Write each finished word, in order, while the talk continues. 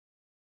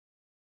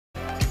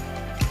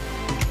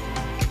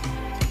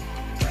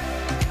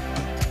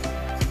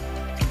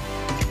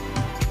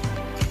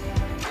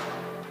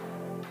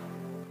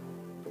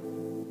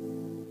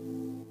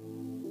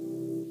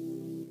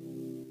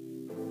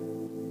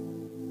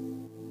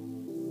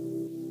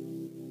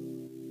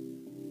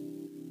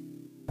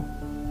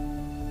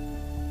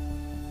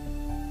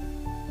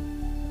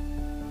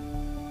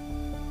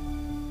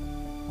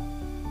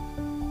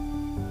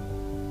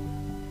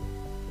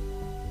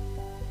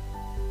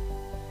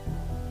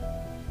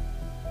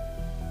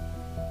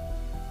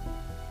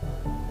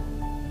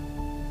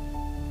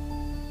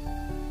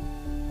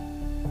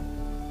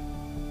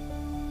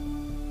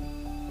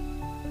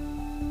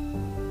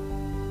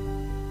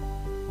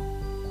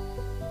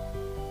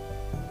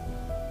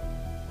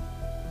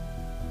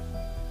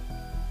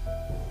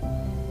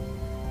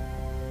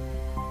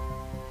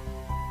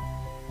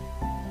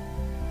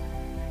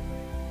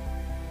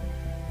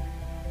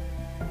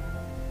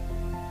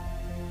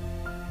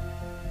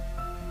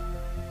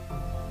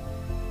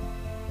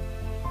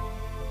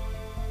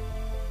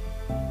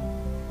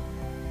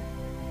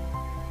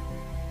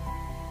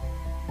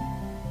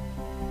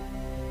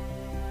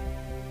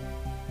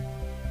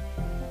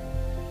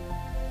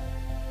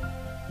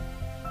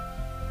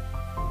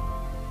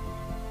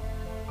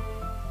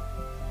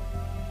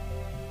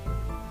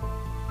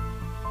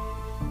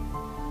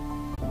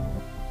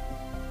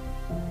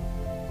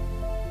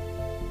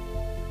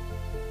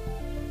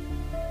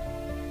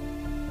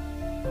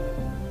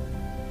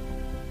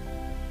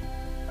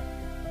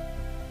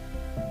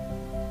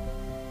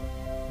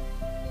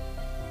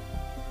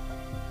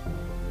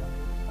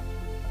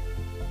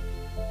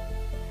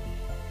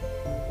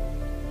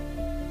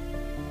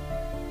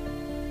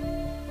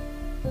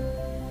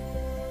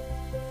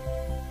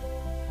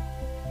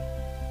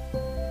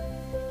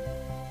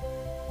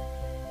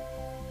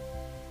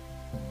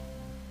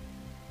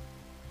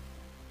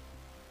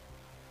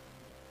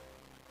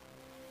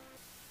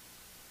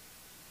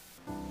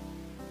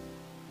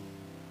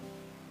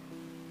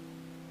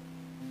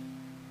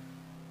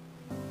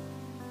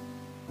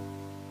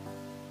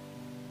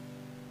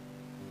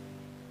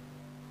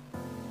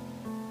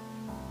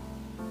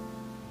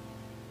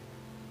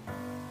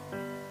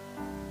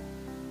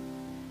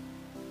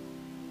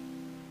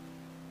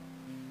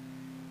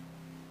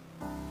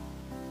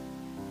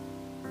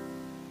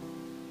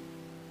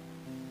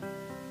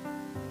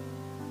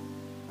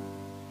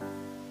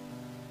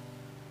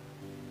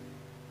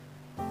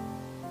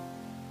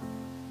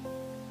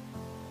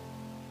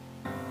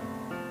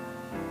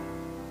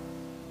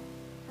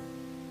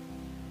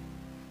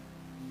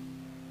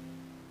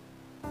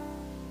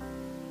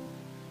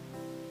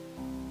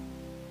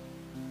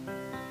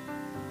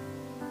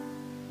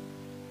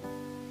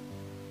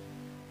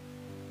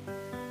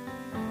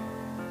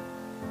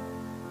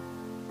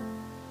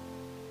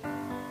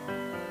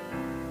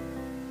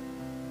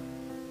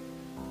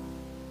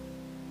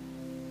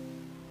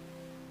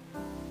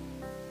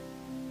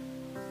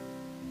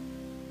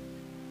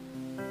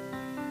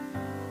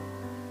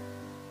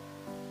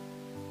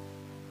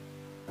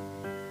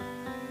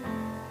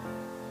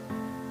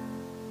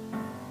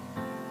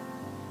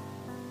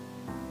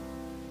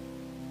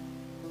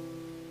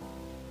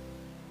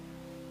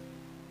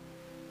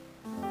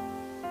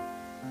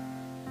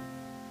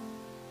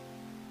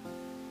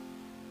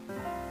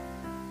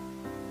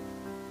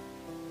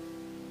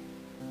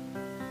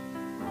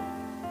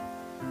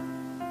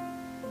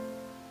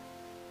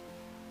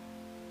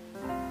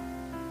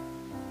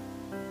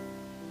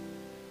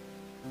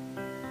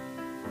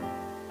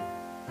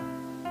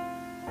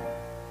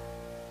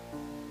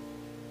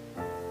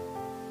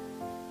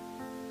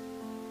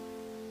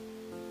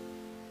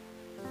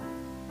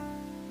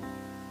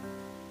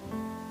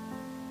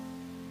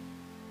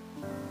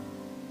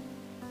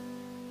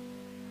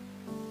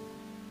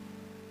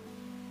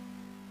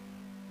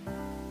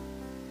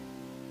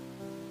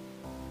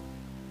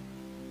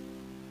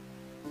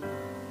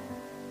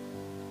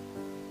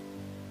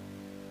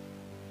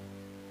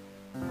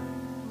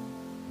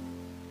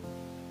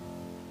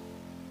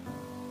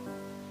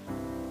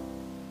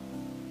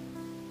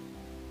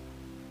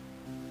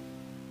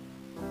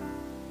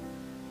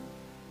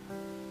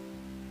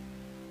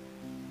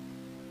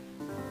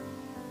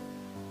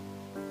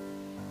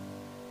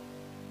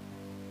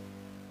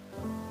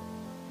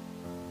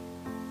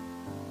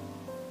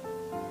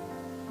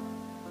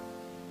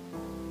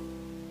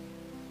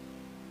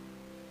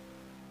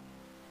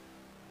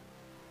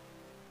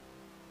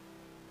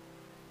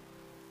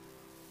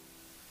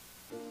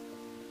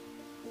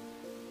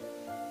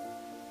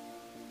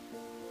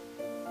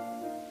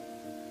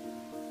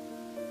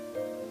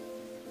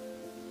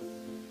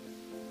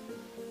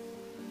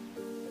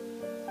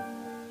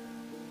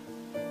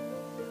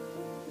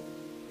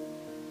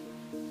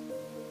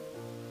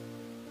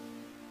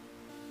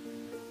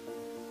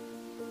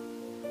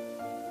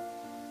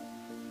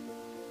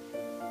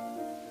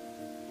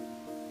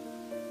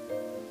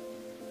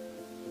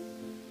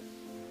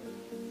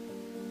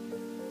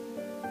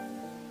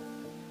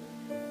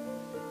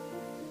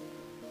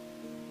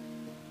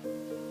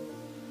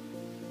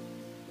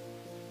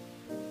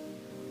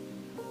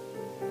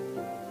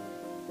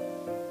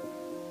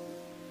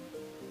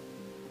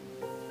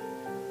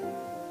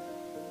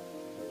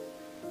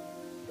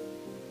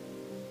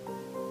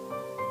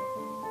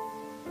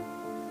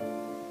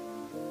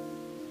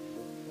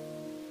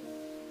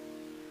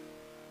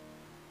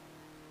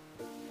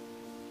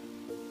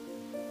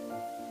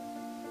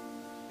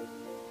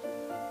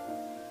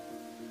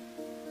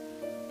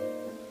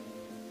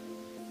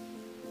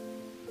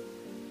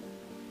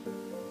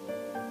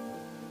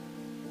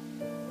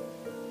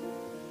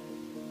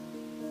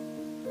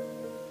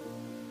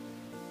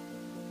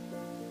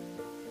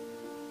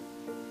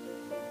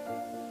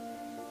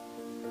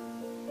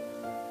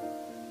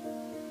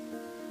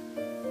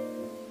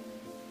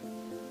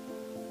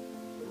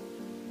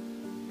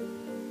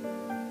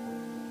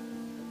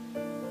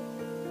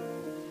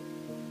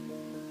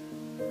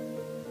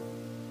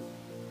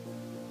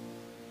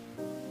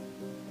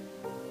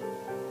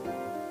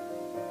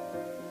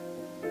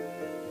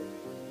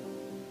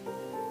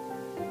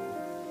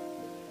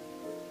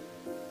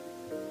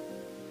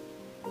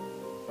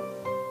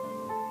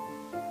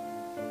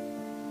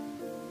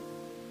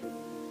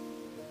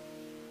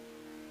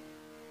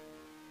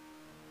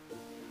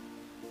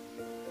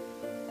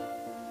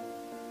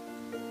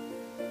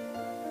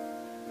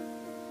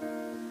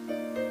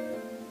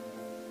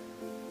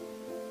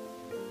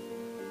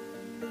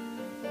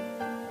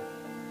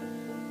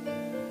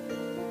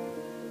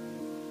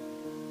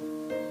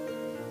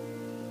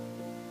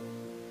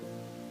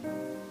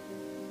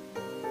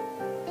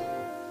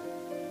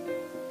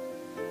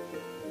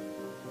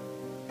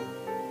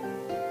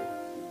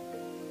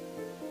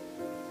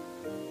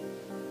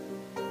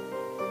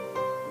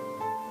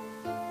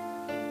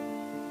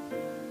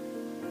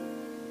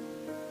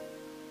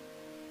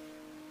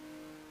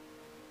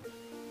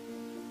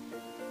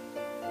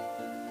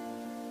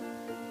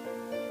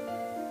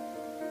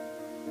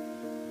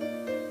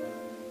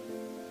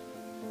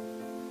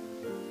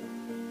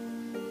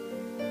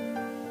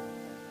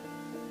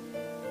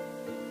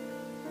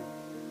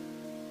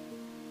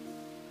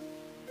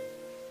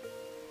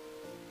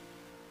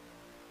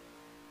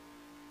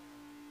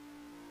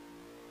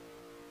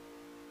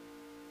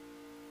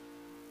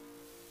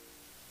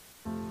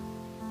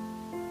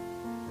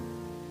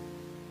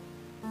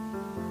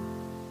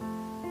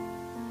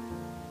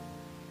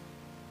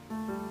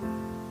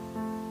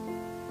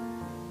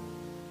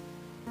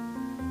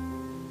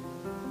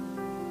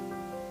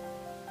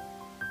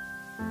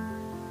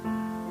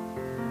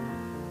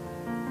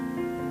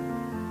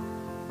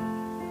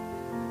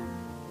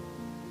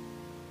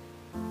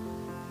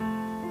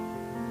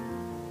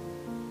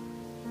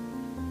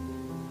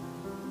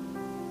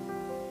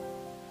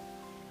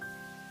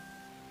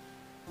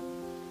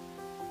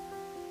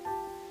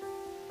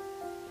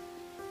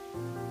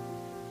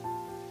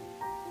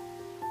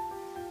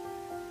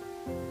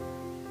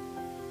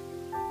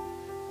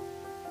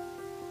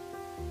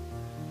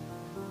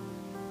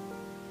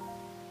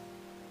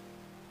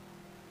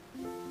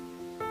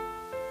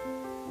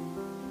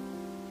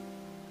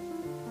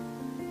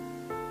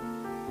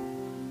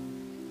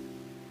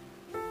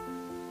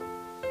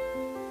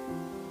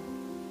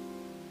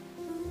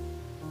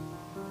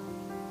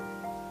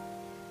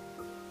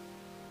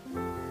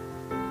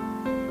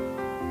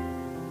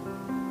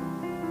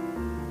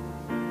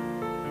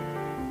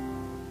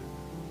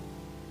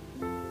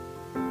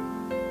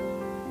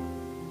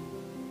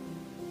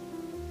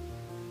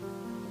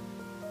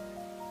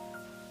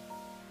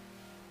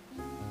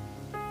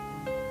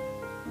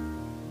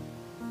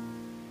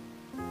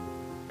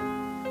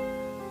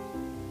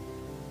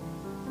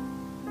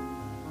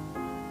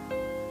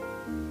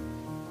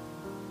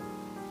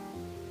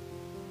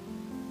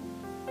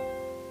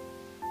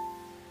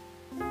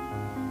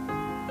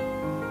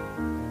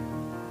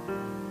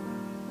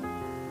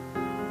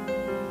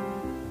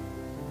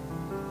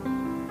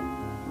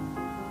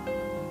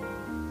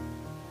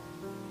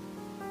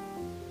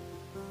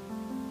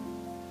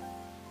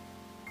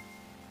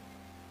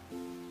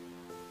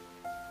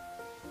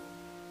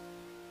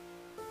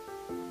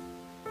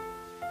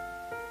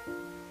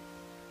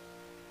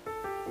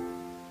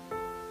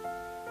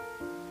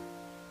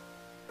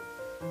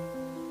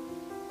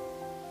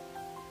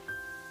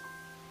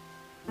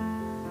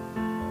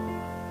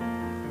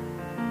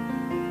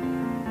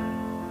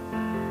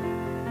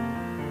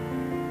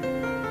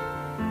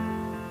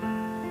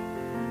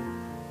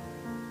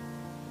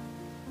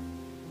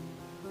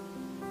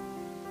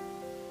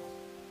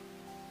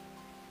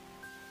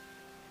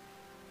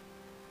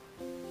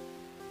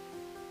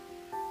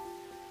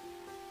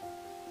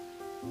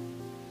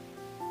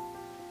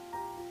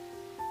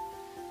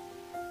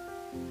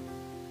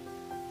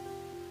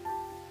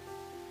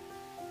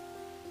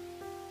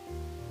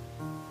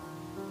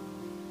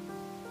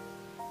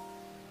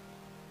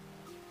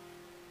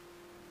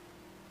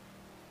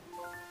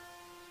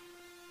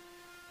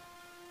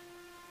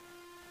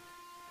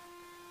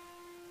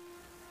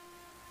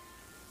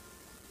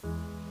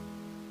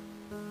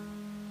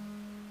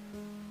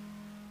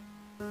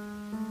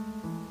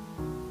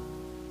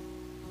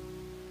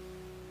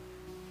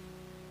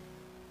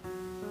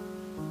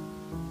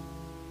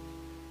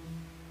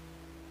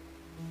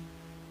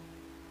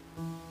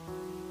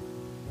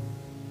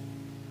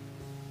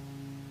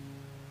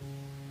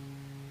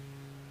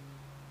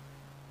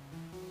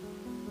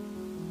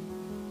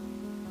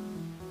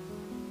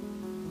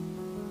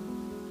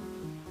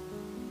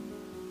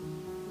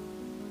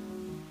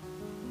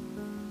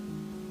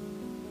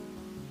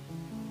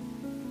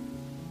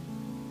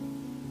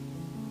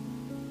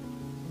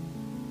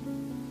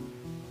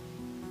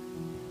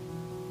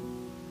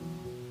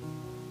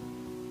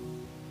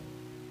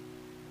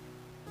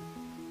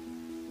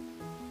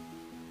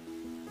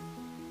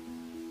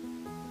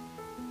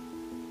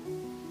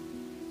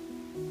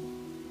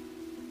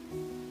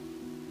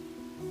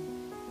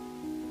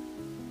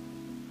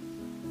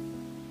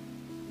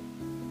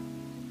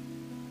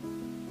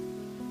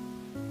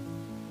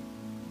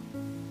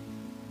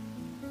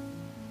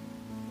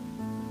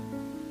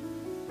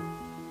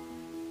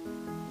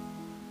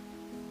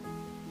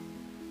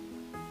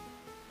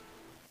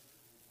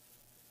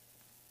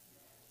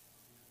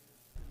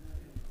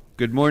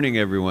Good morning,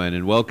 everyone,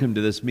 and welcome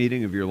to this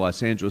meeting of your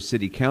Los Angeles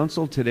City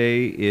Council.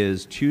 Today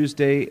is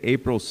Tuesday,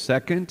 April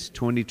 2nd,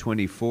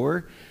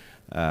 2024.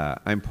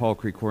 I'm Paul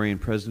Krikorian,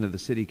 President of the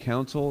City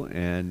Council,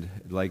 and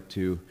I'd like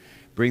to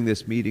bring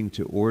this meeting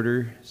to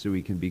order so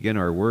we can begin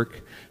our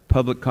work.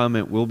 Public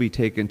comment will be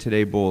taken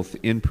today both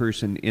in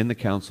person in the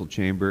Council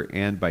chamber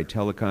and by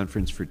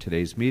teleconference for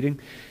today's meeting.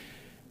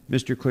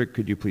 Mr. Clerk,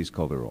 could you please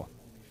call the roll?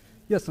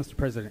 Yes, Mr.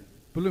 President.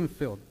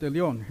 Bloomfield, De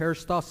Leon,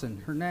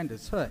 Harris-Dawson,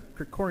 Hernandez, Hutt,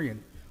 Krikorian,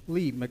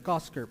 Lee,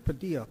 McOsker,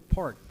 Padilla,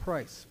 Park,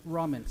 Price,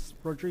 Ramens,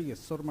 Rodriguez,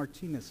 Soto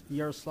Martinez,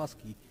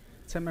 Yaroslavsky.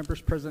 10 members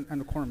present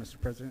and a quorum,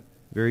 Mr. President.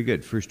 Very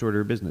good. First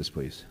order of business,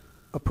 please.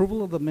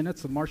 Approval of the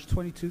minutes of March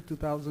 22,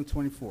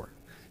 2024.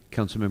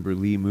 Councilmember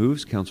Lee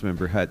moves.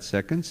 Councilmember Hutt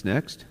seconds.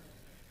 Next.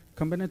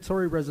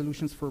 Combinatory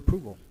resolutions for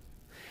approval.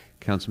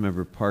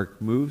 Councilmember Park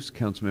moves.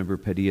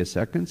 Councilmember Padilla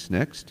seconds.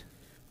 Next.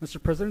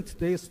 Mr. President,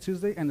 today is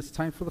Tuesday and it's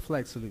time for the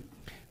flag salute.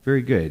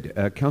 Very good.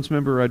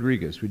 Councilmember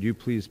Rodriguez, would you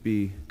please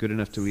be good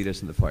enough to lead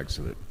us in the flag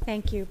salute?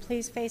 Thank you.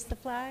 Please face the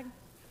flag.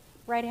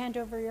 Right hand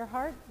over your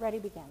heart. Ready,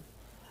 begin.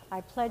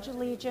 I pledge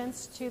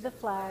allegiance to the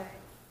flag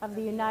of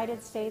the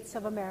United States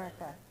of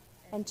America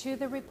and to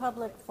the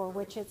republic for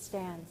which it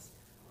stands,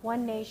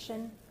 one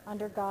nation,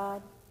 under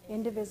God,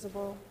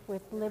 indivisible,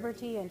 with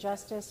liberty and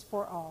justice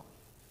for all.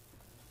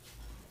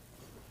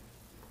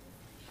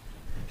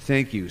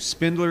 Thank you.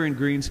 Spindler and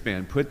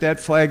Greenspan, put that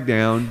flag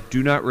down.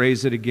 Do not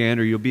raise it again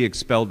or you'll be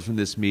expelled from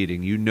this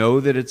meeting. You know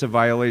that it's a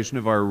violation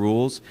of our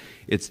rules.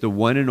 It's the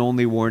one and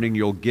only warning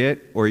you'll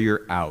get or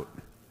you're out.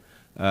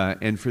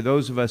 And for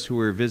those of us who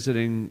are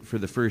visiting for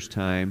the first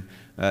time,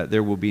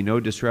 there will be no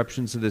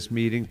disruptions of this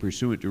meeting.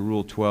 Pursuant to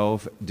Rule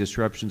 12,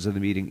 disruptions of the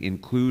meeting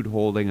include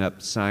holding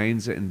up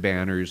signs and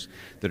banners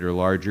that are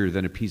larger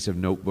than a piece of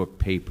notebook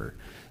paper.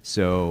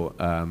 So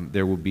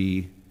there will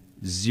be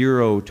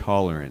zero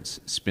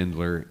tolerance,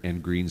 Spindler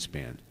and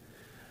Greenspan.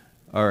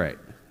 All right.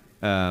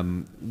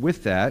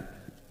 With that,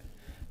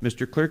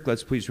 Mr. Clerk,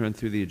 let's please run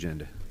through the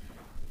agenda.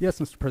 Yes,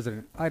 Mr.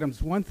 President.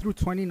 Items 1 through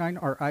 29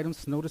 are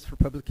items noticed for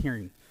public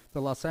hearing.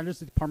 The Los Angeles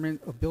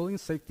Department of Building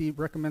and Safety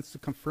recommends to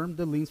confirm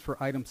the liens for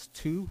items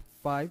 2,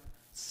 5,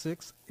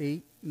 6,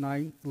 8,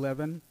 9,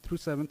 11 through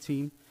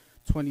 17,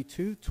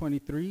 22,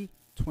 23,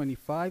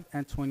 25,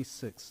 and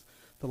 26.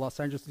 The Los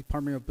Angeles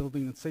Department of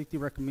Building and Safety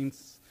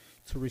recommends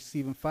to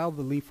receive and file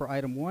the lien for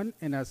item 1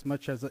 in as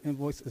much as the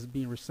invoice is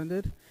being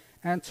rescinded,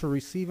 and to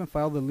receive and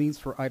file the liens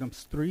for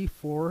items 3,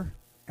 4,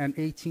 and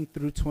 18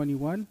 through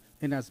 21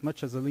 in as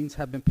much as the liens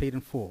have been paid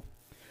in full.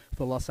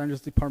 The Los Angeles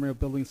Department of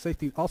Building and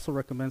Safety also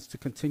recommends to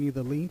continue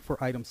the lien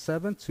for item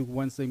 7 to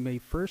Wednesday, May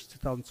 1st,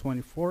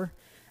 2024,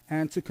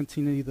 and to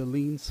continue the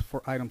liens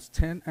for items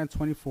 10 and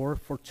 24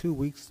 for 2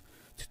 weeks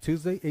to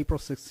Tuesday, April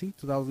 16,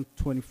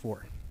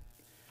 2024.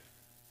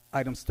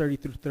 Items 30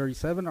 through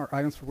 37 are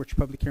items for which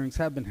public hearings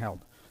have been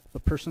held. The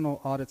Personal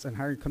Audits and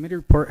Hiring Committee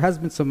report has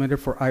been submitted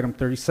for item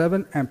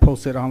 37 and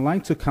posted online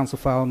to Council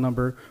File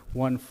number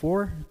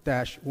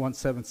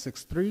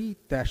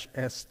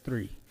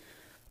 14-1763-S3.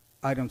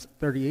 Items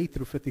 38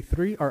 through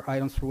 53 are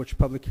items for which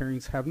public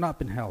hearings have not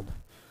been held.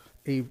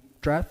 A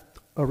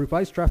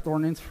revised draft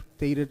ordinance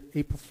dated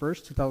April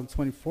 1st,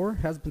 2024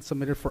 has been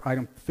submitted for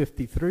item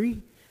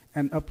 53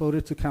 and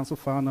uploaded to Council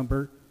File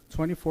number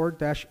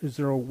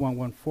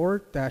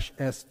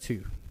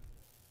 24-0114-S2.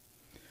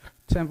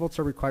 10 votes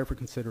are required for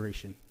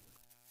consideration.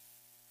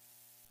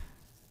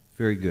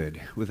 Very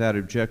good. Without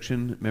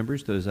objection,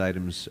 members, those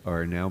items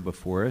are now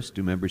before us.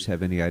 Do members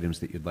have any items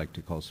that you'd like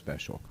to call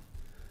special?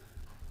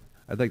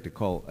 I'd like to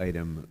call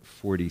item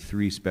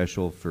 43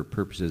 special for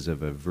purposes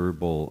of a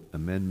verbal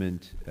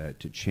amendment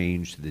to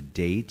change the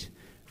date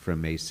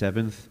from May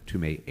 7th to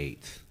May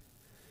 8th.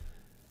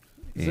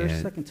 Is there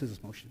a second to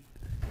this motion?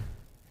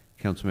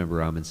 Councilmember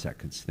Rahman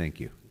seconds. Thank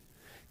you.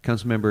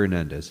 Councilmember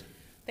Hernandez.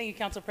 Thank you,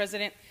 Council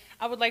President.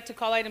 I would like to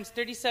call items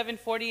 37,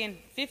 40, and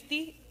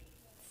 50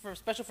 for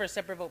special for a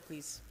separate vote,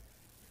 please.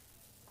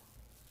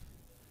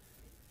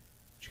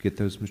 Did you get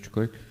those, Mr.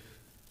 Clerk?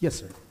 Yes,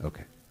 sir.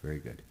 Okay, very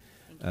good.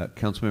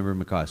 Councilmember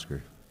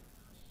McOsker.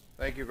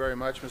 Thank you very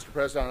much, Mr.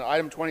 President. On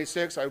item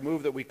 26, I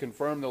move that we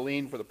confirm the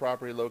lien for the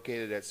property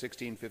located at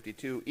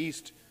 1652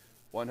 East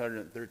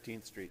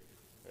 113th Street.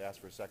 I ask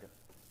for a second.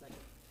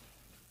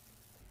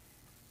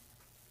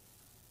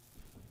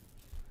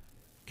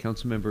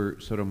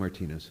 Councilmember Soto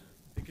Martinez.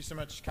 Thank you so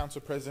much,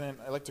 Council President.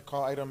 I'd like to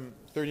call item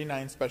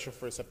 39 special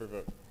for a separate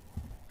vote.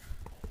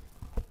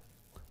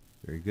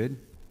 Very good.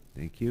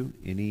 Thank you.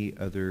 Any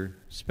other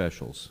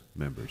specials,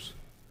 members?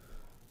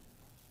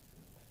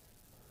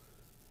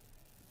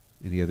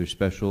 Any other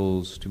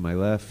specials to my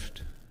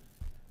left?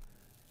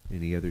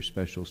 Any other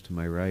specials to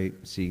my right?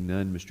 Seeing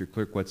none, Mr.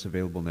 Clerk, what's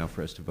available now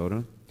for us to vote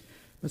on?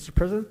 Mr.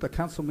 President, the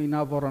Council may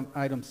now vote on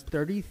items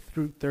 30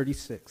 through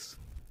 36.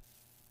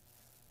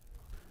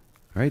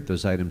 All right,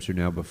 those items are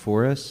now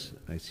before us.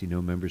 I see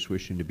no members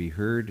wishing to be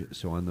heard,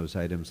 so on those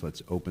items,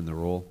 let's open the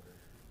roll,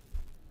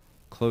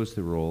 close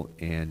the roll,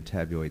 and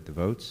tabulate the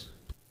votes.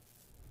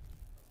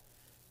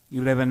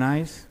 11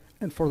 ayes,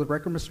 And for the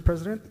record, Mr.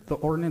 President, the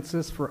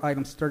ordinances for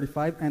items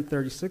 35 and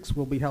 36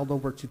 will be held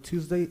over to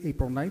Tuesday,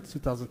 April 9th,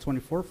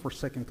 2024 for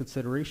second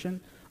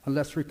consideration,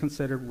 unless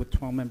reconsidered with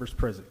 12 members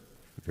present.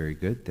 Very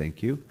good,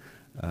 thank you.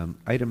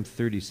 Item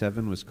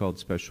 37 was called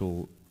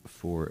special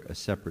for a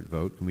separate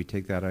vote. Can we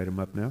take that item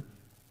up now?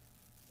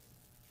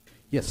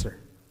 Yes, sir.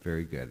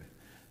 Very good.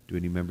 Do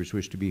any members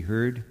wish to be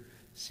heard?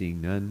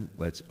 Seeing none,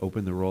 let's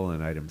open the roll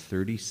on item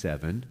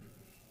 37.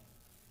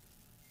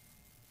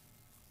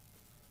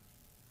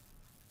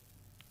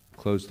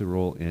 Close the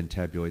roll and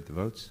tabulate the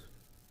votes.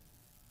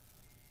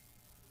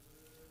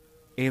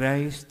 8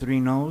 ayes,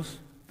 3 noes.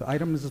 The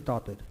item is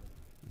adopted.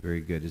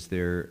 Very good. Is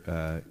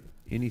there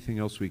anything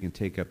else we can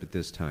take up at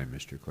this time,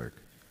 Mr.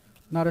 Clerk?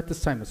 Not at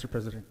this time, Mr.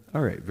 President.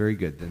 All right, very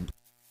good. Then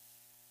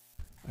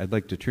I'd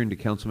like to turn to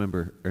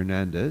Councilmember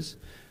Hernandez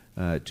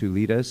to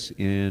lead us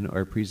in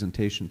our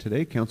presentation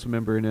today.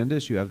 Councilmember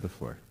Hernandez, you have the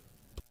floor.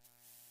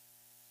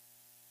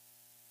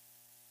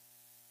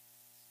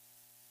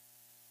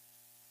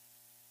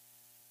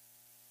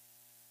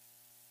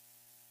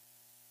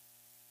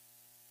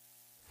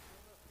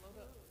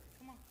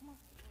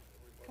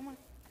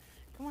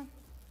 Come on.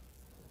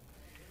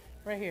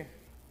 Right here.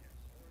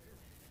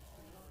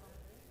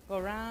 Go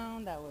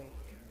around that way.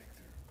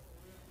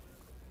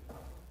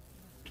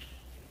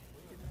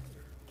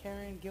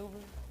 Karen,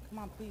 Gilbert, come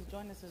on, please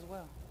join us as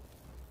well.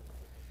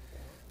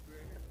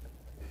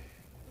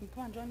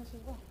 Come on, join us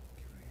as well.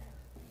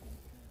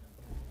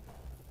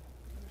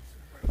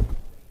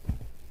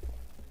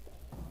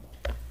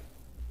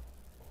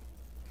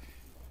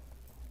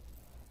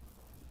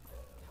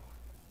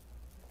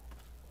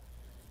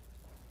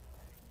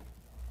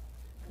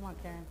 Come on,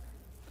 Karen.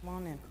 Come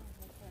on in.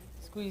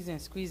 Squeeze in,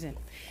 squeeze in.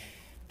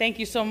 Thank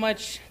you so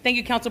much. Thank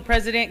you, Council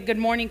President. Good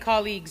morning,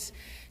 colleagues.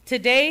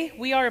 Today,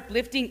 we are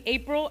uplifting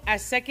April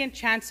as Second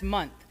Chance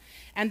Month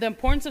and the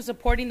importance of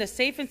supporting the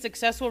safe and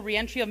successful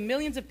reentry of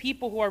millions of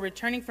people who are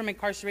returning from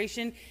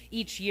incarceration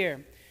each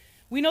year.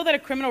 We know that a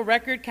criminal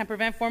record can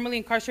prevent formerly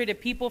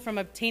incarcerated people from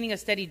obtaining a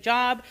steady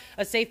job,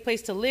 a safe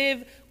place to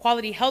live,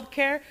 quality health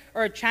care,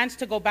 or a chance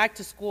to go back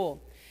to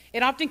school.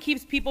 It often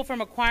keeps people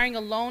from acquiring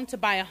a loan to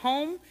buy a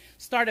home,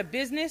 start a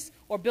business,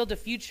 or build a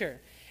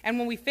future. And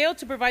when we fail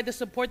to provide the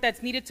support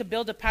that's needed to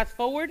build a path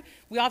forward,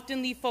 we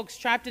often leave folks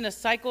trapped in a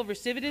cycle of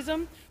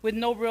recidivism with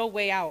no real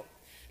way out.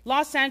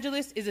 Los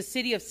Angeles is a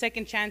city of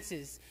second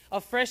chances,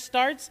 of fresh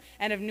starts,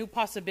 and of new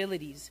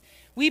possibilities.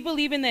 We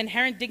believe in the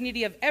inherent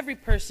dignity of every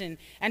person,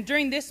 and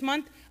during this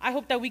month, I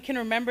hope that we can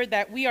remember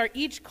that we are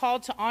each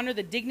called to honor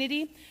the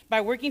dignity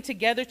by working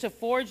together to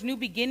forge new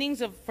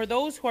beginnings for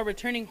those who are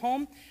returning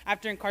home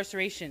after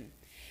incarceration.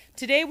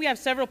 Today, we have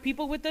several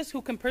people with us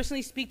who can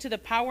personally speak to the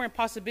power and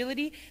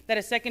possibility that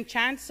a second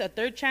chance, a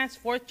third chance,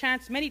 fourth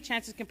chance, many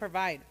chances can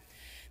provide.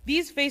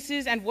 These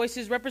faces and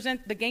voices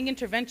represent the gang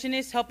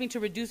interventionists helping to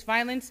reduce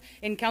violence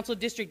in Council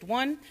District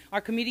 1, our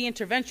community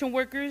intervention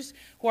workers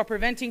who are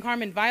preventing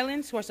harm and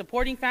violence, who are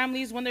supporting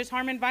families when there's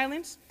harm and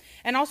violence.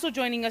 And also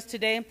joining us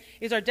today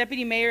is our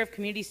Deputy Mayor of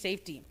Community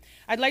Safety.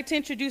 I'd like to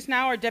introduce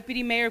now our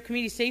Deputy Mayor of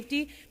Community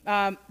Safety,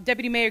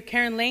 Deputy Mayor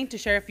Karen Lane, to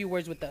share a few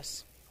words with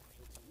us.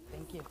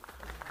 Thank you.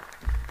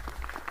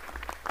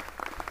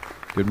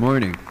 Good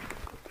morning.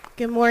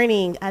 Good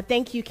morning.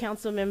 Thank you,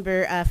 Council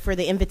Member, for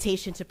the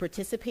invitation to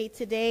participate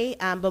today,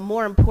 but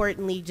more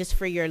importantly, just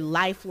for your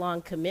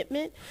lifelong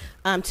commitment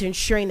to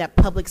ensuring that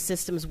public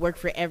systems work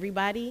for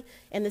everybody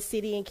in the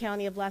city and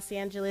county of Los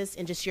Angeles,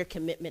 and just your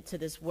commitment to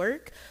this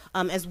work,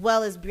 as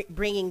well as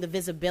bringing the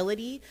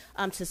visibility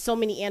to so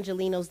many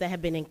Angelenos that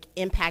have been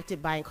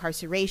impacted by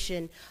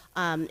incarceration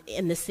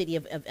in the city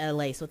of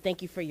LA. So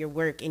thank you for your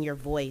work and your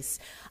voice.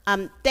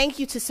 Thank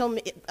you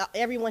to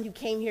everyone who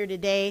came here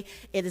today.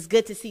 It is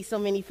good to see so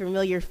many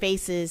familiar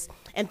faces.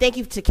 And thank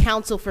you to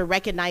Council for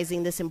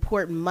recognizing this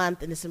important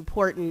month and this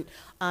important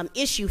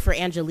issue for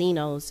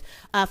Angelenos.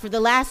 For the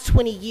last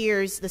 20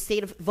 years,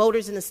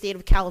 voters in the state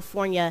of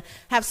California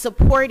have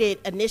supported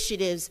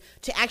initiatives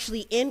to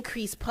actually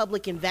increase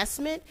public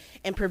investment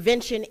in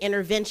prevention,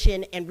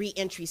 intervention, and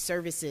reentry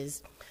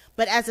services.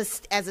 But as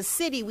a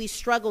city, we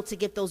struggle to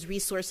get those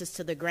resources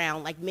to the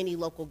ground, like many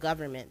local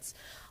governments.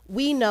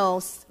 We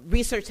know,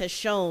 research has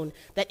shown,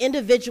 that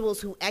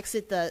individuals who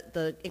exit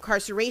the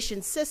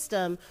incarceration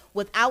system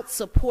without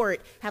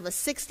support have a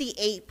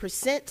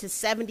 68% to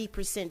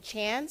 70%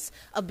 chance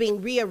of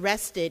being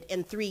rearrested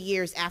in 3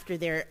 years after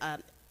their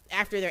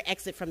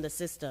exit from the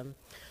system.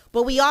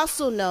 But we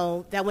also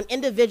know that when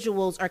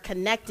individuals are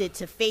connected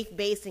to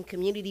faith-based and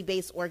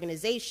community-based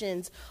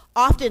organizations,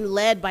 often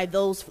led by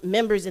those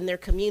members in their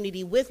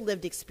community with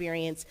lived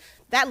experience,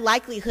 that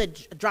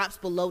likelihood drops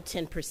below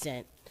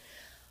 10%.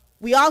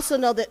 We also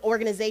know that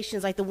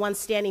organizations like the one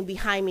standing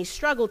behind me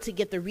struggle to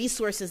get the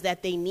resources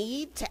that they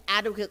need to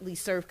adequately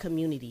serve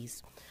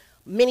communities.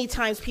 Many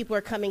times people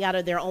are coming out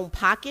of their own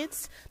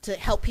pockets to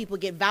help people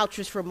get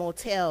vouchers for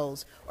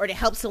motels or to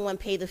help someone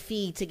pay the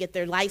fee to get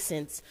their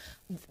license.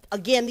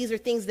 Again, these are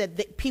things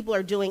that people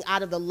are doing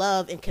out of the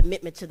love and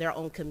commitment to their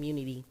own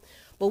community.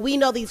 But we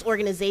know these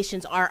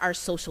organizations are our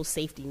social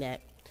safety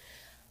net.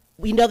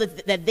 We know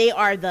that they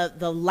are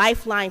the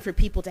lifeline for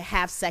people to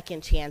have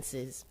second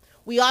chances.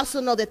 We also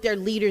know that they're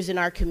leaders in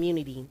our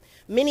community.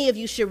 Many of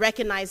you should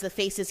recognize the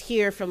faces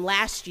here from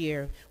last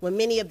year when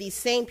many of these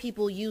same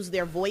people used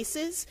their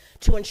voices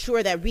to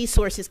ensure that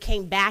resources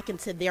came back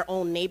into their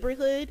own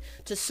neighborhood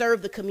to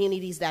serve the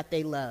communities that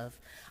they love.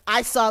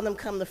 I saw them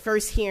come the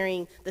first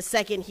hearing, the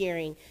second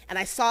hearing, and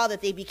I saw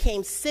that they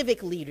became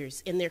civic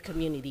leaders in their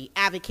community,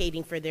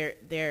 advocating for their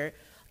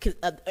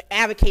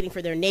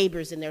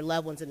neighbors and their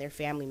loved ones and their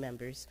family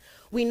members.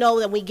 We know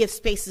that when we give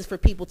spaces for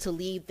people to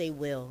lead, they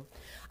will.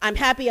 I'm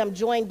happy I'm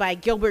joined by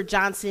Gilbert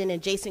Johnson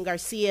and Jason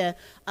Garcia.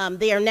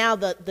 They are now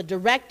the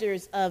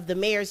directors of the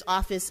Mayor's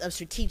Office of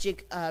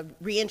Strategic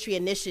Reentry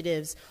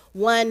Initiatives.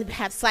 One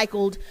has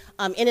cycled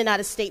in and out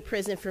of state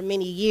prison for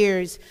many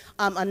years.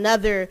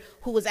 Another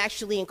who was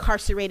actually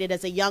incarcerated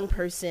as a young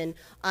person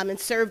and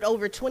served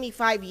over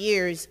 25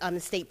 years in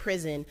state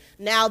prison.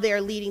 Now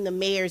they're leading the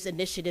mayor's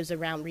initiatives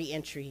around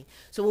reentry.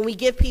 So when we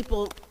give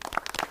people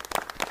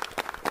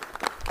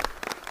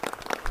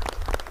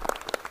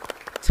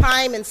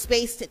time and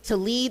space to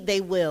lead, they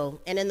will.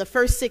 And in the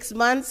first 6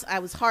 months, I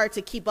was hard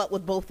to keep up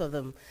with both of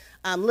them.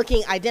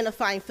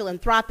 Identifying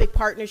philanthropic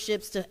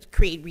partnerships to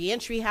create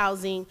reentry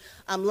housing,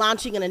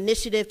 launching an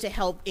initiative to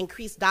help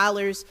increase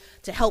dollars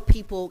to help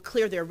people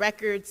clear their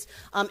records,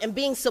 and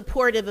being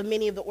supportive of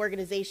many of the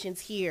organizations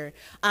here.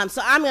 So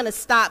I'm going to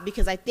stop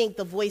because I think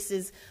the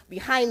voices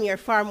behind me are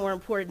far more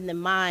important than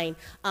mine,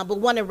 but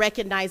want to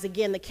recognize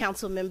again the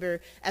council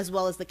member as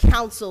well as the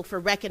council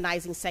for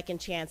recognizing Second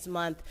Chance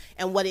Month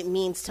and what it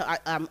means to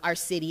our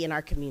city and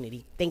our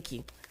community. Thank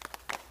you.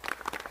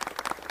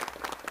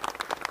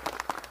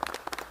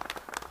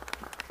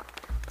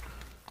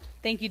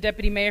 Thank you,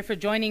 Deputy Mayor, for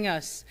joining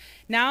us.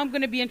 Now I'm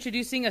going to be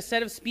introducing a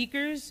set of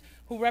speakers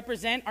who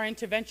represent our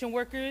intervention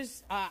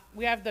workers.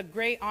 We have the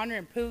great honor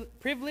and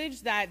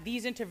privilege that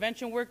these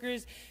intervention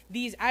workers,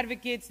 these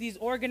advocates, these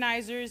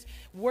organizers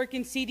work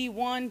in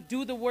CD1,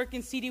 do the work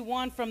in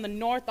CD1 from the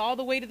north all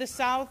the way to the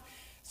south.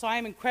 So I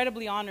am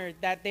incredibly honored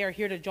that they are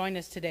here to join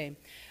us today.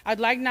 I'd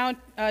like now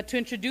to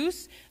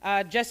introduce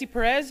Jesse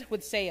Perez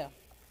with SEA.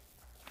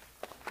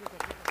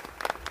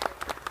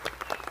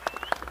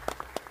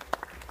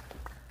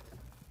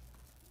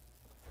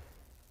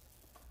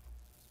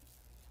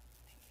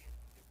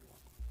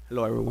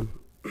 Hello, everyone.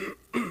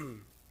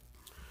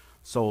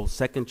 So,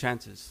 second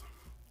chances.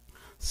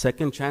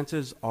 Second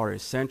chances are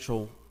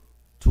essential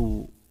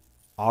to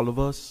all of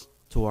us,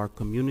 to our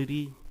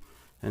community,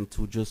 and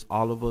to just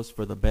all of us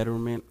for the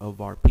betterment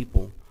of our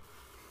people.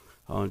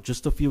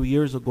 Just a few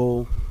years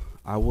ago,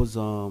 I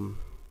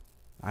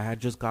had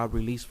just got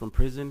released from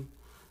prison,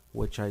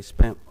 which I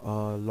spent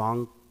a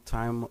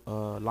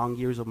long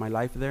years of my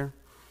life there.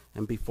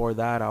 And before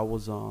that, I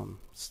was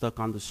stuck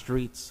on the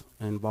streets,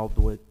 involved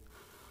with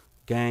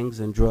gangs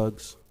and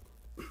drugs.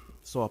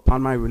 So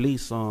upon my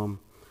release, no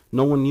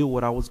one knew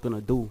what I was gonna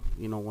do,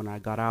 when I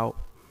got out,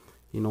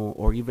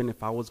 or even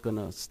if I was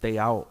gonna stay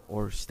out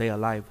or stay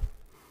alive.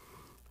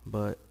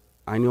 But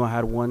I knew I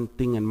had one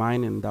thing in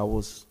mind, and that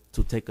was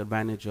to take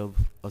advantage of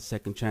a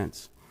second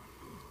chance.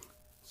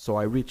 So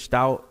I reached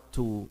out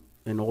to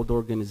an old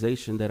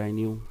organization that I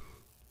knew,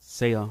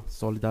 SEA,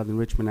 Solidarity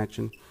Enrichment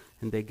Action,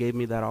 and they gave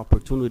me that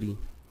opportunity.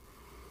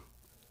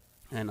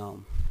 And,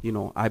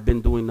 I've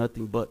been doing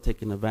nothing but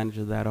taking advantage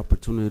of that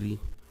opportunity,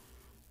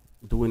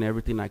 doing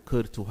everything I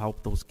could to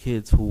help those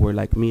kids who were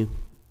like me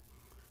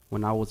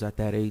when I was at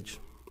that age.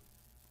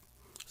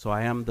 So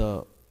I am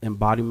the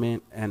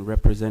embodiment and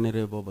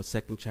representative of a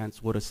second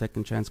chance, what a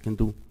second chance can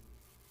do.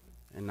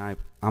 And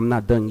I'm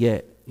not done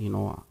yet.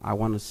 I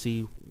want to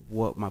see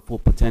what my full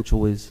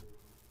potential is.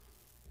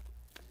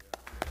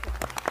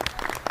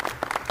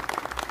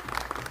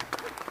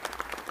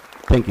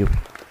 Thank you.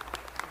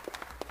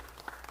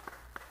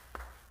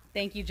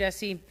 Thank you,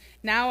 Jesse.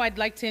 Now I'd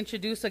like to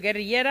introduce a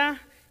guerrillera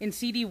in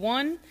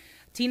CD1,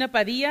 Tina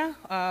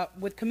Padilla,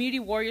 with Community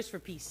Warriors for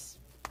Peace.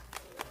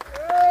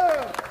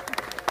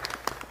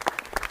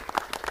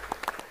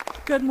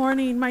 Good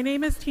morning. My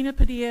name is Tina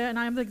Padilla, and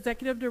I am the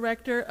Executive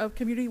Director of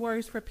Community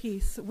Warriors for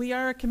Peace. We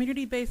are a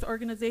community-based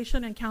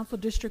organization in Council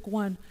District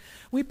 1.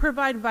 We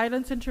provide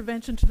violence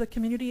intervention to the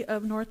community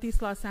of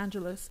Northeast Los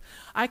Angeles.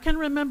 I can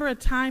remember a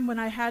time when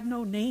I had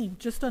no name,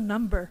 just a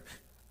number.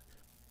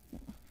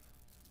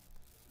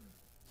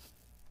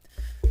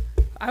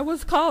 I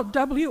was called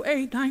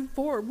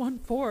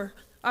WA9414.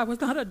 I was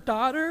not a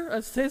daughter,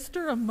 a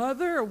sister, a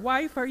mother, a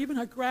wife, or even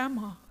a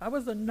grandma. I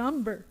was a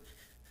number.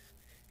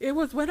 It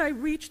was when I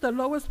reached the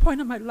lowest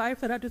point of my life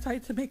that I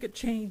decided to make a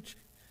change.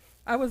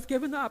 I was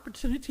given the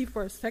opportunity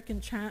for a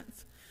second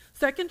chance.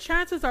 Second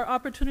chances are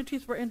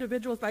opportunities for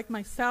individuals like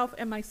myself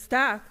and my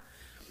staff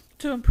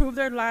to improve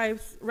their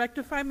lives,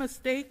 rectify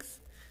mistakes,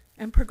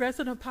 and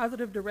progress in a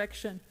positive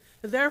direction.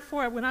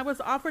 Therefore, when I was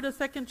offered a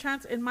second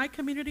chance in my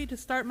community to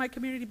start my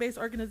community-based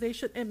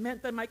organization, it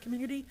meant that my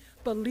community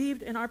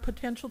believed in our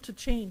potential to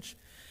change.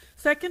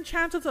 Second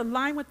chances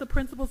align with the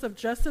principles of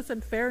justice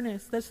and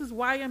fairness. This is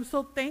why I'm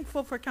so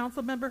thankful for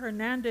Councilmember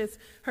Hernandez,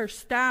 her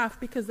staff,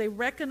 because they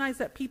recognize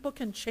that people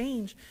can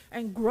change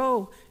and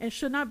grow and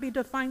should not be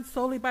defined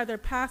solely by their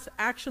past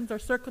actions or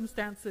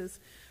circumstances.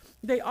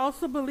 They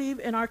also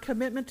believe in our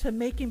commitment to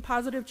making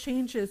positive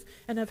changes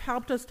and have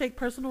helped us take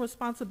personal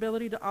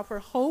responsibility to offer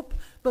hope,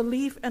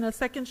 belief, and a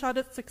second shot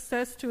at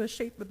success to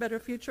shape a better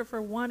future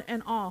for one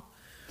and all.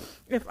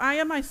 If I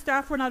and my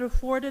staff were not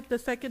afforded the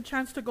second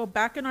chance to go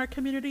back in our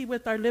community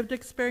with our lived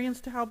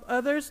experience to help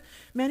others,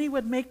 many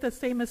would make the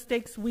same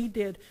mistakes we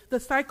did.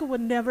 The cycle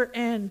would never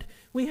end.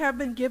 We have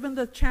been given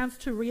the chance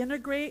to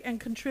reintegrate and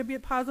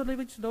contribute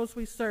positively to those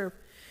we serve.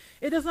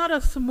 It is not a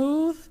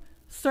smooth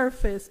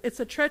surface. It's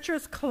a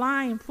treacherous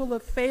climb full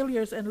of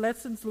failures and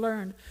lessons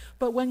learned.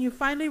 But when you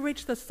finally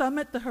reach the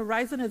summit, the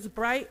horizon is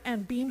bright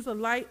and beams the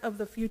light of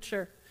the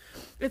future.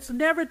 It's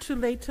never too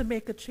late to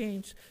make a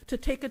change, to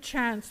take a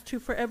chance, to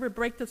forever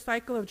break the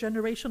cycle of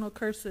generational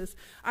curses.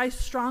 I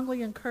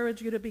strongly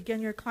encourage you to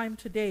begin your climb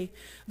today.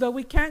 Though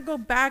we can't go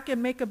back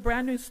and make a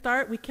brand new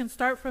start, we can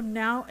start from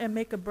now and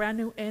make a brand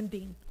new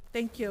ending.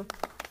 Thank you.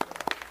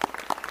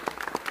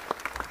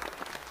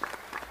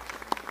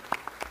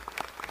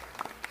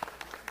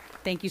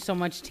 Thank you so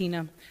much,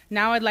 Tina.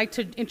 Now I'd like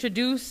to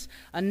introduce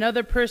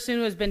another person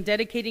who has been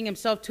dedicating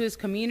himself to his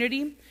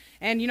community.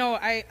 And you know,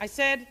 I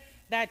said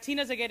that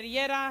Tina's a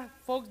guerrillera,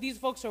 these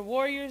folks are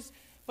warriors,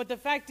 but the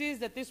fact is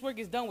that this work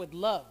is done with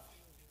love.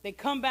 They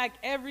come back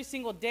every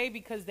single day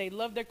because they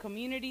love their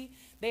community,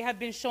 they have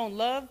been shown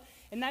love,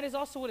 and that is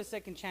also what a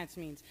second chance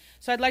means.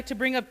 So I'd like to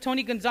bring up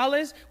Tony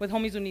Gonzalez with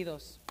Homies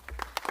Unidos.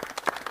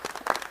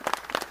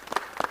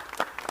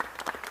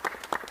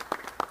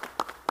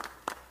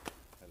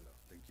 Hello,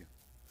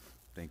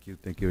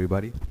 thank you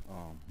everybody.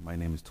 My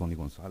name is Tony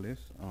Gonzalez.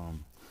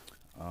 I'm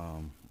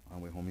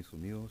with Homies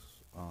Unidos.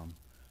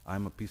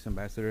 I'm a peace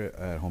ambassador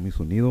at Homies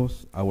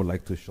Unidos. I would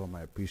like to show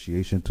my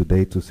appreciation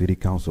today to City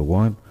Council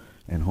 1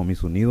 and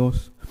Homies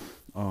Unidos.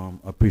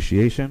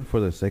 Appreciation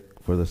for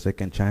the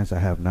second chance I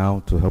have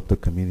now to help the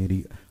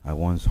community I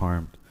once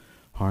harmed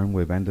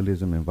with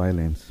vandalism and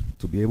violence.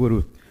 To be able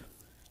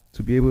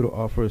to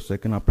offer a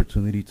second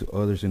opportunity to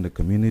others in the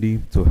community,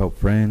 to help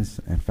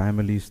friends and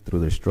families through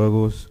their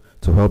struggles,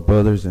 to help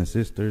brothers and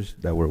sisters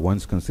that were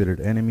once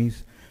considered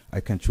enemies,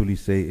 I can truly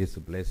say it's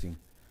a blessing.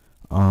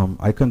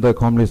 I conduct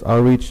homeless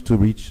outreach to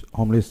reach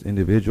homeless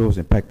individuals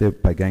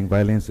impacted by gang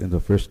violence in the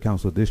 1st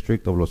Council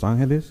District of Los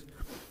Angeles.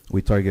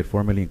 We target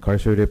formerly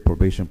incarcerated,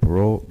 probation,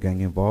 parole,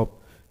 gang-involved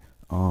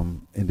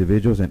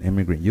individuals and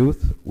immigrant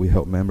youth. We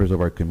help members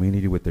of our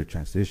community with their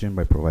transition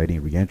by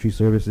providing reentry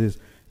services,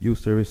 youth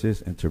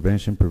services,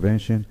 intervention,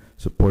 prevention,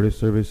 supportive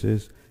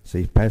services,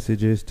 safe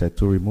passages,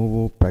 tattoo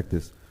removal,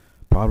 practice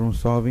problem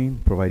solving,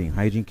 providing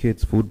hygiene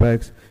kits, food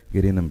bags,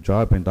 getting them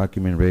job and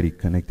document ready,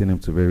 connecting them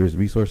to various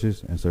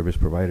resources and service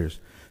providers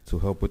to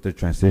help with their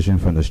transition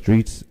from the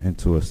streets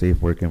into a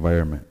safe work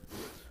environment.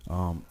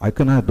 I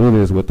could not do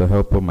this with the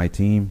help of my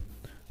team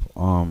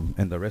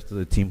and the rest of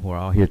the team who are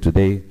out here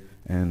today,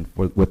 and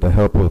with the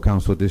help of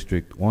Council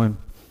District 1.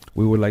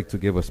 We would like to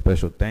give a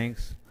special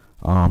thanks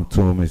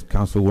to Ms.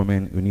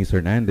 Councilwoman Eunice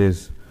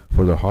Hernandez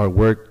for the hard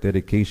work,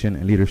 dedication,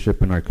 and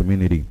leadership in our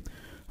community.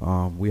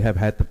 We have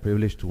had the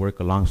privilege to work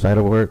alongside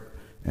of her,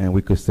 and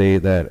we could say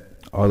that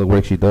all the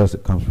work she does,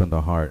 it comes from the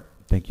heart.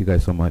 Thank you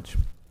guys so much.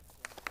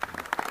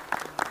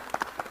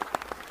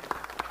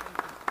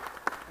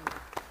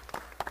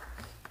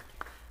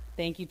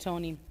 Thank you,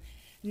 Tony.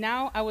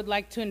 Now I would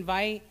like to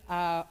invite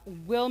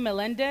Will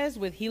Melendez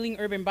with Healing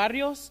Urban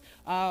Barrios.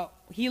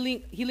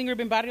 Healing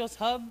Urban Barrios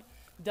Hub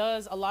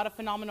does a lot of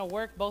phenomenal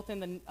work, both in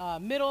the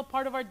middle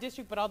part of our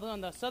district, but also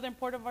in the southern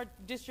part of our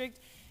district.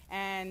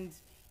 And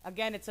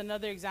again, it's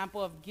another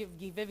example of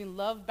giving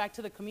love back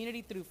to the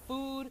community through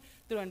food,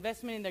 through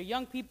investment in their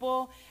young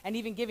people, and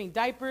even giving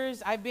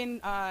diapers. I've been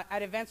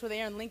at events where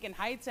they are in Lincoln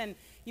Heights, and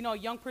you know, a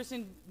young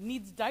person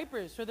needs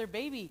diapers for their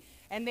baby,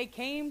 and they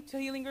came to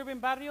Healing Urban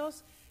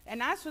Barrios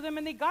and asked for them,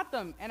 and they got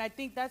them. And I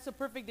think that's a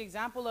perfect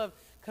example of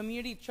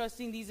community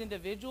trusting these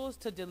individuals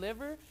to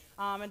deliver,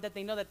 and that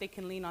they know that they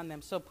can lean on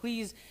them. So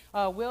please,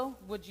 Will,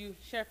 would you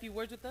share a few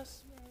words with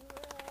us?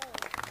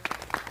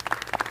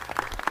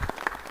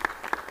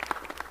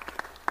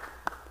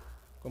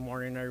 Good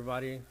morning,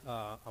 everybody.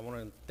 I want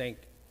to thank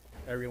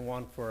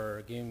everyone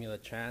for giving me the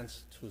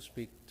chance to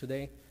speak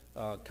today.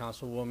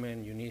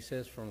 Councilwoman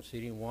Eunice from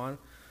City 1.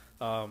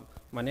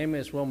 My name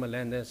is Will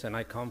Melendez, and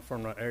I come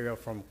from an area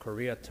from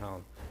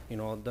Koreatown. You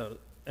know,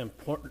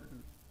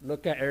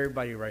 look at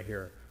everybody right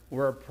here.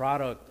 We're a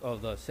product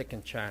of the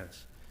second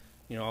chance.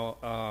 You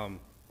know,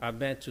 I've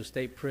been to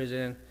state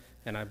prison,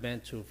 and I've been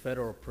to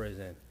federal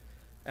prison.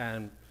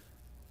 And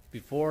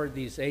before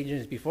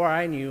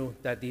I knew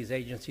that these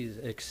agencies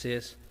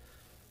exist,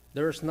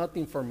 there was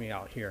nothing for me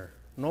out here.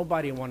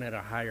 Nobody wanted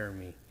to hire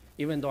me.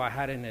 Even though I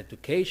had an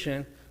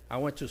education, I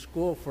went to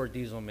school for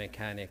diesel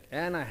mechanic,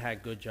 and I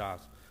had good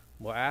jobs.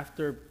 But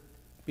after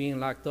being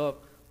locked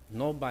up,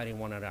 nobody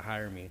wanted to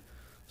hire me.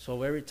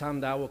 So every time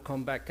that I would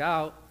come back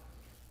out,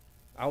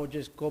 I would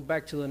just go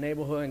back to the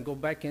neighborhood and go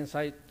back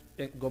inside,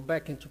 go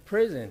back into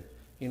prison.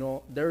 You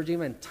know, there's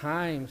even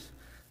times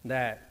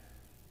that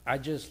I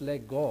just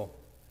let go.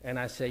 And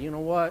I say, you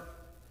know what?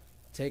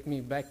 Take me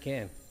back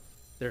in.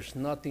 There's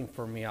nothing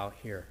for me out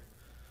here.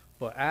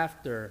 But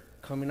after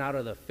coming out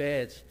of the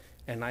feds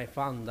and I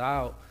found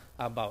out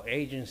about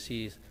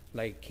agencies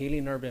like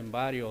Healing Urban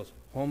Barrios,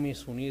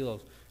 Homies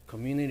Unidos,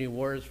 Community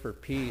Words for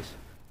Peace,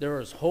 there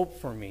was hope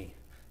for me.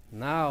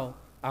 Now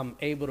I'm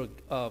able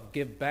to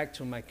give back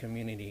to my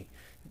community,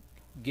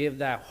 give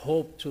that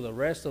hope to the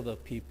rest of the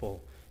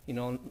people. You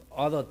know,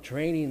 all the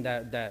training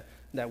that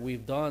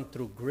we've done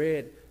through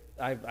GRID,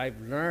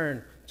 I've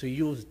learned to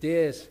use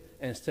this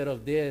instead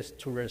of this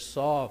to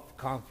resolve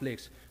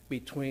conflicts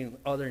between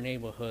other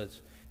neighborhoods.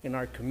 In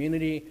our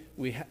community,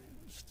 we have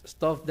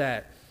stuff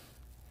that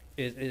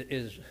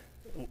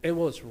it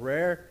was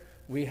rare.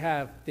 We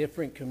have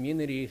different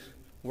communities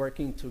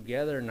working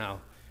together now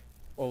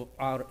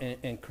out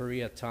in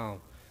Koreatown.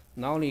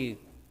 Not only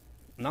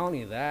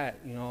that,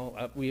 you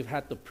know, we've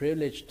had the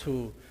privilege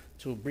to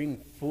bring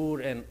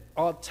food and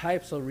all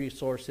types of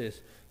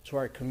resources to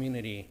our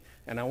community.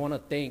 And I want to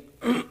thank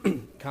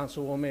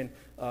Councilwoman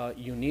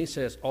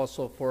Eunice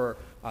also for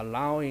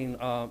allowing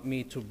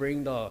me to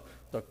bring the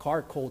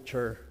car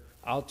culture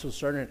out to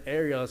certain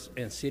areas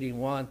in City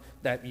 1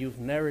 that you've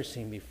never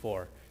seen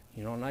before.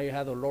 You know, now you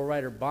have the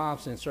lowrider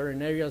bombs in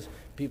certain areas.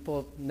 People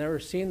have never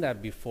seen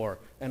that before.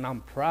 And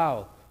I'm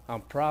proud. I'm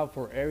proud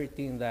for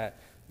everything that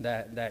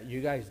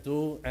you guys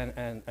do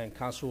and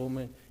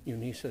Councilwoman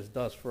Eunice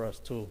does for us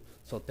too.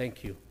 So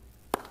thank you.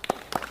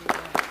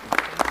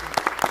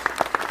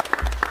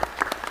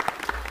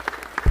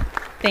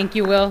 Thank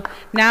you, Will.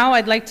 Now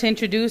I'd like to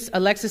introduce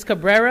Alexis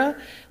Cabrera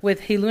with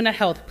Heluna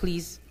Health,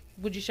 please.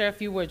 Would you share a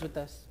few words with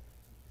us?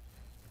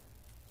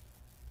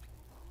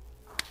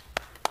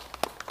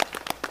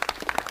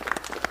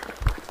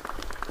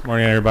 Good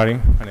morning, everybody.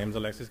 My name is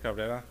Alexis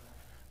Cabrera.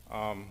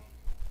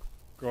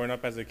 Growing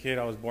up as a kid,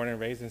 I was born and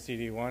raised in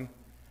CD1.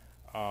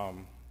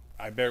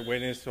 I bear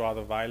witness to all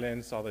the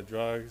violence, all the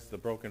drugs, the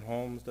broken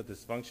homes, the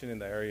dysfunction in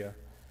the area.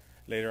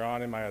 Later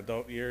on in my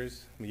adult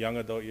years, my young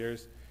adult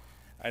years,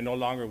 I no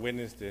longer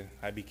witnessed it.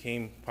 I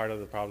became part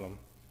of the problem.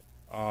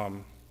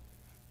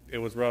 It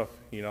was rough,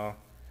 you know.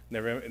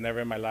 Never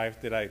in my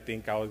life did I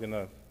think I was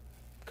gonna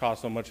cause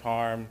so much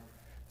harm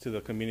to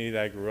the community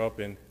that I grew up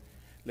in.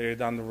 Later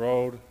down the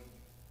road,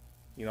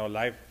 you know,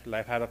 life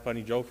had a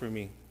funny joke for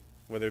me.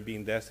 Whether it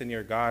being destiny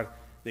or God,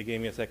 they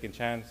gave me a second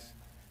chance.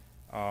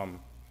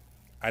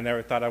 I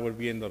never thought I would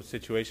be in the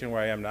situation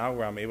where I am now,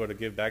 where I'm able to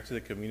give back to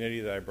the community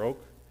that I broke.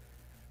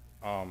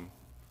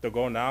 The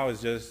goal now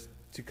is just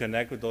to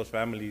connect with those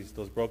families,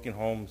 those broken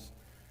homes,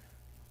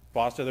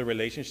 foster the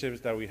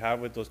relationships that we have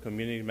with those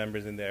community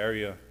members in the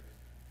area.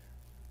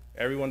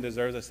 Everyone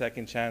deserves a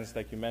second chance,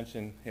 like you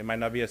mentioned. It might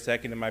not be a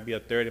second, it might be a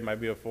third, it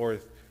might be a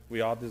fourth. We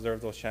all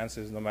deserve those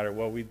chances no matter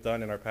what we've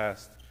done in our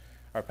past.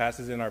 Our past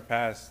is in our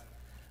past.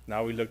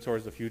 Now we look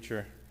towards the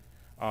future.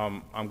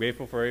 I'm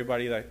grateful for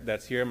everybody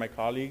that's here, my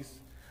colleagues.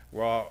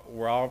 We're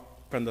all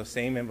from the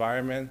same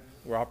environment.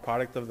 We're all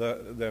product of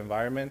the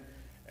environment,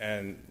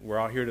 and we're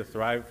all here to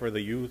thrive for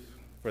the youth,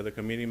 for the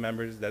community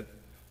members that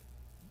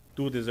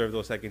do deserve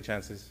those second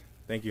chances.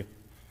 Thank you.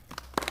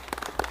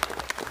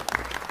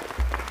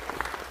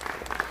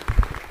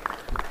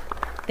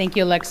 Thank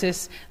you,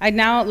 Alexis. I'd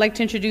now like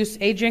to introduce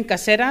Adrian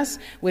Caceres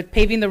with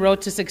Paving the Road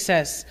to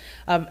Success,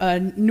 a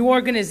new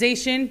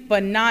organization,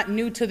 but not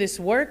new to this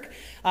work.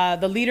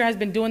 The leader has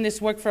been doing this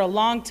work for a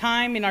long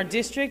time in our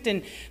district,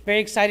 and very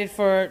excited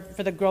for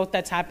the growth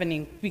that's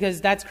happening,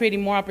 because that's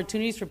creating more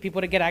opportunities for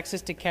people to get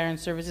access to care and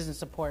services and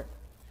support.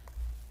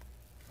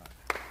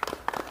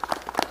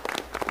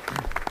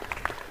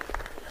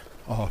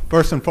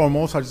 First and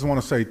foremost, I just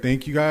want to say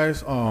thank you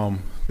guys.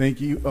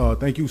 Thank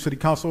you, City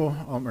Council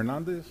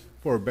Hernandez,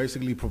 for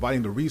basically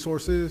providing the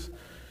resources,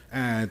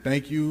 and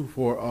thank you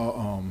for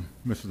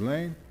Mrs.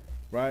 Lane,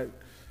 right?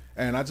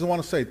 And I just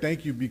want to say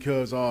thank you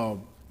because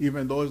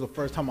even though it's the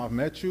first time I've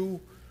met you,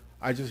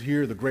 I just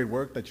hear the great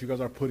work that you guys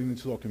are putting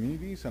into our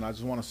communities, and I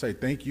just want to say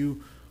thank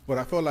you. But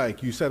I feel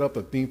like you set up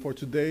the theme for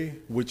today,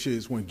 which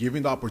is when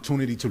given the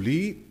opportunity to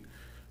lead,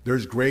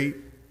 there's great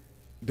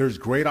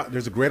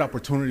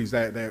opportunities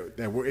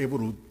that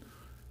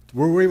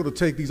we're able to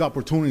take these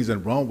opportunities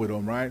and run with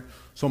them, right?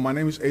 So my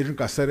name is Adrian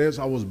Caceres.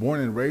 I was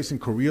born and raised in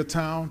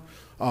Koreatown.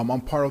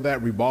 I'm part of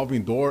that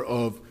revolving door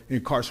of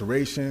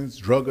incarcerations,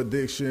 drug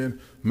addiction,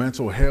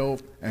 mental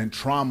health, and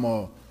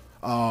trauma.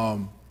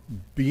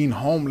 Being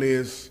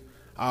homeless,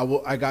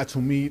 I got to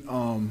meet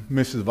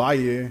Mrs.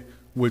 Valle,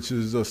 which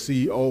is the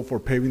CEO for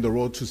Paving the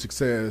Road to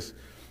Success.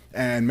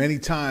 And many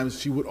times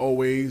she would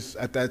always,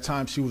 at that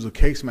time she was a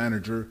case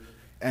manager,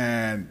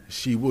 and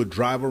she would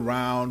drive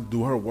around,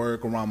 do her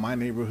work around my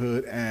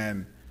neighborhood,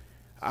 and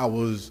I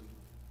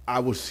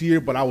would see her,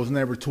 but I was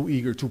never too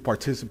eager to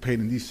participate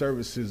in these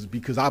services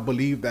because I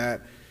believe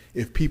that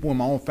if people in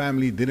my own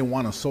family didn't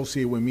want to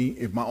associate with me,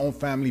 if my own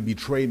family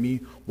betrayed me,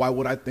 why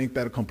would I think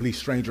that a complete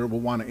stranger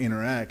would want to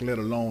interact, let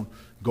alone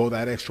go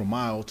that extra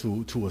mile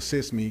to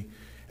assist me?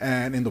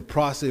 And in the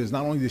process,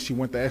 not only did she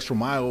went the extra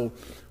mile,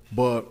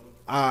 but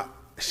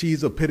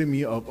she's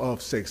epitome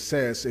of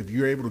success. If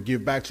you're able to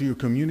give back to your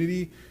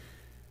community,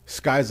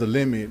 sky's the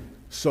limit.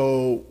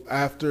 So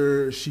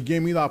after she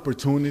gave me the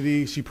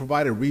opportunity, she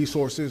provided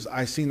resources.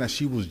 I seen that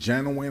she was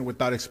genuine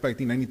without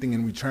expecting anything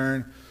in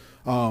return.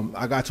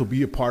 I got to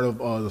be a part of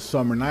the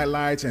summer night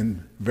lights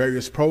and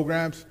various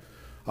programs.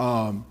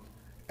 And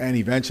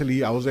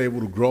eventually I was able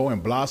to grow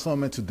and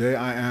blossom. And today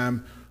I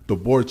am the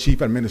board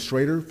chief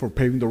administrator for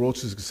Paving the Road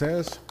to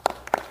Success.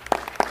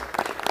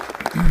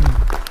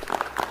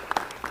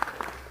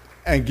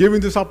 And given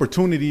this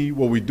opportunity,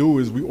 what we do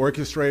is we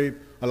orchestrate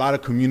a lot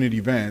of community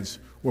events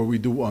where we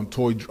do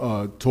toy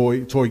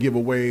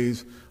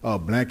giveaways,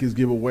 blankets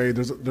giveaway.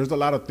 There's a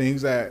lot of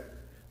things that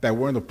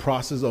we're in the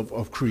process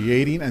of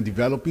creating and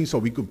developing so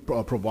we could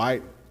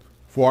provide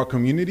for our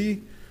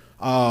community.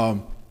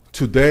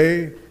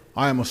 Today,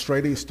 I am a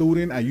straight A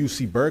student at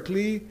UC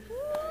Berkeley.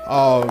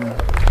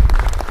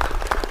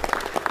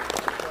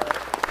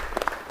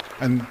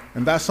 And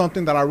that's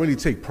something that I really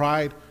take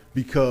pride,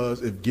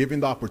 because if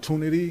given the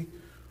opportunity,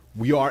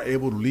 we are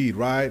able to lead,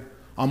 right?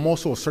 I'm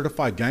also a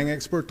certified gang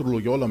expert through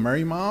Loyola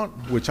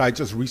Marymount, which I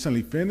just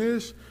recently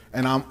finished.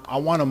 And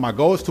my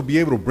goal is to be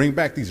able to bring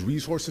back these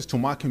resources to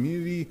my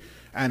community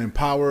and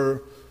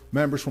empower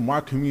members from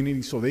our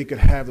community so they could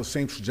have the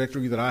same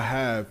trajectory that I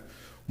have.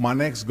 My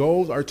next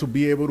goals are to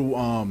be able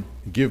to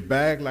give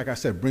back, like I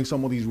said, bring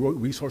some of these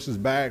resources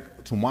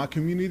back to my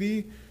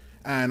community,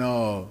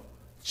 and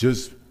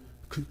just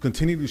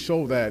continue to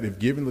show that if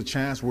given the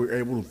chance, we're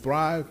able to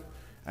thrive.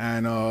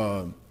 And,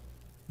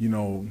 you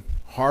know,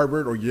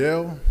 Harvard or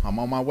Yale, I'm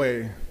on my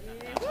way.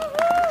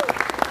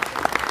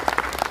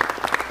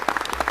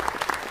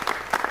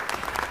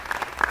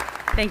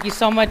 Thank you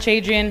so much,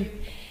 Adrian.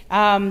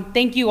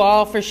 Thank you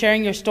all for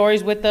sharing your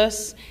stories with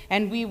us,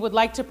 and we would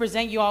like to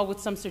present you all with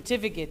some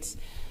certificates.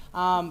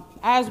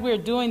 As we're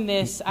doing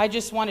this, I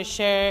just want to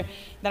share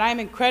that I'm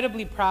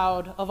incredibly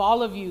proud of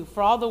all of you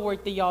for all the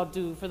work that y'all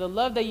do, for the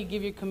love that you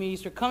give your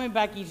communities, for coming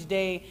back each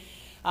day,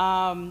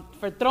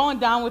 for throwing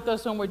down with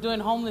us when we're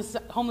doing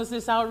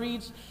homelessness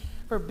outreach,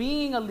 for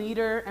being a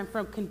leader, and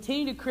for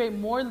continuing to create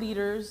more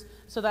leaders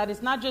so that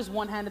it's not just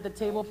one hand at the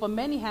table, but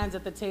many hands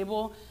at the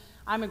table.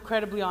 I'm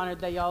incredibly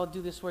honored that y'all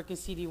do this work in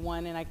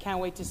CD1, and I can't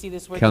wait to see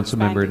this work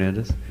Councilmember expanded.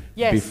 Hernandez?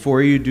 Yes.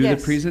 Before you do Yes.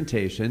 the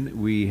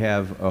presentation, we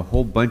have a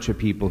whole bunch of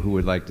people who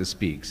would like to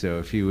speak. So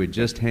if you would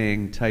just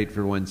hang tight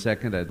for 1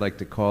 second, I'd like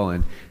to call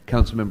on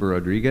Councilmember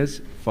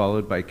Rodriguez,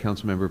 followed by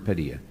Councilmember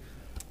Padilla.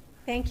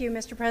 Thank you,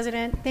 Mr.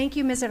 President. Thank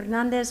you, Ms.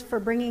 Hernandez, for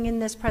bringing in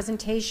this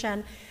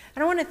presentation.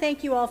 And I want to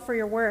thank you all for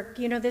your work.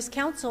 You know, this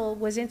council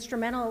was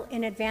instrumental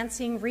in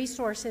advancing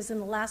resources in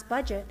the last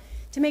budget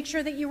to make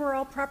sure that you were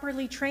all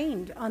properly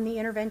trained on the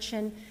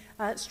intervention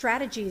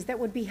strategies that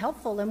would be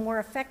helpful and more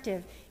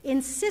effective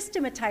in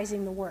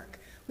systematizing the work.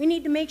 We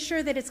need to make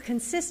sure that it's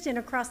consistent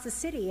across the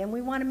city, and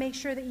we want to make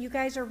sure that you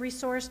guys are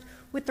resourced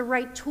with the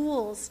right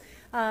tools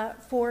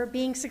for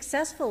being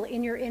successful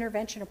in your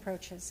intervention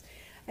approaches.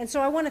 And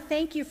so I want to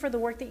thank you for the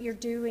work that you're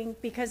doing,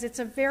 because it's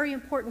a very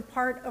important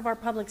part of our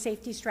public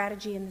safety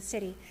strategy in the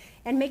city,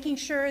 and making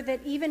sure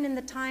that even in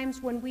the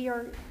times when we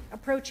are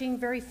approaching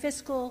very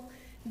fiscally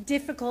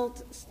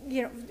difficult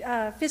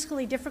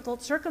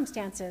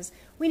circumstances,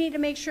 we need to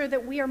make sure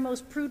that we are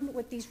most prudent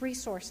with these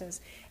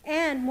resources,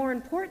 and more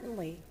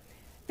importantly,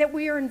 that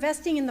we are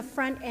investing in the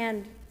front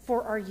end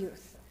for our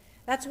youth.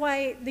 That's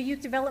why the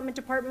Youth Development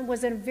Department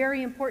was a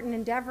very important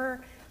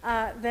endeavor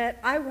that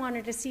I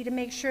wanted to see, to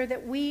make sure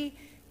that we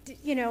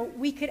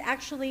could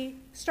actually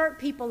start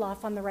people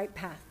off on the right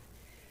path.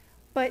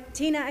 But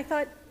Tina, I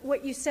thought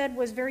what you said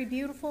was very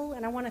beautiful,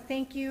 and I want to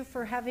thank you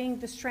for having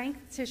the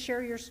strength to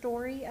share your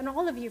story, and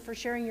all of you for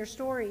sharing your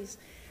stories,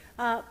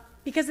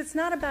 because it's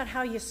not about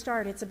how you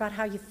start, it's about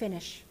how you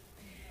finish.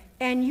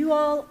 And you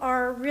all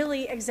are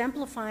really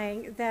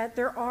exemplifying that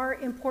there are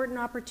important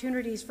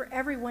opportunities for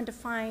everyone to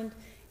find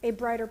a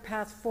brighter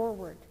path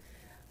forward.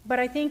 But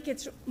I think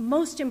it's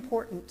most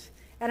important,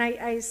 and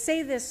I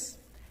say this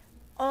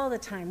all the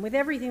time with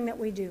everything that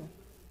we do,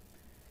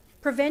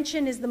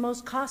 prevention is the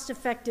most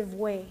cost-effective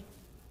way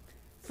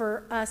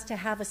for us to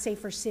have a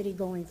safer city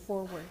going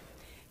forward.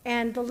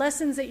 And the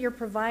lessons that you're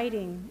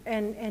providing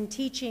and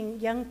teaching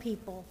young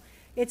people,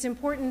 it's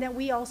important that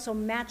we also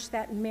match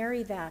that and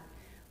marry that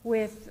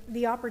with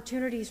the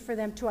opportunities for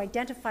them to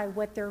identify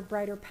what their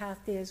brighter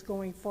path is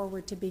going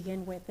forward to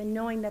begin with, and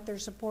knowing that they're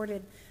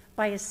supported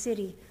by a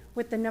city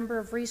with the number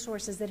of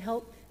resources that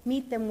help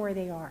meet them where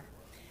they are.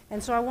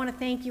 And so I want to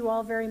thank you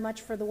all very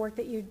much for the work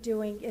that you're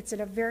doing. It's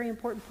a very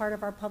important part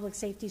of our public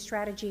safety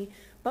strategy.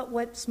 But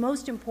what's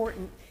most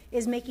important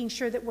is making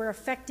sure that we're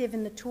effective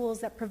in the tools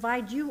that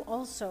provide you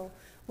also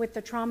with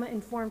the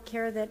trauma-informed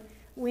care that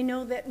we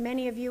know that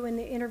many of you in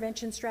the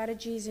intervention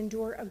strategies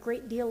endure a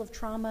great deal of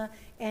trauma,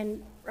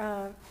 and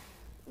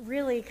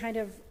really kind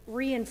of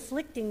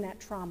re-inflicting that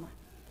trauma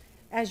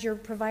as you're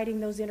providing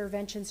those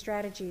intervention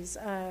strategies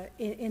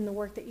in the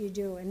work that you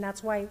do. And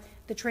that's why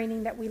the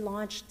training that we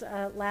launched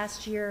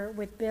last year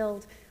with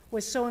BUILD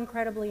was so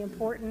incredibly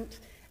important,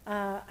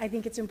 I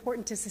think it's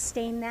important to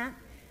sustain that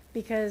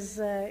because,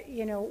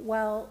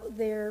 while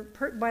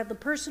the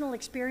personal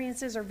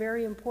experiences are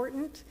very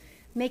important,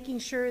 making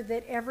sure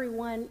that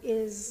everyone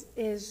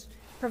is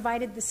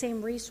provided the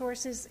same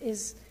resources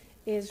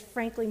is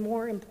frankly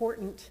more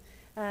important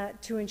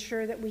to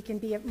ensure that we can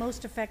be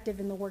most effective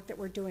in the work that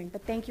we're doing.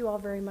 But thank you all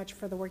very much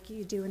for the work that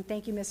you do, and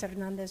thank you, Ms.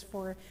 Hernandez,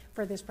 for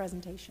this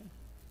presentation.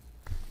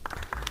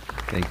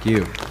 Thank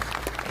you.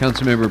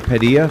 Councilmember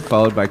Padilla,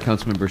 followed by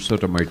Councilmember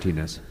Soto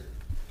Martinez.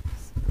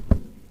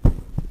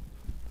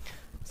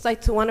 So I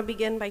want to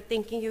begin by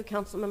thanking you,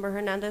 Councilmember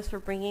Hernandez, for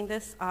bringing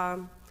this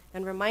and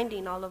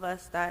reminding all of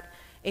us that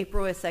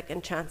April is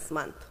Second Chance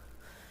Month.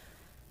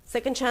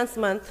 Second Chance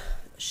Month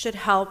should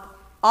help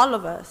all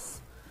of us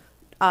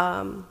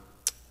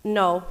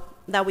know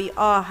that we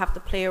all have to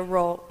play a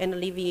role in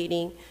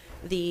alleviating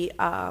the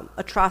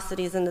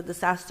atrocities and the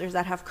disasters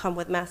that have come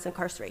with mass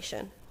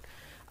incarceration.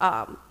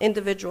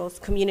 Individuals,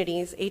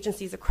 communities,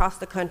 agencies across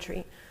the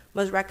country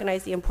must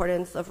recognize the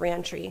importance of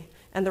reentry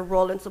and the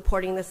role in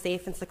supporting the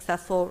safe and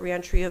successful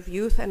reentry of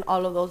youth and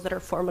all of those that are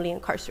formerly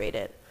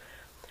incarcerated.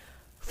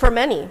 For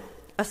many,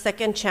 a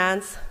second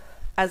chance,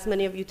 as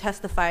many of you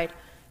testified,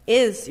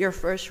 is your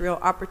first real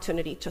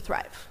opportunity to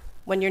thrive.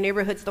 When your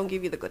neighborhoods don't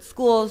give you the good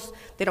schools,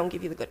 they don't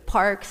give you the good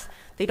parks,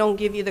 they don't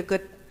give you the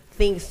good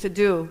things to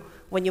do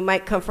when you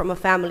might come from a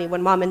family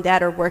when mom and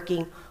dad are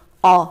working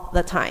all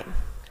the time,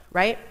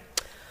 right?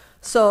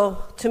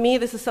 So to me,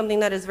 this is something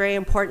that is very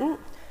important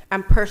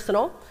and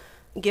personal,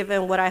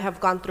 given what I have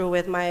gone through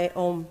with my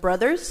own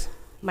brothers,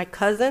 my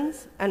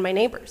cousins, and my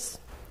neighbors.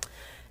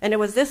 And it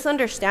was this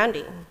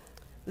understanding,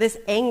 this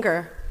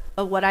anger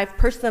of what I've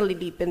personally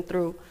been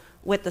through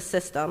with the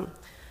system,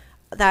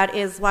 that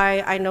is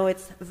why I know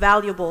it's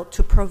valuable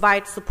to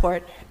provide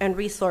support and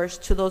resource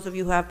to those of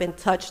you who have been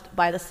touched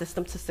by the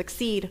system to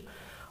succeed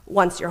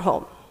once you're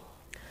home.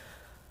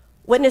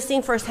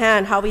 Witnessing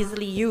firsthand how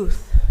easily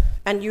youth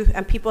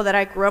and people that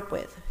I grew up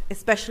with,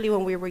 especially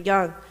when we were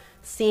young,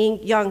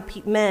 seeing young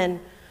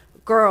men,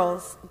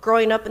 girls,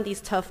 growing up in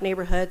these tough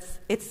neighborhoods,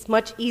 it's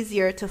much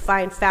easier to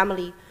find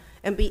family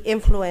and be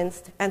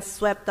influenced and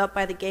swept up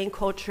by the gang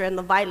culture and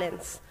the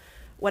violence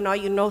when all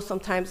you know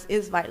sometimes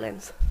is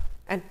violence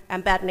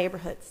and bad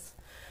neighborhoods.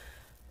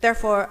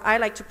 Therefore, I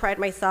like to pride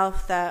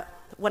myself that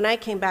when I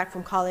came back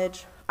from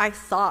college, I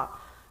saw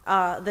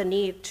the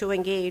need to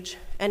engage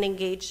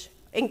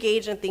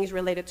in things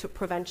related to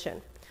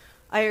prevention.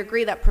 I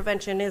agree that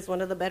prevention is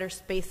one of the better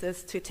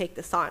spaces to take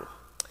this on.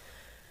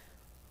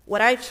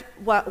 What I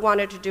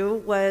wanted to do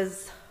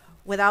was,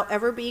 without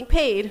ever being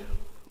paid,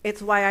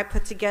 it's why I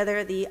put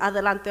together the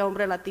Adelante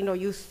Hombre Latino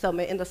Youth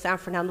Summit in the San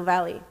Fernando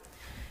Valley.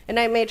 And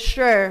I made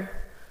sure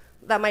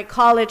that my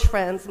college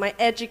friends, my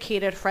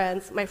educated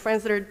friends, my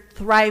friends that are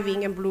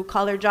thriving in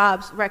blue-collar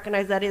jobs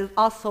recognize that it is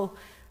also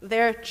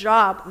their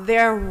job,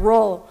 their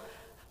role,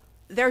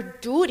 their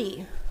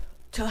duty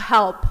to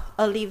help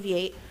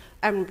alleviate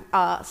and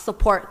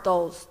support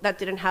those that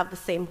didn't have the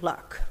same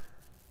luck.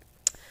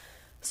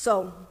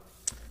 So,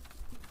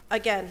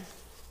 again,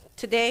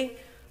 today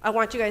I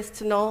want you guys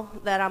to know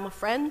that I'm a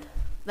friend,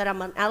 that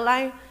I'm an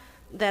ally,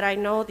 that I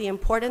know the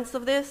importance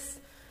of this,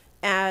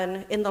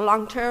 and in the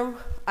long term,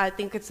 I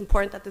think it's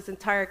important that this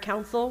entire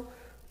council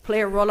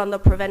play a role on the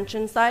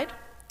prevention side,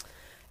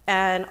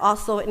 and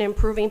also in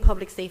improving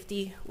public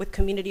safety with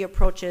community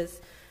approaches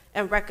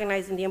and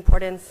recognizing the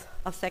importance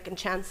of second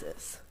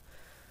chances.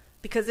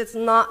 Because it's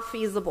not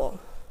feasible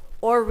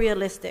or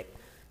realistic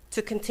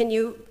to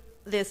continue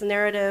this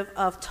narrative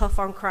of tough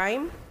on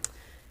crime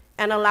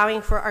and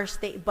allowing for our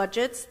state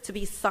budgets to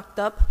be sucked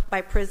up by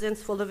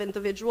prisons full of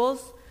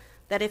individuals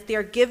that if they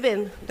are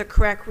given the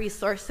correct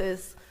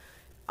resources,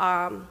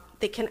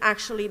 they can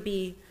actually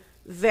be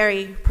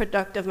very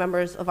productive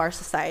members of our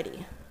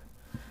society.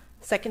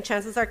 Second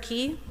chances are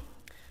key,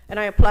 and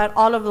I applaud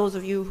all of those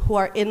of you who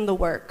are in the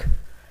work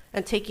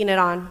and taking it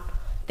on.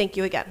 Thank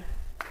you again.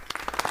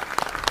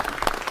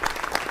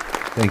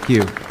 Thank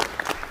you.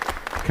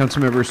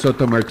 Councilmember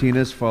Soto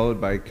Martinez, followed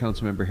by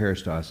Councilmember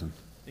Harris Dawson.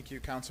 Thank you,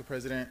 Council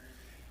President.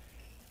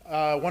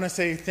 I want to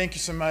say thank you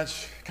so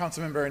much,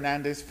 Councilmember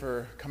Hernandez,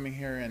 for coming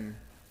here and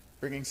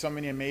bringing so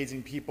many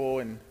amazing people,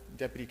 and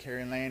Deputy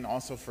Karen Lane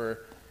also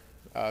for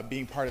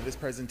being part of this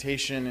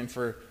presentation, and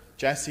for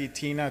Jesse,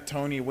 Tina,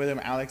 Tony,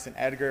 William, Alex, and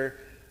Edgar.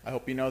 I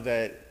hope you know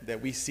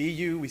that we see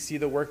you, we see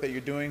the work that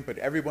you're doing, but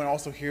everyone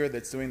also here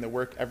that's doing the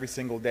work every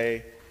single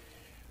day.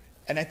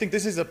 And I think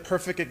this is a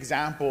perfect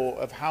example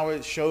of how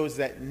it shows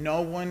that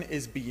no one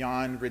is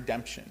beyond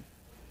redemption,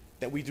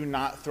 that we do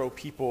not throw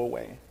people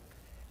away.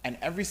 And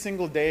every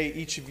single day,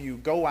 each of you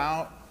go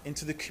out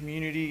into the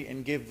community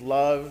and give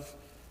love,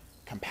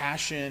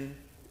 compassion,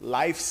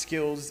 life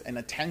skills, and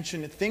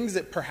attention to things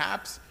that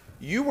perhaps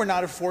you were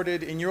not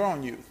afforded in your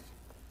own youth.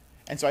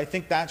 And so I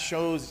think that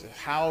shows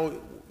how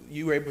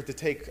you were able to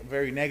take a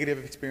very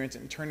negative experience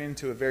and turn it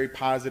into a very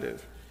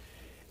positive.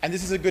 And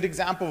this is a good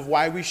example of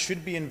why we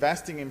should be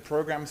investing in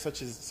programs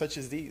such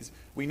as these.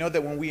 We know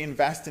that when we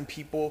invest in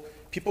people,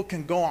 people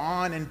can go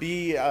on and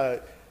be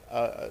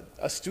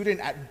a student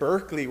at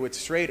Berkeley with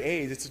straight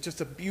A's. It's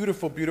just a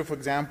beautiful, beautiful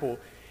example.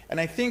 And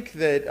I think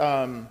that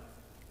a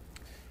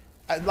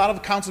lot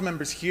of council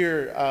members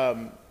here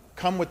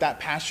come with that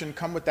passion,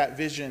 come with that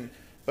vision.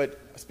 But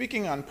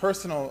speaking on a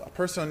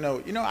personal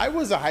note, you know, I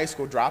was a high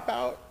school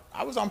dropout.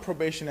 I was on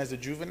probation as a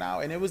juvenile,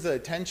 and it was the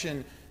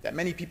attention that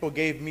many people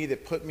gave me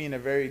that put me in a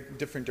very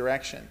different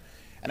direction.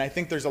 And I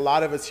think there's a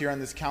lot of us here on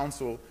this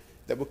council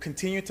that will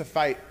continue to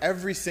fight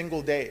every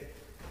single day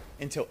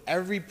until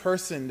every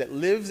person that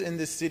lives in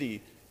this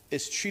city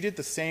is treated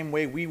the same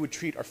way we would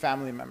treat our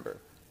family member.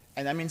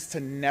 And that means to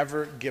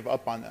never give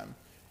up on them.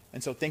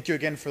 And so thank you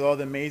again for all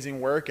the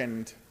amazing work,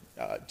 and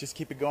just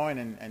keep it going,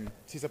 and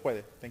si se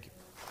puede. Thank you.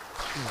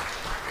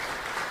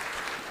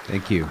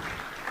 Thank you.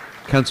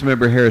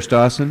 Councilmember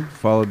Harris-Dawson,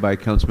 followed by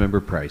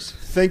Councilmember Price.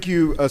 Thank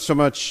you so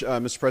much,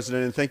 Mr.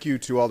 President, and thank you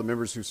to all the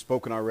members who've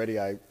spoken already.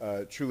 I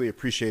truly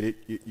appreciate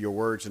it, your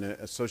words, and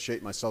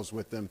associate myself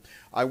with them.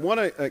 I want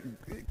to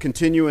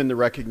continue in the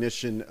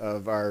recognition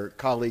of our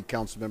colleague,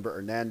 Councilmember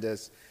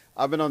Hernandez.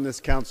 I've been on this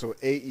council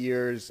 8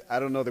 years. I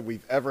don't know that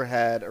we've ever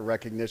had a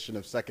recognition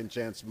of Second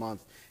Chance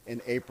Month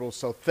in April,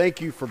 so thank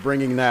you for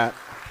bringing that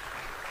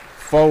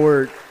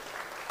forward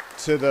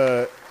to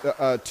the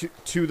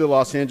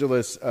Los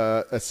Angeles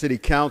City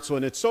Council.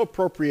 And it's so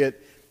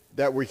appropriate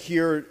that we're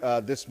here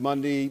this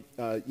Monday.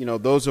 You know,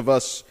 those of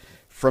us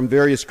from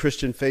various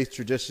Christian faith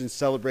traditions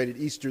celebrated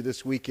Easter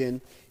this weekend.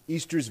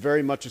 Easter is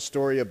very much a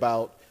story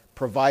about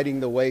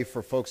providing the way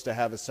for folks to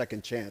have a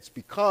second chance,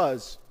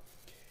 because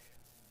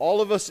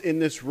all of us in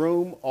this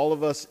room, all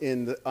of us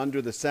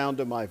under the sound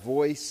of my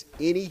voice,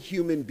 any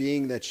human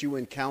being that you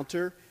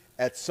encounter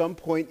at some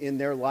point in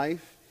their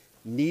life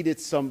needed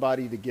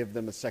somebody to give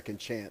them a second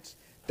chance.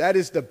 That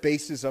is the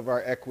basis of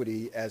our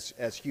equity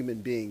as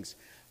human beings.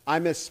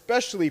 I'm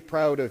especially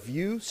proud of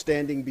you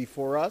standing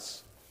before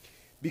us,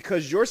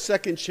 because your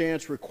second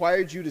chance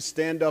required you to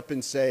stand up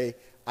and say,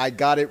 I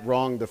got it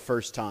wrong the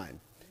first time.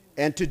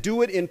 And to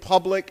do it in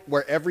public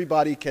where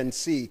everybody can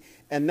see.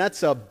 And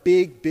that's a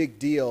big, big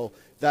deal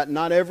that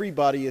not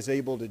everybody is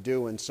able to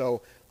do. And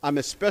so I'm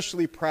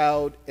especially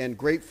proud and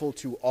grateful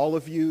to all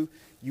of you.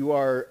 You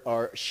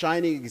are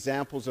shining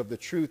examples of the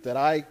truth that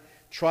I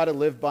try to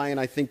live by, and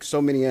I think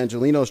so many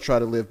Angelenos try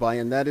to live by,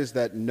 and that is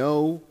that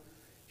no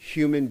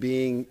human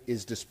being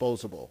is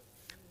disposable.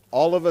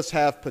 All of us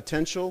have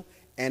potential,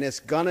 and it's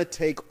going to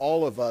take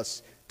all of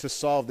us to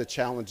solve the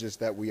challenges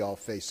that we all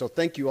face. So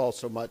thank you all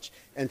so much,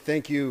 and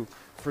thank you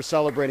for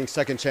celebrating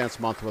Second Chance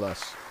Month with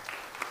us.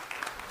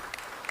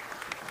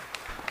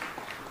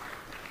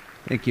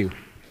 Thank you.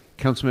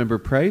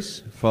 Councilmember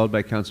Price, followed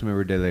by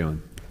Councilmember De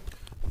Leon.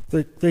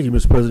 Thank you,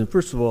 Mr. President.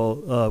 First of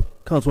all,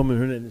 Councilwoman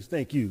Hernandez,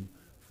 thank you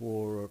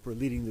for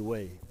leading the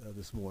way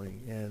this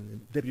morning.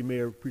 And Deputy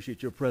Mayor,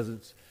 appreciate your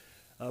presence.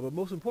 But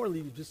most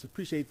importantly, just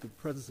appreciate the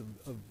presence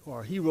of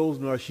our heroes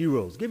and our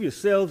sheroes. Give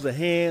yourselves a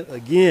hand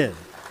again.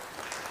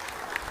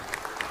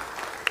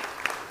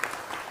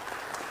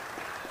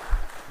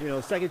 You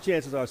know, second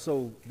chances are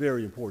so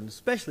very important,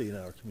 especially in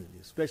our community,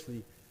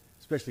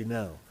 especially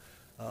now.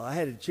 I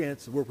had a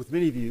chance to work with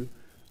many of you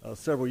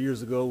several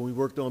years ago when we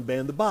worked on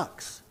Ban the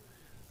Box.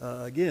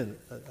 Again,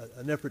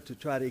 an effort to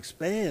try to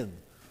expand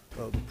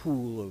the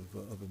pool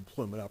of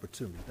employment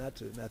opportunity, not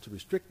to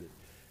restrict it.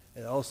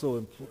 And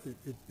also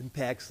it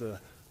impacts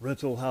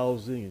rental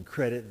housing and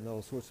credit and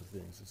all sorts of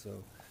things. And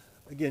so,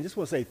 again, just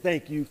want to say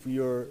thank you for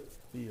your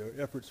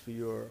efforts, for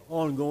your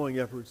ongoing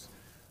efforts,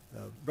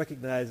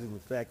 recognizing the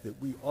fact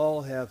that we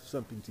all have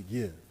something to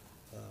give,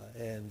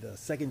 and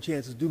second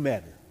chances do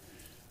matter.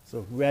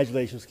 So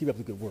congratulations, keep up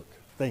the good work.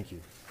 Thank you.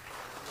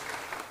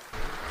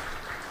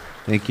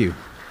 Thank you.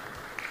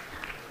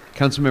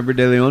 Councilmember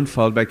De Leon,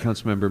 followed by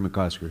Councilmember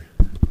McCosker.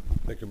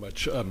 Thank you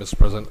much, Mr.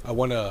 President. I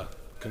want to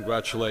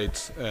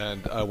congratulate,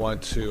 and I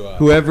want to...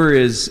 Whoever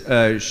is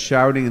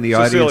shouting in the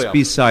audience,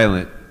 be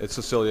silent. It's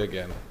Cecilia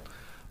again.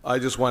 I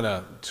just want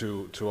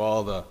to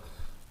all the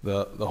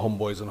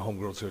homeboys and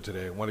homegirls here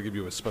today, I want to give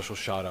you a special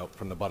shout out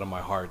from the bottom of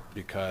my heart,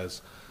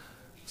 because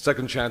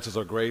second chances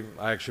are great.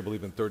 I actually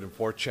believe in third and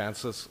fourth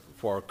chances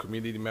for our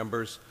community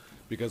members,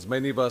 because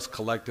many of us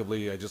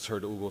collectively, I just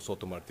heard Hugo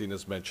Soto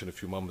Martinez mention a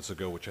few moments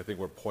ago, which I think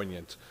were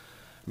poignant.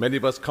 Many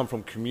of us come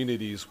from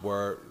communities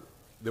where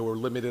there were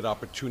limited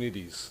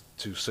opportunities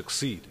to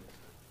succeed.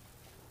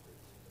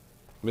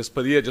 Ms.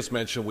 Padilla just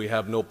mentioned we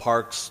have no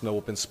parks, no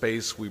open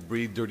space, we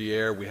breathe dirty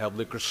air, we have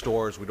liquor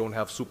stores, we don't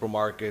have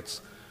supermarkets,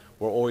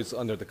 we're always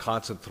under the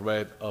constant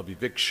threat of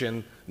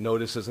eviction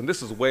notices, and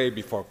this is way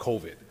before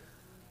COVID.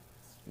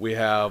 We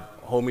have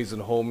homies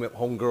and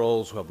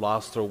homegirls who have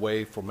lost their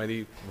way for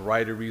many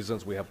variety of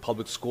reasons. We have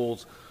public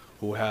schools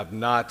who have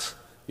not,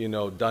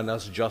 done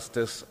us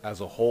justice as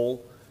a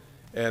whole.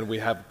 And we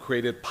have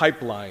created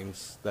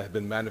pipelines that have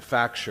been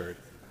manufactured,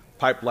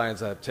 pipelines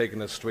that have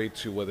taken us straight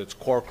to whether it's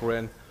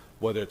Corcoran,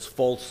 whether it's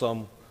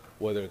Folsom,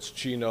 whether it's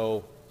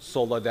Chino,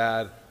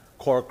 Soledad,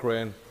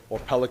 Corcoran, or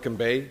Pelican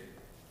Bay,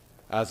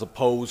 as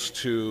opposed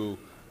to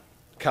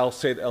Cal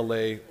State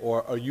LA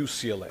or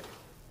UCLA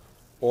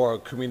or a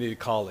community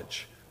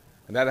college.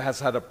 And that has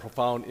had a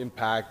profound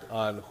impact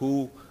on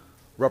who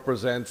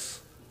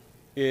represents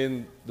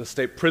in the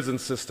state prison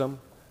system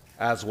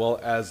as well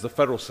as the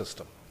federal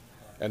system,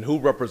 and who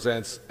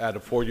represents at a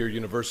four-year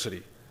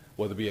university,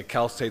 whether it be a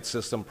Cal State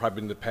system,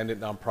 private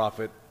independent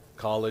nonprofit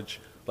college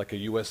like a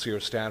USC or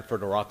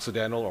Stanford or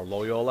Occidental or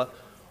Loyola,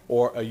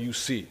 or a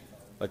UC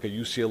like a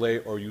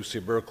UCLA or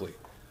UC Berkeley.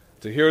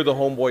 To hear the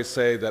homeboy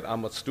say that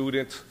I'm a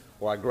student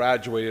or I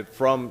graduated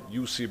from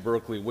UC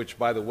Berkeley, which,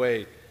 by the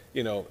way,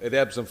 you know, it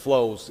ebbs and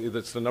flows. Either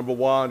it's the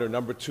 #1 or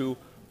 #2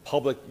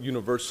 public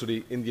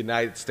university in the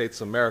United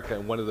States of America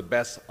and one of the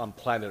best on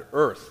planet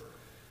Earth.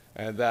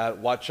 And that,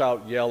 watch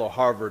out, Yale or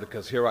Harvard,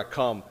 because here I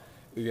come,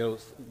 you know,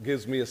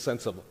 gives me a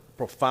sense of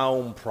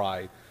profound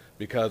pride,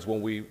 because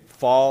when we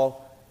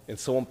fall and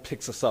someone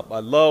picks us up. I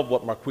love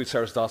what Marquise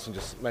Harris Dawson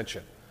just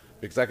mentioned,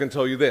 because I can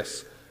tell you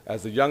this,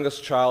 as the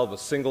youngest child of a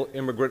single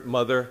immigrant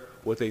mother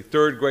with a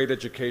third-grade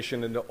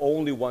education and the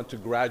only one to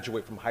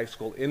graduate from high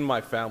school in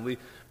my family,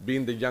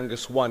 being the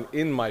youngest one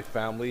in my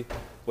family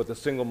with a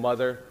single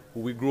mother who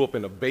we grew up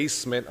in a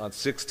basement on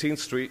 16th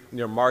Street,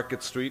 near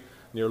Market Street,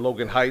 near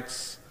Logan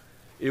Heights.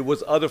 It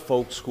was other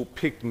folks who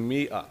picked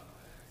me up.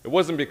 It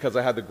wasn't because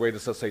I had the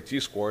greatest SAT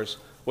scores.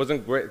 It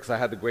wasn't great because I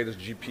had the greatest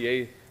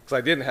GPA, because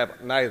I didn't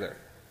have neither.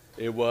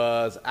 It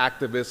was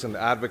activists and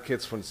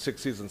advocates from the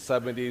 60s and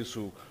 70s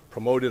who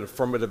promoted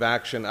affirmative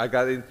action. I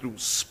got in through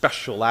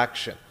special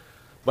action.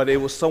 But it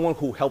was someone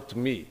who helped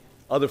me,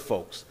 other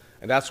folks.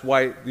 And that's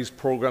why these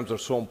programs are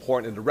so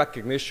important in the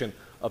recognition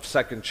of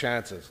second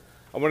chances.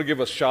 I want to give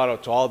a shout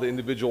out to all the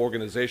individual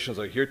organizations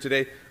that are here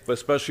today, but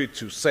especially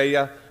to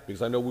SEIA,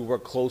 because I know we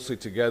work closely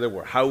together.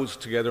 We're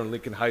housed together in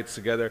Lincoln Heights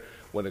together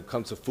when it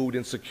comes to food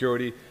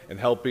insecurity and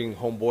helping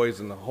homeboys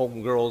and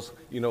homegirls,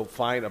 you know,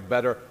 find a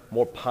better,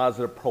 more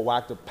positive,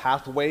 proactive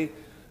pathway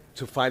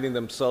to finding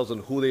themselves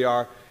and who they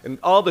are, and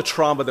all the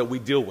trauma that we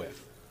deal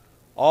with.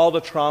 All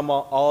the trauma,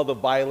 all the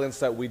violence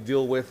that we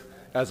deal with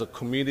as a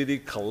community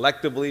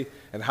collectively,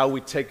 and how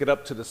we take it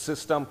up to the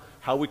system,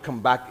 how we come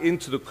back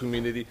into the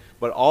community.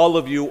 But all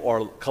of you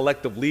are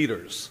collective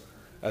leaders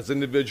as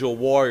individual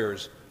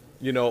warriors,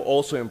 you know,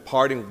 also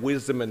imparting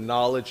wisdom and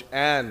knowledge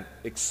and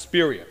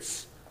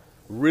experience,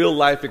 real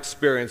life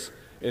experience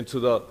into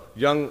the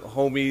young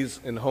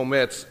homies and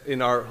homettes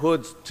in our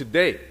hoods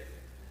today.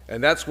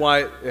 And that's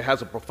why it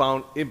has a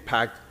profound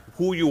impact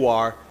who you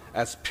are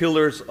as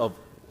pillars of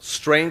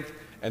strength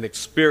and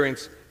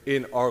experience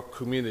in our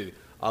community.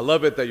 I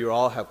love it that you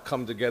all have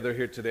come together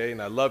here today,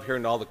 and I love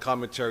hearing all the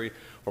commentary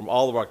from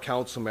all of our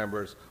council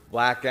members,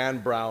 black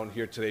and brown,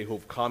 here today, who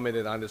have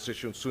commented on this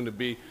issue, and soon to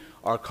be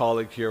our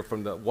colleague here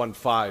from the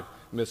 1-5,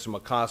 Mr.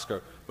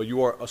 McCosker. But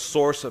you are a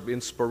source of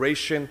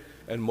inspiration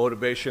and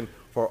motivation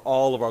for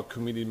all of our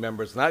community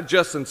members, not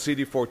just in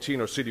CD14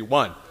 or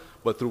CD1,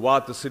 but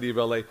throughout the city of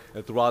LA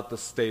and throughout the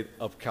state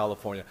of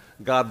California.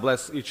 God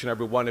bless each and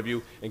every one of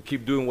you, and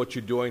keep doing what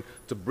you're doing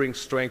to bring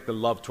strength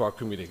and love to our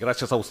community.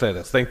 Gracias a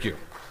ustedes. Thank you.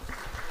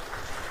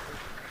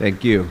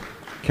 Thank you.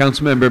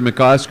 Councilmember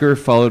McOsker,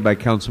 followed by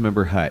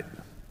Councilmember Hutt.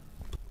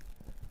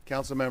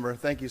 Councilmember,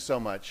 thank you so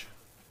much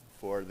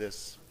for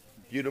this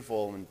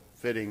beautiful and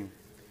fitting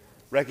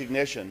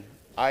recognition.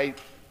 I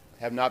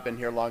have not been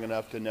here long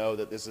enough to know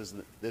that this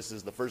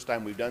is the first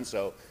time we've done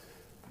so,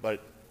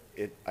 but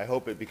I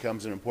hope it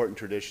becomes an important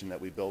tradition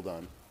that we build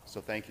on. So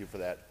thank you for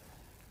that.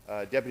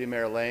 Deputy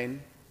Mayor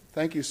Lane,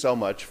 thank you so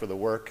much for the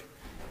work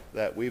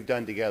that we've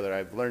done together.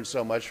 I've learned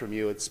so much from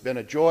you. It's been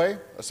a joy,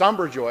 a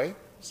somber joy,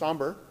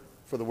 somber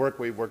for the work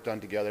we've worked on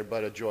together,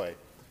 but a joy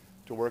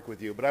to work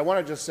with you. But I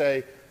want to just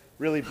say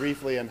really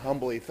briefly and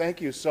humbly,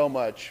 thank you so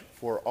much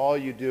for all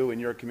you do in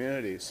your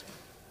communities.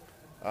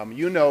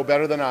 You know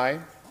better than I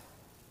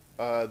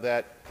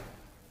that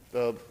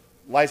the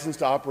license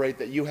to operate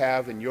that you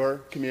have in your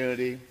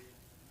community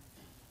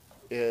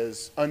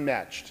is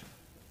unmatched.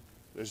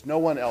 There's no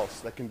one else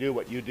that can do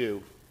what you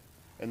do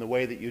in the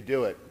way that you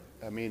do it.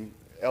 I mean,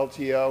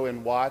 LTO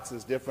in Watts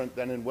is different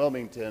than in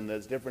Wilmington,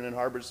 that's different in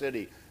Harbor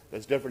City,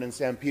 that's different in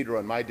San Pedro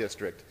in my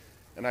district.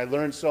 And I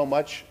learned so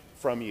much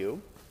from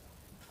you,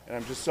 and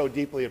I'm just so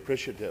deeply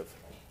appreciative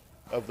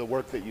of the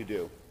work that you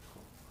do.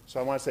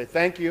 So I want to say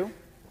thank you.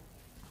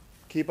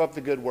 Keep up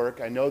the good work.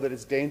 I know that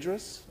it's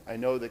dangerous. I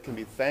know that it can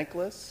be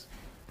thankless.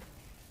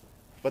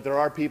 But there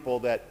are people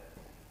that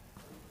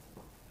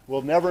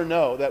will never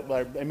know, that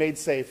are made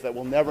safe, that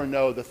will never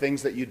know the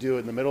things that you do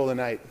in the middle of the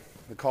night,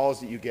 the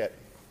calls that you get.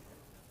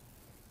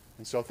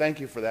 And so thank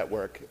you for that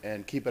work,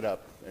 and keep it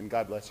up, and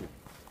God bless you.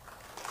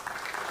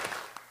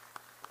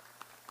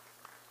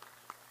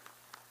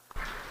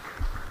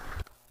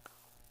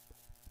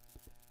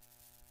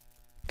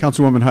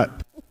 Councilwoman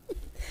Hutt.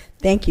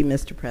 Thank you,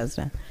 Mr.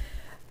 President.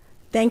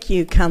 Thank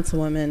you,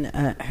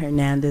 Councilwoman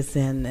Hernandez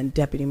and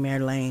Deputy Mayor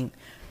Lane,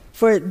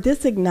 for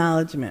this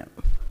acknowledgement.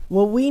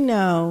 What we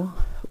know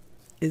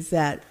is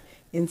that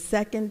in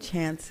second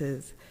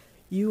chances,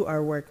 you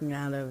are working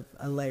out of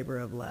a labor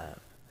of love,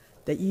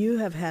 that you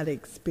have had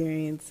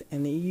experience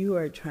and that you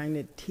are trying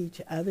to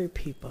teach other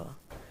people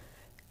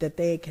that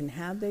they can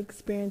have the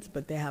experience,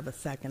 but they have a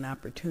second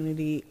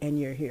opportunity, and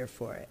you're here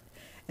for it.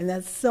 And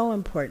that's so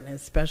important,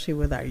 especially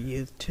with our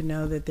youth, to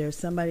know that there's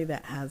somebody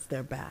that has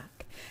their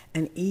back.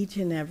 And each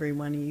and every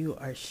one of you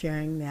are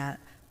sharing that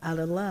out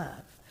of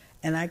love.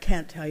 And I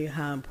can't tell you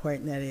how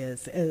important that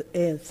is,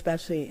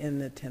 especially in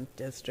the 10th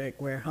District,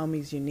 where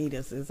Homies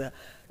Unitas is a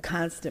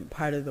constant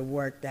part of the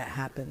work that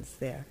happens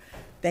there.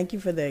 Thank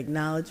you for the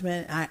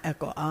acknowledgement. I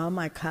echo all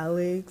my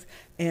colleagues,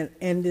 and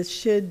this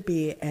should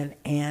be an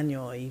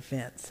annual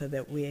event so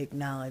that we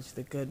acknowledge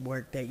the good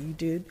work that you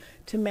do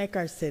to make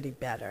our city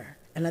better.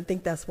 And I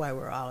think that's why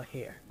we're all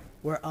here.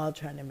 We're all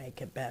trying to make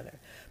it better.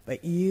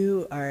 But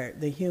you are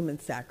the human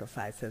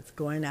sacrifice that's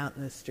going out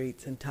in the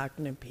streets and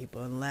talking to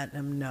people and letting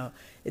them know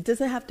it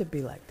doesn't have to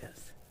be like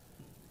this.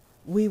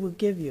 We will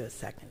give you a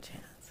second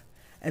chance.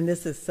 And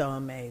this is so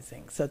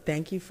amazing. So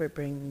thank you for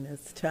bringing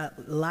this to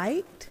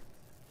light.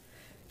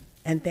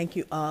 And thank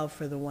you all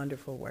for the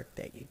wonderful work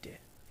that you do.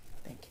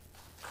 Thank you.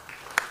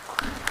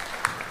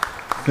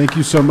 Thank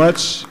you so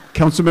much.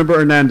 Councilmember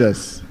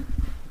Hernandez.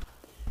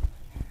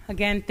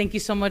 Again, thank you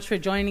so much for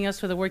joining us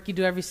for the work you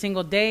do every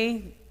single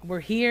day. We're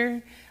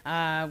here.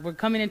 We're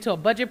coming into a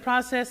budget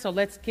process, so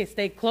let's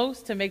stay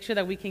close to make sure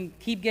that we can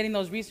keep getting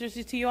those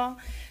resources to you all.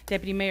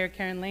 Deputy Mayor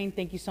Karen Lane,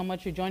 thank you so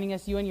much for joining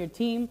us, you and your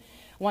team.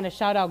 I want to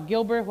shout out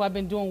Gilbert, who I've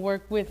been doing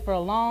work with for a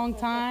long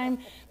time,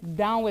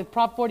 down with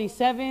Prop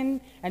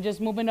 47 and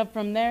just moving up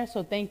from there.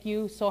 So thank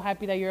you. So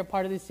happy that you're a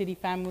part of the city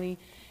family.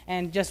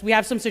 And just we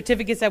have some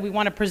certificates that we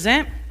want to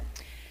present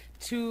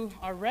to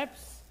our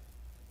reps.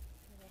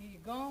 Here you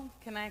go.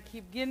 Can I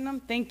keep getting them?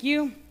 Thank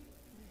you.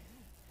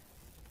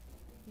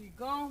 Here you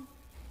go.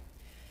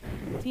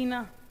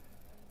 Tina.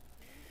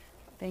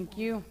 Thank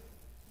you.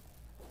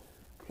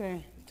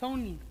 Okay.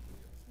 Tony.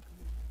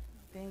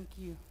 Thank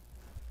you.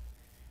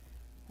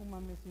 Who am I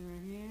missing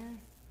right here?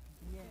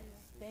 Yes.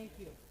 Thank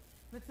you.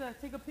 Let's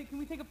take a pic. Can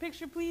we take a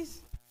picture,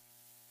 please?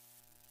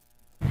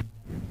 Who am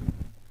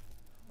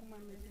I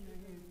missing right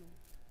here?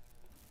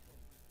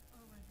 Oh,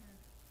 right here.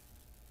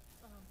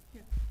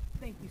 Here.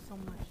 Thank you so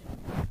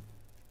much.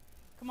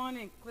 Come on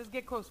in. Let's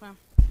get close, ma'am.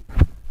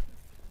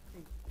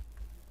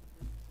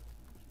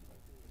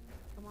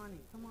 Come on in.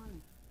 Come on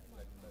in.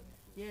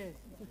 Yes.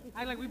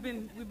 I like we've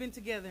been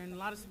together in a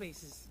lot of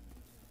spaces.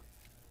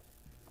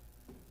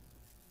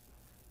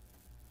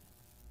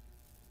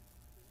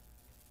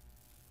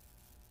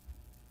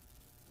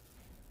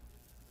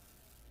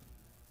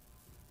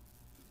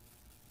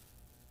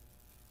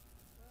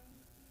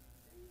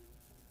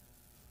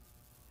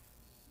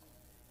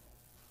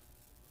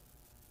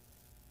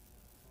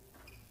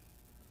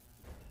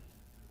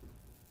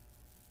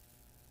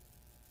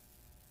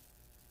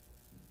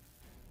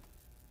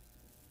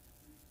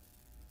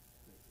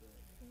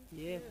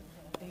 Yes,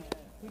 thank you.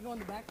 We go in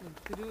the back room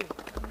to do it.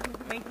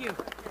 Thank you.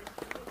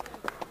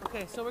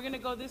 Okay, so we're gonna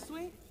go this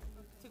way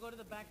to go to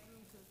the back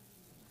room.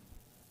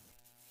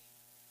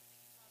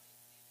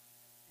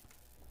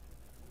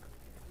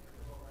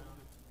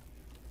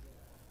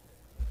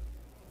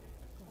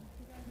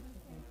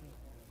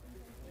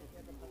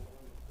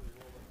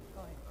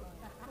 Go ahead.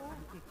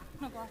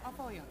 No, go. I'll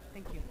follow you.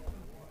 Thank you.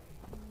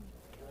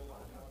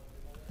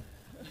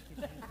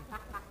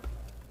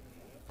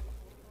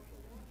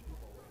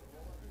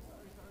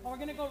 Oh, we're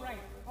gonna go right.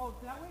 Oh,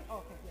 that way? Oh,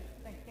 okay.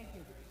 Thank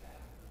you.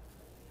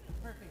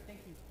 Perfect. Thank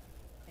you.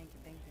 Thank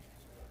you.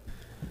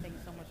 Thank you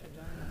so much for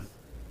joining us.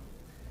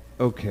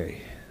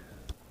 Okay.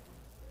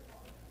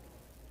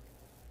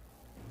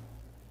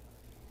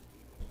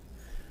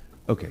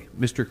 Okay,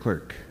 Mr.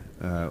 Clerk,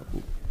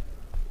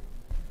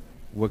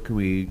 what can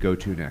we go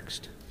to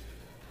next?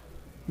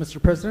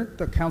 Mr. President,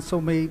 the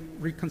council may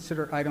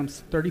reconsider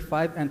items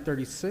 35 and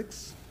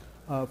 36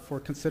 for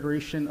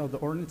consideration of the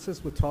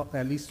ordinances with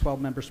at least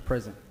 12 members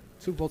present.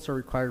 2 votes are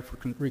required for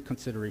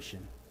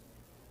reconsideration.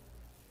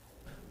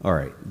 All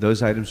right,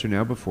 those items are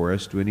now before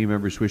us. Do any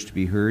members wish to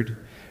be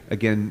heard?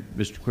 Again,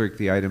 Mr. Clerk,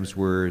 the items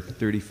were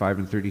 35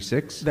 and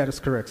 36? That is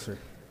correct, sir.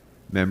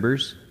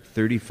 Members,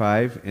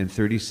 35 and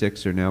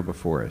 36 are now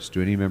before us.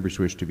 Do any members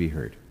wish to be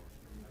heard?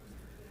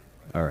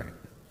 All right,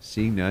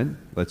 seeing none,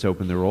 let's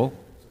open the roll.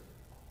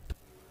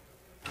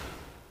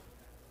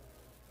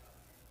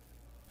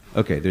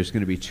 Okay, there's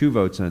going to be 2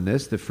 votes on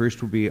this. The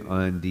first will be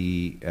on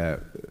the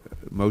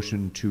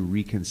motion to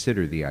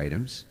reconsider the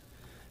items.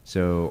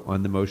 So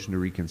on the motion to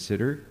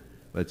reconsider,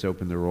 let's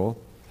open the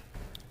roll.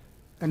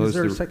 And is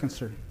there a second,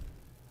 sir?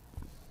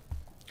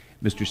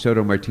 Mr.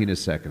 Soto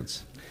Martinez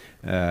seconds.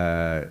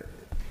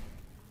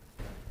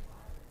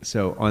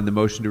 So on the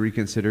motion to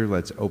reconsider,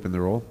 let's open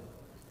the roll,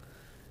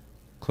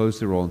 close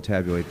the roll, and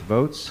tabulate the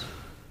votes.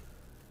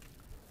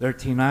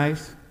 13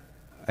 ayes.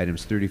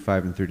 Items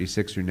 35 and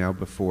 36 are now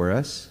before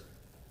us,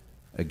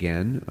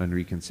 again, on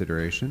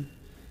reconsideration.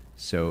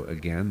 So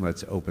again,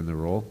 let's open the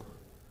roll,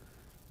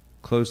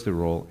 close the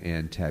roll,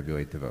 and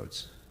tabulate the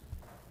votes.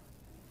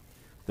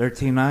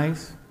 13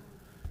 ayes.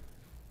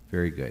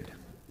 Very good.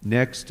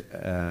 Next,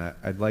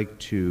 I'd like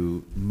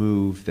to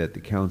move that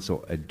the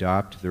council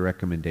adopt the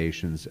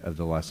recommendations of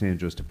the Los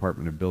Angeles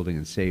Department of Building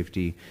and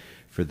Safety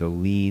for the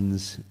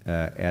liens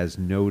as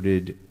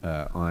noted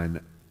on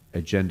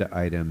agenda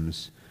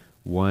items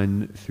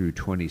 1 through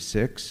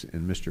 26.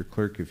 And Mr.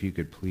 Clerk, if you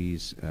could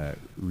please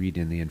read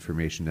in the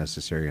information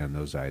necessary on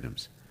those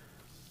items.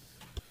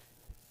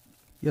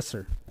 Yes,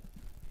 sir.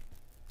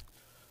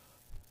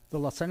 The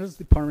Los Angeles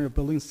Department of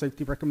Building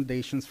Safety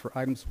recommendations for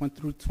items 1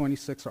 through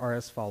 26 are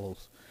as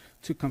follows.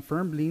 To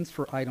confirm liens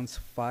for items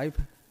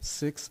 5,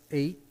 6,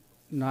 8,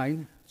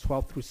 9,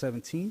 12 through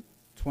 17,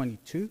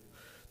 22,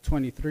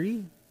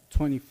 23,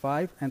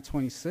 25, and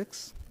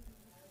 26.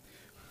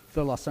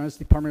 The Los Angeles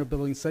Department of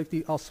Building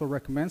Safety also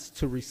recommends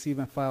to receive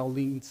and file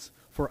liens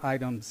for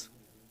items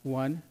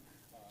 1,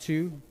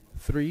 2,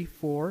 3,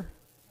 4,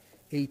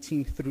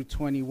 18 through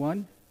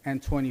 21,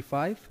 and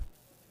 25.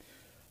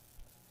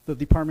 The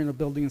Department of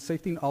Building and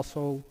Safety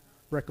also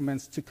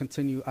recommends to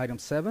continue item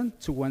 7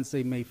 to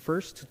Wednesday, May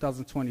 1st,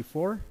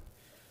 2024.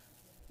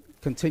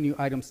 Continue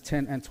items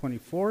 10 and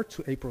 24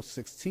 to April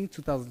 16,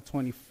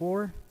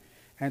 2024.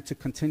 And to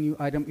continue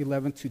item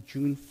 11 to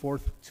June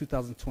 4th,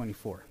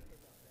 2024.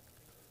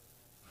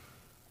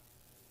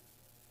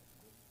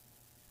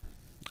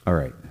 All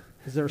right.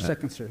 Is there a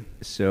second, sir?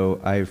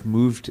 So I've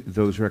moved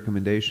those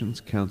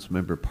recommendations.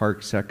 Councilmember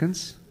Park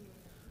seconds.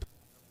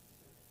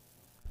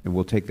 And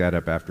we'll take that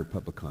up after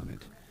public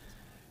comment.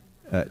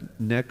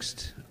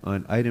 Next,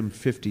 on item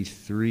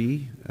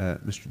 53,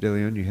 Mr. De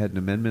Leon, you had an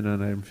amendment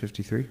on item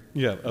 53?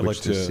 Yeah, I'd like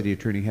which to. the city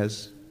attorney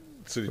has?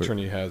 City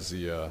attorney has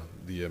the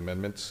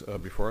amendment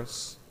before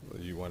us.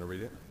 You want to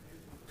read it?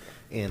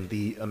 And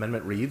the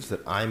amendment reads that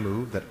I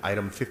move that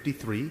item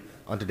 53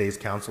 on today's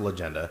council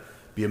agenda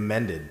be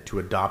amended to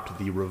adopt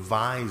the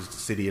revised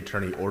city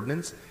attorney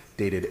ordinance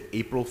dated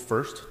April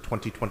 1st,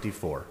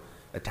 2024,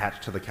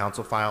 attached to the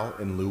council file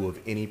in lieu of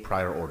any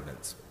prior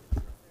ordinance.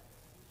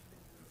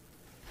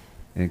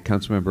 And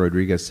Councilmember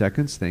Rodriguez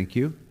seconds. Thank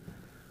you.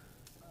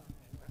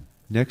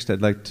 Next,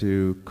 I'd like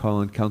to call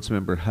on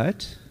Councilmember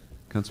Hutt.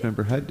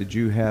 Councilmember Hutt, did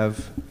you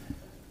have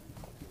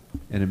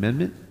an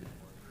amendment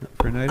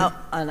for an item?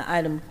 On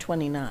item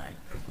 29.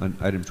 On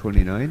item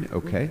 29,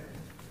 okay.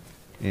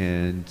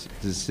 And does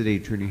the city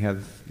attorney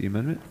have the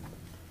amendment?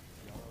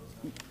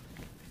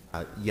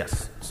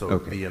 Yes. So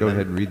okay, go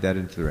ahead and read that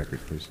into the record,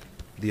 please.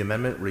 The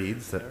amendment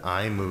reads that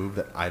I move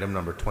that item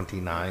number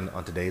 29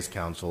 on today's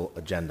council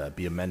agenda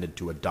be amended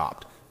to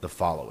adopt the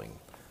following.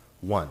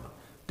 1.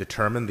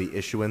 Determine the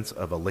issuance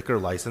of a liquor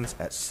license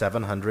at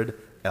 700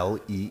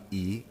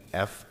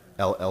 LEEF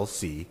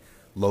LLC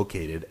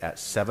located at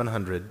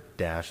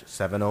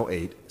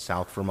 700-708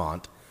 South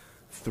Vermont,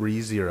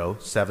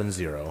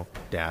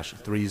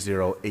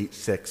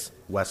 3070-3086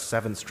 West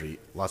 7th Street,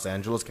 Los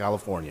Angeles,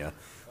 California,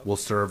 will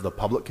serve the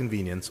public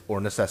convenience or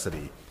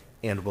necessity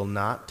and will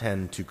not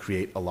tend to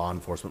create a law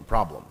enforcement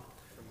problem.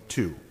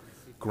 2.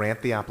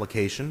 Grant the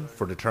application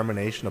for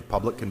determination of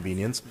public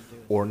convenience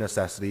or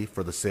necessity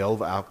for the sale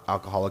of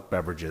alcoholic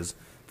beverages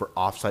for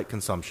off-site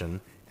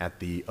consumption at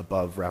the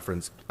above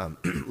referenced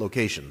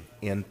location.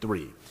 And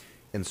 3.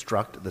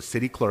 Instruct the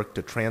city clerk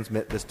to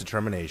transmit this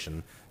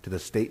determination to the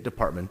State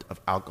Department of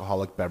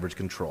Alcoholic Beverage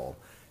Control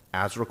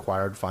as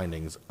required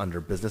findings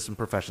under Business and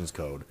Professions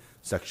Code,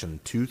 Section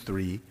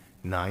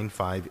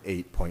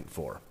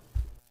 23958.4.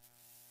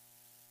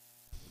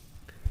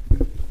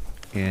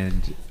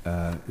 And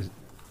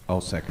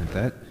I'll second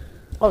that.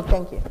 Oh,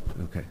 thank you.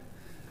 Okay.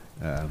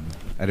 I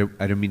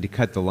don't mean to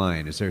cut the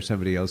line. Is there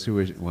somebody else who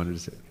wanted to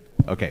say?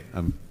 Okay,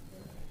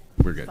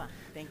 we're good. Fine.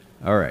 Thank you.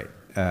 All right.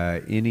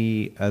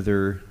 Any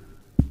other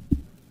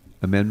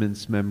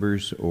amendments,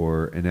 members,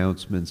 or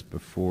announcements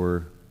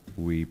before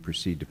we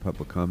proceed to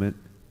public comment?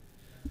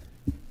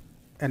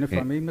 And if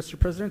I may, Mr.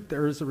 President,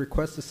 there is a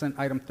request to send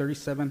item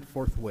 37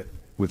 forthwith.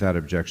 Without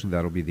objection,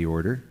 that'll be the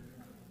order.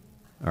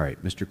 All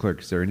right, Mr.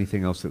 Clerk, is there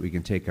anything else that we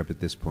can take up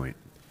at this point?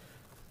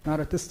 Not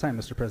at this time,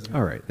 Mr. President.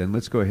 All right, then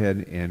let's go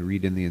ahead and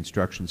read in the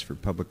instructions for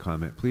public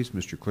comment. Please,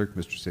 Mr. Clerk,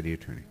 Mr. City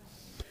Attorney.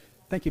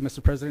 Thank you,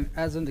 Mr. President.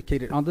 As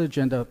indicated on the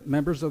agenda,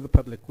 members of the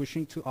public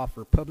wishing to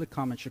offer public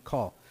comment should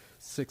call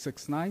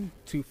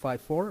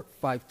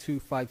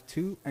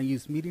 669-254-5252 and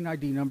use meeting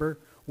ID number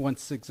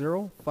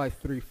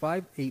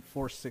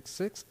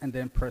 160-535-8466 and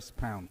then press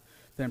pound.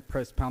 Then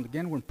press pound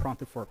again when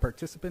prompted for a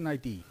participant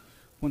ID.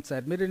 Once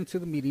admitted into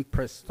the meeting,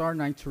 press star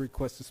 9 to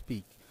request to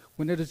speak.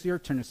 When it is your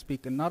turn to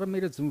speak, an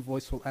automated Zoom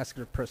voice will ask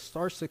you to press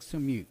star 6 to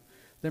mute.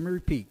 Let me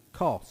repeat,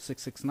 call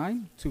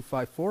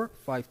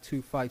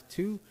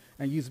 669-254-5252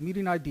 and use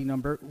meeting ID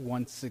number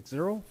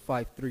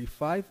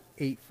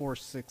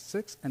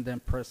 160-535-8466 and then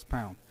press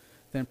pound.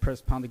 Then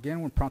press pound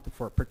again when prompted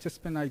for a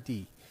participant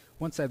ID.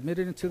 Once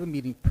admitted into the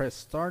meeting, press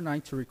star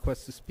 9 to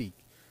request to speak.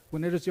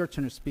 When it is your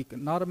turn to speak,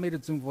 an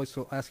automated Zoom voice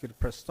will ask you to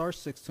press star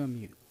 6 to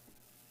unmute.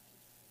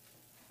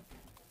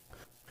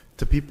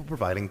 To people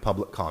providing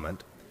public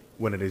comment,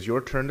 when it is your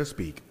turn to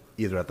speak,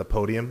 either at the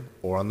podium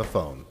or on the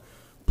phone,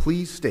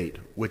 please state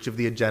which of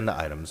the agenda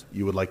items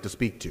you would like to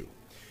speak to.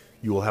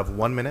 You will have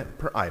 1 minute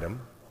per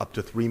item, up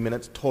to 3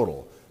 minutes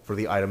total for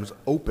the items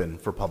open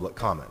for public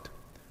comment.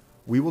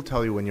 We will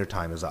tell you when your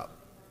time is up.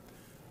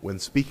 When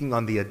speaking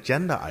on the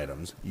agenda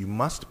items, you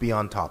must be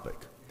on topic.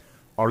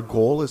 Our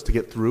goal is to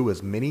get through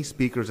as many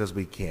speakers as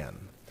we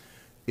can.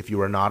 If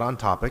you are not on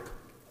topic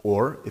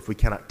Or, if we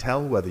cannot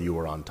tell whether you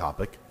are on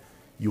topic,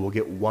 you will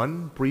get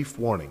one brief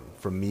warning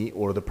from me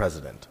or the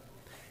President.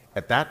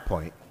 At that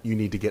point, you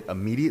need to get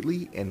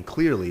immediately and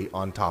clearly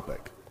on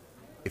topic.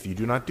 If you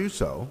do not do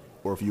so,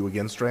 or if you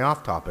again stray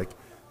off topic,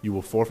 you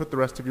will forfeit the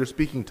rest of your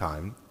speaking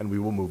time, and we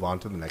will move on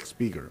to the next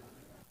speaker.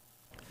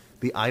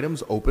 The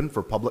items open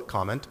for public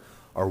comment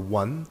are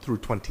 1 through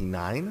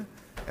 29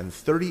 and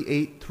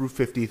 38 through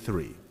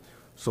 53.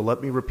 So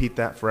let me repeat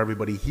that for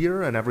everybody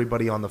here and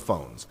everybody on the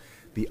phones.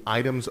 The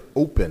items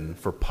open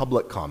for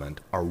public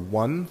comment are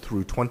 1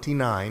 through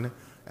 29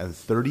 and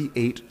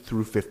 38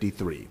 through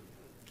 53.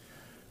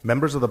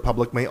 Members of the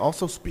public may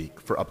also speak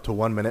for up to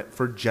 1 minute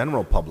for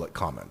general public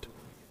comment,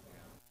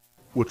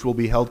 which will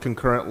be held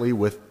concurrently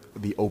with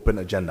the open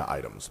agenda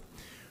items.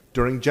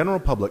 During general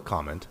public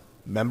comment,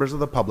 members of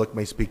the public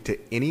may speak to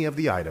any of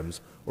the items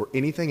or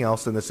anything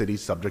else in the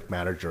city's subject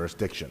matter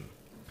jurisdiction.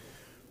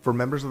 For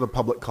members of the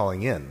public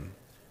calling in,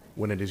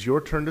 when it is your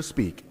turn to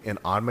speak, an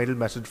automated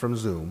message from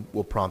Zoom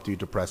will prompt you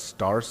to press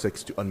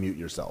 *6 to unmute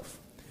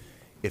yourself.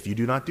 If you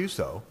do not do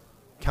so,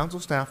 council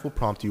staff will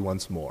prompt you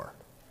once more.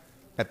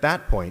 At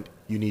that point,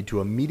 you need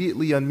to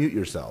immediately unmute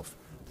yourself,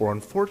 or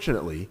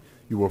unfortunately,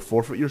 you will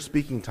forfeit your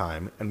speaking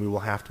time and we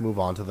will have to move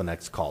on to the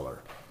next caller.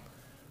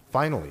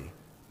 Finally,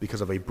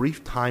 because of a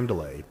brief time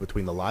delay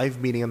between the live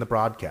meeting and the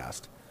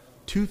broadcast,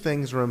 2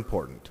 things are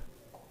important.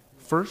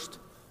 First,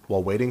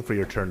 while waiting for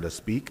your turn to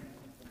speak,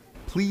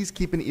 please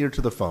keep an ear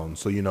to the phone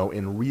so you know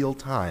in real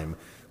time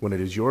when it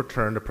is your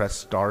turn to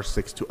press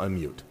 *6 to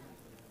unmute.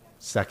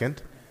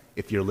 Second,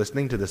 if you're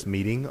listening to this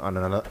meeting on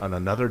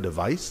another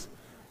device,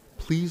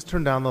 please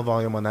turn down the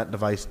volume on that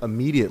device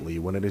immediately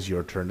when it is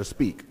your turn to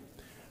speak.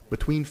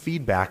 Between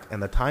feedback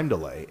and the time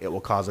delay, it will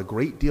cause a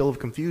great deal of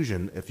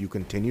confusion if you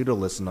continue to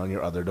listen on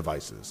your other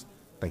devices.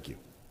 Thank you.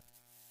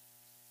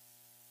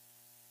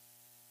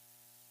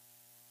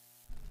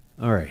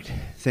 All right.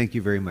 Thank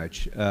you very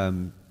much.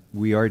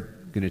 We are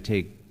going to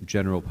take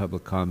general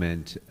public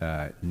comment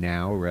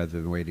now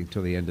rather than waiting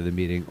till the end of the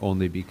meeting,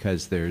 only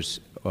because there's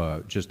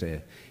just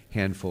a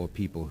handful of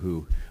people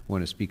who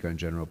want to speak on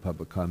general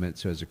public comment.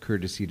 So as a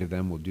courtesy to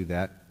them, we'll do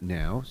that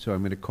now. So I'm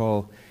going to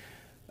call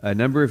a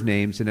number of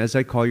names, and as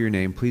I call your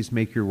name, please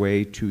make your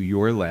way to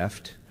your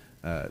left,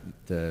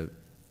 that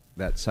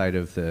side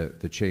of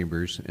the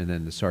chambers, and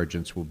then the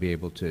sergeants will be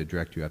able to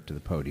direct you up to the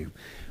podium.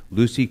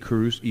 Lucy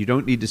Cruz, you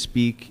don't need to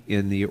speak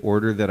in the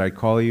order that I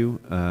call you,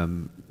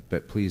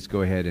 but please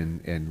go ahead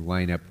and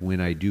line up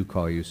when I do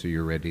call you so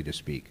you're ready to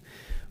speak.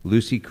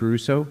 Lucy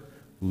Caruso,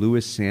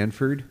 Louis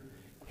Sanford,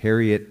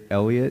 Harriet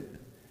Elliott,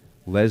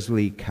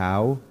 Leslie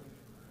Cow,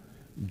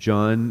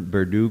 John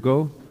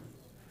Verdugo,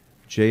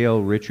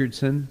 J.L.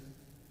 Richardson,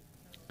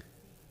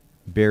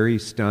 Barry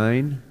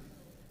Stein,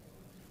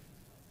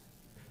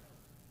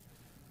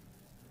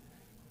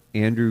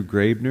 Andrew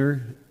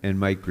Graebner, and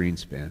Mike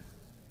Greenspan.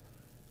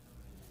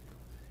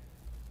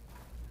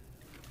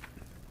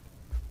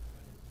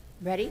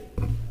 Ready?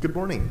 Good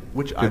morning.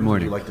 Which item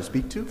would you like to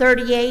speak to?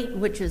 38,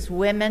 which is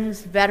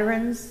women's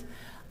veterans.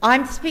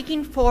 I'm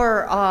speaking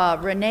for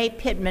Renee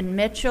Pittman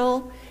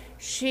Mitchell.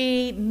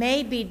 She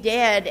may be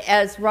dead,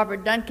 as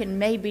Robert Duncan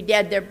may be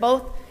dead. They're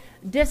both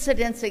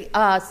dissidents,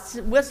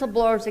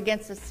 whistleblowers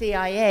against the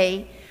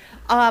CIA.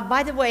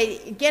 By the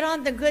way, get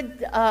on the good,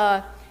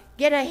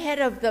 get ahead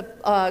of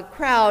the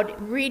crowd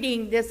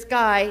reading this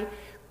guy,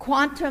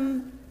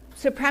 Quantum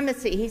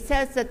Supremacy. He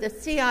says that the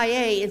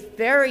CIA is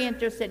very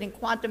interested in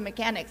quantum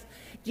mechanics.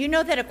 Do you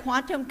know that a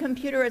quantum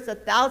computer is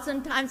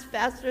 1,000 times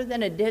faster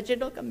than a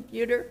digital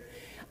computer?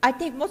 I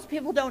think most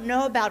people don't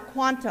know about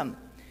quantum.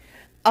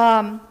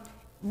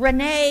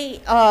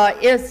 Renee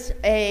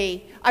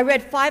I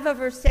read 5 of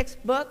her 6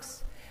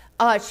 books.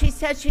 She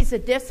says she's a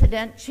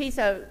dissident. She's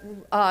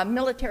a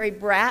military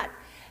brat.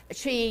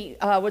 She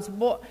was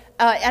born,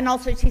 and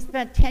also she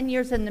spent 10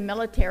 years in the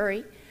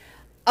military.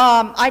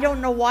 I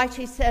don't know why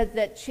she says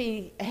that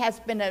she has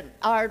been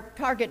our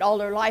target all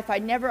her life. I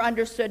never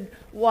understood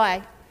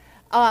why.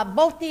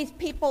 Both these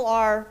people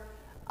are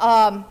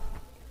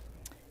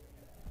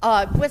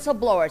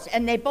whistleblowers,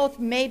 and they both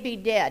may be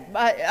dead.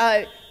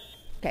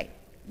 Okay.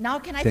 Now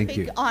can I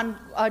speak on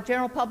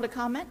general public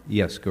comment?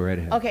 Yes, go right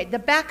ahead. Okay, the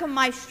back of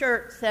my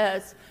shirt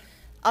says,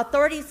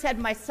 authorities said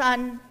my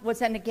son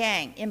was in a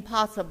gang.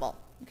 Impossible.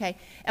 Okay,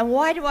 and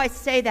why do I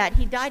say that?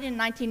 He died in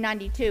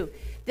 1992.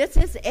 This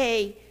is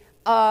he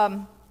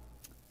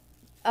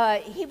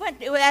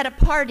went at a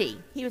party.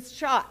 He was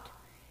shot,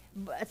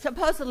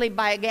 supposedly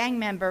by a gang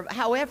member.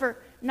 However,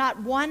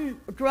 not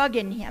one drug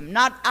in him,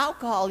 not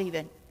alcohol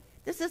even.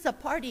 This is a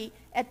party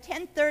at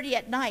 10:30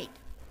 at night.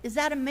 Is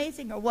that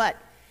amazing or what?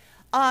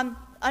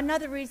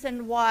 Another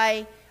reason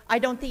why I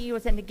don't think he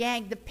was in the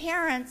gang, the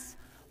parents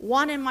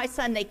wanted my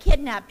son. They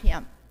kidnapped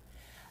him.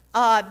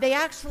 They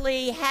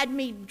actually had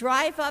me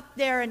drive up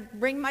there and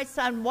bring my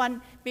son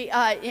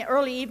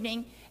early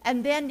evening,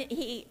 and then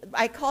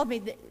I called me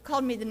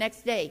the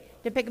next day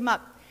to pick him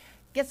up.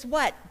 Guess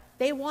what?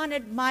 They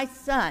wanted my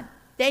son.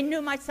 They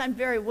knew my son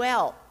very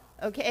well,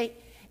 okay?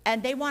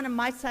 And they wanted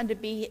my son to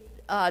be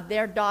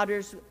their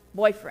daughter's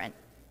boyfriend,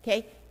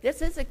 okay?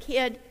 This is a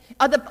kid.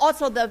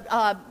 Also, the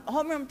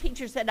homeroom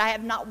teacher said, I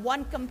have not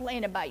one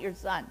complaint about your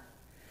son.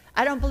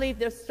 I don't believe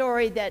the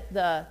story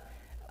that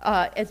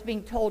is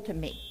being told to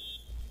me.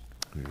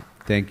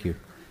 Thank you.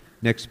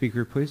 Next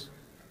speaker, please.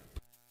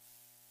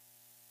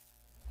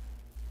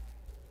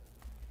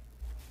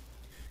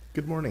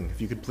 Good morning. If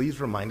you could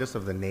please remind us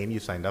of the name you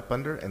signed up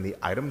under and the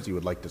items you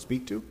would like to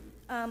speak to.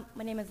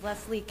 My name is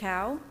Leslie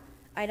Cow.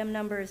 Item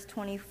number is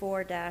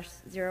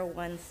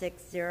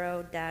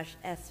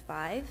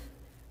 24-0160-S5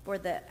 for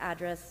the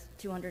address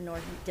 200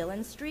 North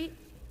Dillon Street.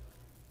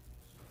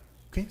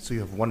 Okay, so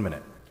you have 1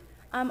 minute.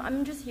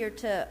 I'm just here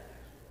to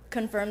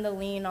confirm the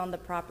lien on the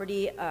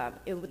property.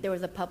 There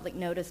was a public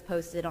notice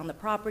posted on the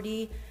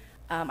property.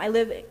 I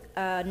live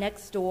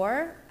next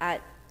door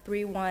at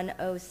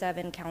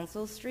 3107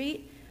 Council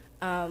Street.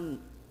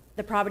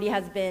 The property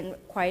has been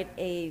quite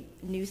a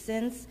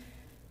nuisance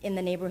in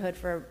the neighborhood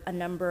for a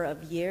number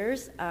of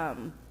years.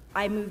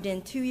 I moved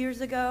in 2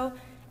 years ago,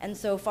 and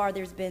so far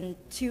there's been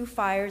 2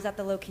 fires at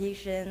the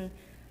location,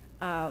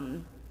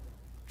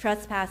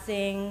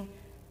 trespassing,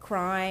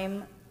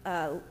 crime,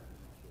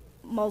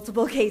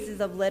 multiple cases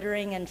of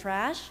littering and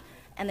trash,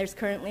 and there's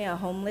currently a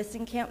homeless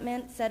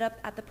encampment set up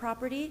at the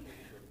property.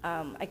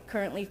 I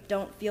currently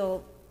don't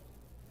feel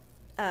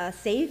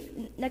safe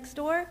next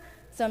door,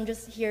 so I'm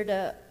just here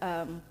to,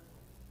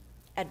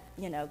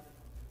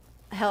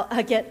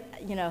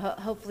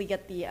 hopefully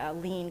get the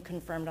lien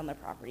confirmed on the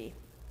property.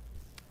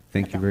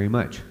 Thank you very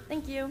much.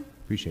 Thank you.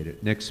 Appreciate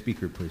it. Next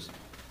speaker, please.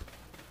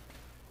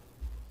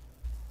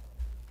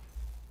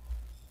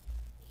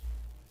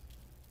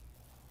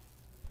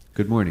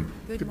 Good morning.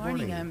 Good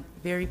morning. I'm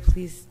very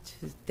pleased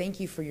to thank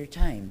you for your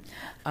time.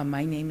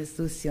 My name is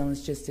Lucille, and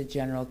it's just a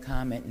general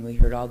comment, and we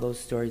heard all those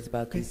stories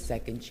about these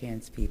second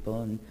chance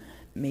people, and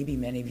maybe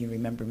many of you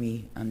remember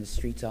me on the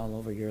streets all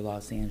over your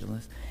Los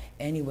Angeles.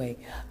 Anyway,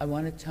 I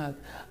want to talk,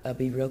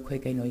 be real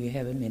quick, I know you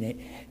have a minute,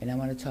 and I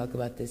want to talk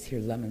about this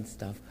here lemon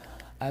stuff.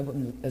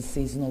 I'm a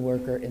seasonal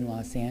worker in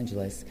Los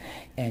Angeles,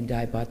 and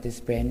I bought this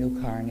brand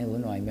new car in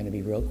Illinois. I'm going to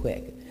be real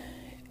quick.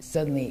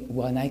 Suddenly,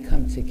 when I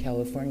come to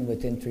California,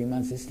 within 3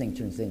 months, this thing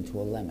turns into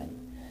a lemon.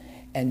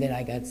 And then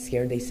I got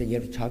scared. They said, you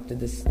have to talk to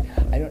this.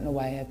 I don't know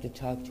why I have to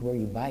talk to where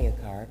you buy a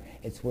car.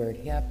 It's where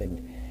it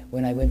happened.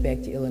 When I went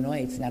back to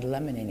Illinois, it's not a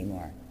lemon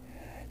anymore.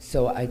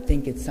 So I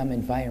think it's some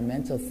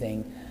environmental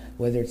thing,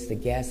 whether it's the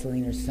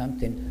gasoline or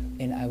something.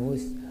 And I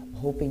was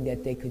hoping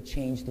that they could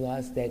change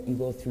laws that you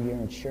go through your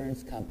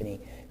insurance company,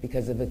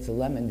 because if it's a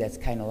lemon, that's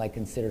kind of like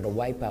considered a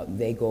wipeout, and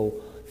they go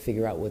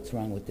figure out what's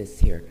wrong with this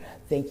here.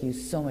 Thank you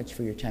so much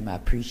for your time. I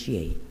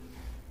appreciate it.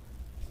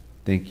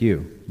 Thank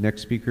you.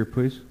 Next speaker,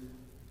 please.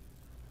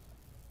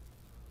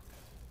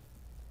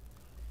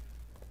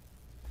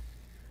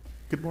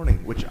 Good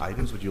morning. Which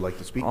items would you like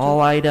to speak to?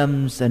 All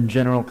items and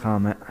general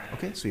comment.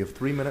 Okay, so you have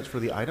 3 minutes for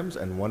the items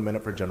and 1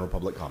 minute for general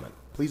public comment.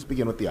 Please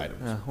begin with the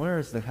items. Where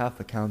is the half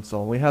the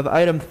council? We have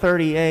item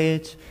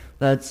 38,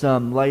 that's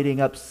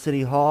lighting up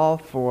City Hall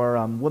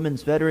for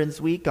Women's Veterans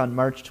Week on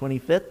March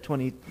 25th,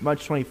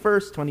 March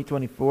 21st,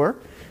 2024.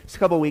 It's a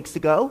couple weeks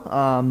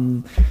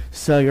ago,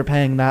 so you're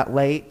paying that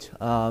late.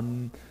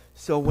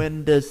 So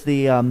when does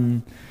the,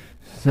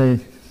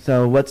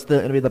 so what's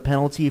going to be the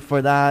penalty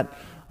for that?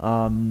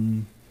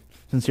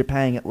 Since you're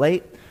paying it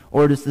late,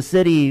 or does the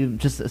city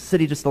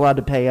just allowed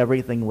to pay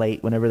everything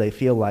late whenever they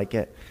feel like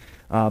it,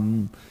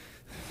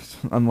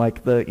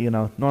 unlike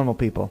the normal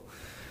people?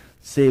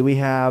 See, we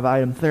have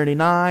item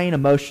 39, a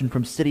motion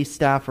from city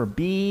staffer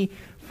B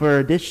for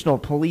additional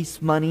police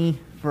money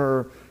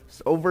for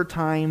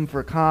overtime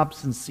for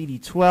cops in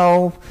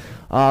CD12.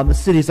 The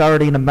city's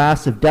already in a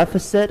massive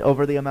deficit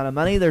over the amount of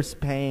money they're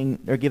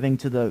giving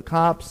to the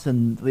cops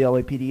and the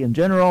LAPD in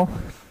general.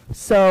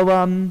 So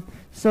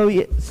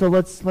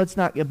let's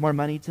not give more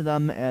money to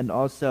them, and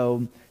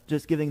also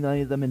just giving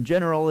money to them in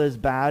general is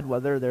bad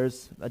whether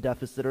there's a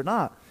deficit or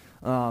not,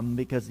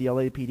 because the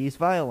LAPD is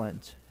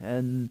violent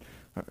and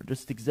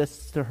just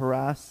exists to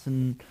harass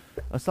and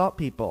assault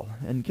people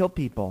and kill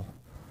people,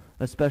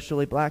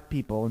 especially black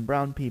people and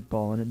brown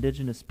people and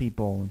indigenous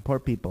people and poor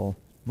people,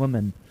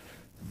 women,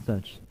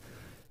 such.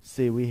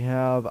 See, we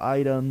have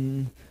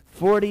item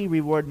 40,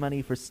 reward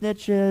money for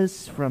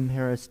snitches from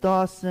Harris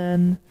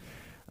Dawson.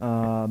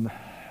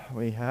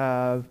 We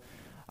have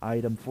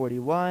item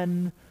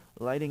 41,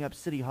 lighting up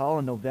City Hall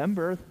in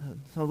November.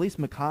 So at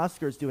least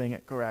McCosker's doing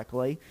it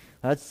correctly.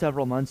 That's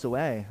several months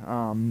away,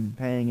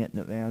 paying it in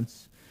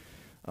advance.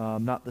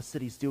 Not the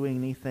city's doing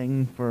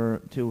anything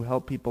to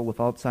help people with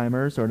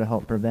Alzheimer's or to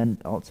help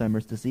prevent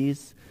Alzheimer's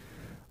disease.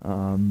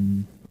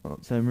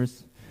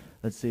 Alzheimer's.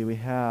 Let's see, we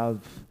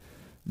have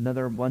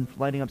another one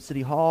lighting up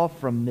City Hall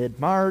from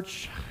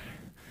mid-March.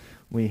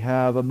 We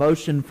have a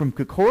motion from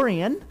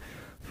Kokorian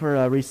for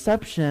a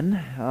reception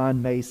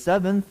on May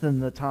 7th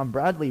in the Tom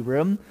Bradley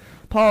room.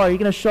 Paul, are you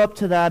going to show up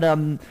to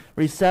that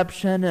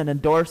reception and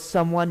endorse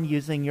someone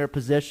using your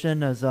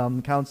position as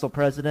council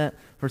president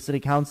for city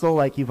council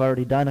like you've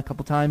already done a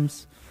couple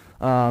times?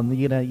 Are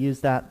you going to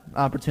use that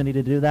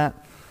opportunity to do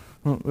that?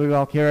 We're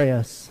all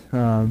curious.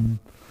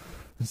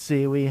 Let's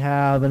see, we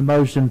have a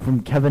motion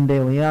from Kevin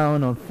De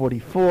Leon on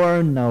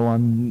 44, no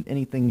on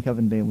anything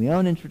Kevin De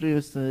Leon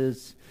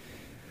introduces.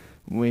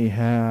 We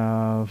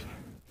have,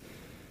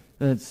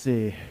 let's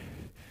see,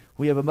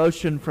 we have a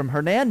motion from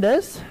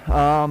Hernandez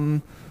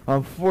on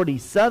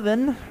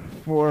 47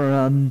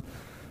 for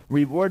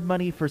reward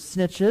money for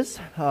snitches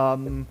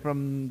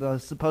from the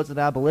supposed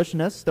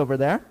abolitionist over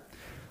there.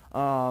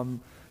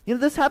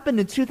 This happened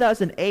in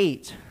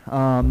 2008.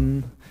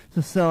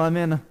 So I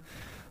mean,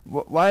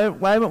 why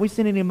haven't we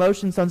seen any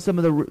motions on some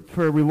of the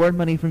for reward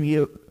money from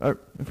you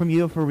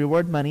for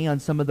reward money on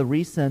some of the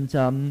recent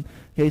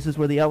cases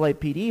where the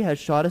LAPD has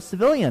shot a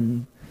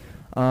civilian?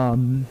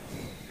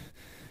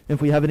 If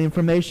we have any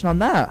information on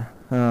that,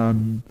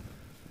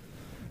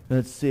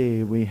 let's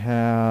see. We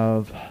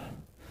have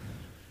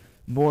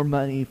more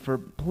money for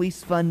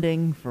police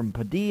funding from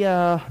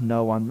Padilla.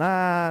 No on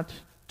that.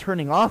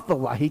 Turning off the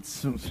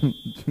lights. March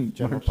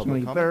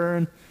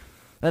 23rd.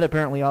 That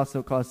apparently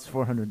also costs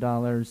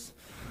 $400.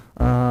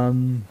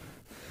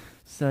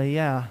 So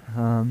yeah,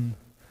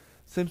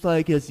 seems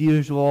like as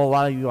usual, a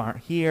lot of you aren't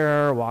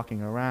here,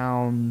 walking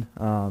around.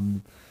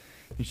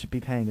 You should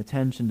be paying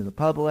attention to the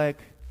public.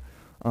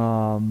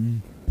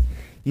 Kevin,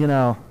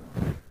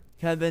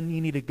 you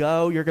need to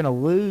go. You're going to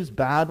lose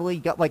badly.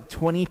 You got like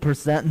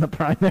 20% in the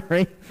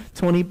primary,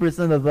 20%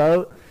 of the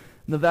vote.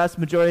 And the vast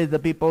majority of the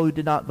people who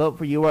did not vote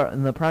for you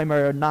in the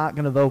primary are not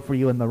going to vote for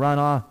you in the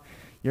runoff.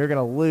 You're going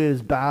to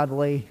lose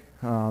badly.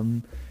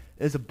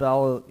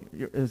 Isabel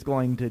is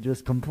going to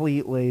just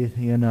completely,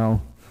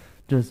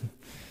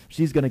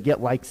 she's going to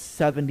get like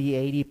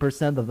 70,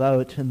 80% of the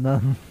vote in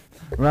the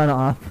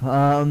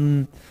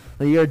runoff.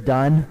 You're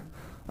done.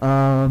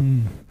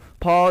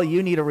 Paul,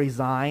 you need to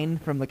resign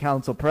from the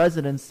council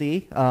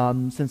presidency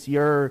since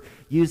you're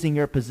using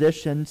your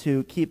position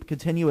to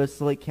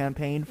continuously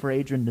campaign for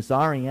Adrian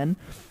Nazarian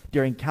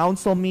during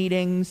council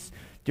meetings,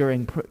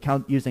 during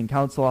using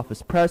council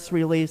office press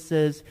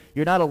releases.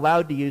 You're not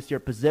allowed to use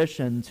your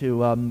position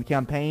to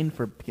campaign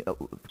for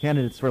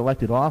candidates for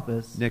elected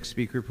office. Next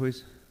speaker,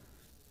 please.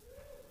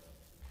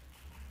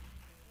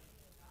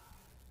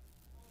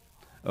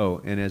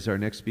 Oh, and as our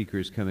next speaker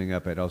is coming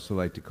up, I'd also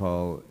like to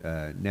call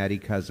Natty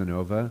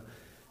Casanova,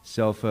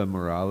 Selfa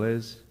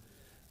Morales,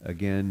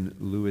 again,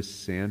 Louis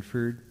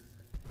Sanford,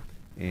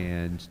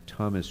 and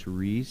Thomas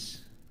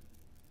Reese,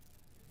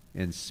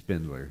 and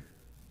Spindler.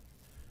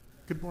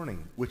 Good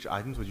morning. Which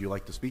items would you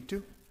like to speak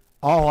to?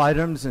 All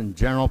items and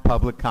general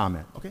public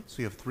comment. Okay,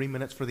 so you have 3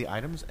 minutes for the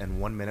items and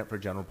 1 minute for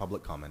general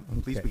public comment.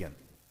 Please Okay. begin.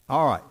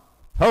 All right.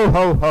 Ho,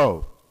 ho,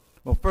 ho.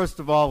 Well, first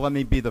of all, let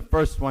me be the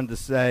first one to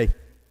say,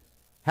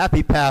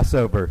 Happy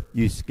Passover,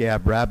 you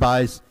scab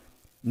rabbis.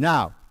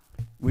 Now,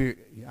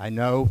 I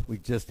know we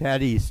just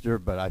had Easter,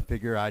 but I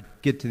figure I'd...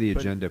 Get to the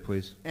agenda,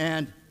 please.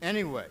 And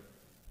anyway,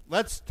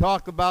 let's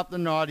talk about the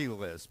naughty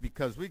list,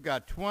 because we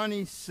got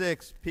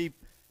 26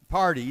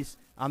 parties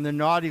on the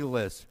naughty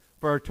list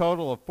for a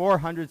total of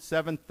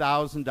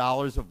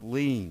 $407,000 of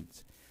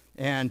liens.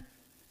 And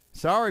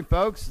sorry,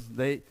 folks,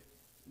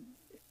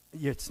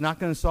 it's not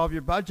going to solve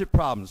your budget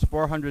problems.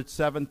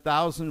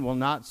 $407,000 will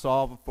not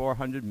solve a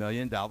 $400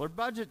 million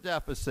budget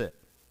deficit.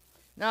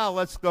 Now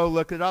let's go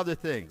look at other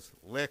things.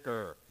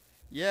 Liquor.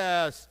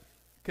 Yes,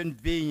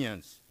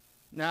 convenience.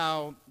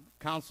 Now,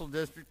 Council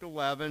District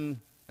 11,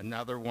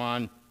 another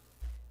one.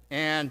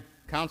 And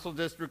Council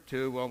District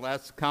 2, well,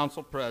 that's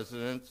council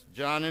presidents.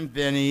 John and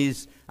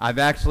Vinny's. I've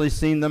actually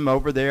seen them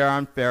over there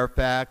on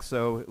Fairfax,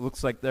 so it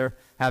looks like they're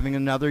having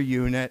another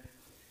unit.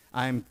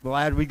 I'm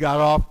glad we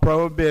got off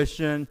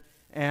prohibition,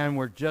 and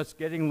we're just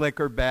getting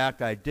liquor back.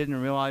 I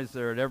didn't realize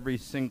they're at every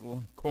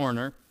single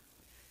corner.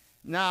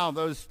 Now,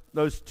 those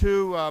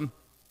two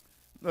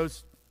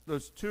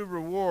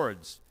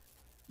rewards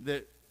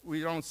that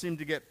we don't seem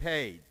to get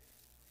paid.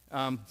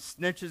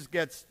 Snitches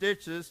get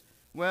stitches.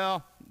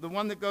 Well, the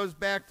one that goes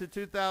back to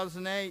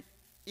 2008,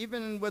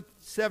 even with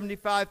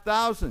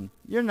 $75,000,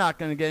 you're not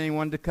going to get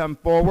anyone to come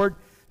forward.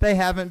 They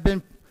haven't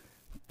been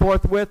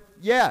forthwith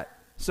yet.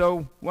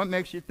 So what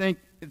makes you think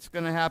it's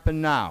going to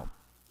happen now?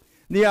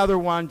 The other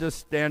one, just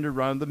standard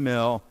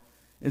run-of-the-mill.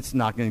 It's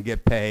not going to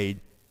get paid.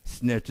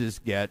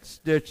 Snitches get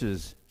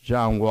stitches.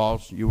 John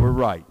Walsh, you were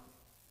right.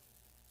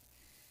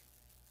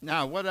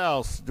 Now, what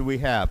else do we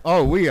have?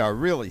 Oh, we are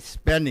really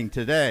spending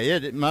today.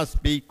 It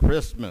must be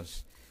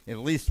Christmas. At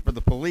least for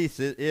the police,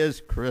 it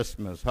is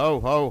Christmas. Ho,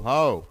 ho,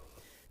 ho.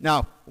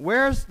 Now,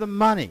 where's the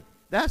money?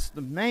 That's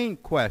the main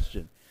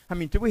question. I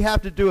mean, do we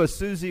have to do a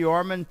Susie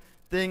Orman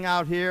thing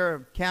out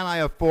here? Can I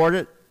afford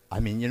it? I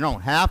mean, you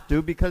don't have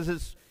to, because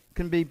it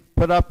can be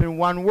put up in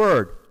one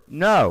word.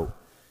 No.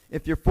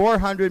 If you're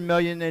 $400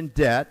 million in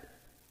debt,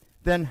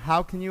 then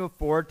how can you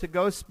afford to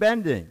go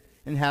spending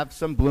and have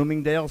some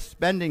Bloomingdale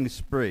spending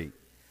spree?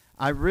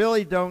 I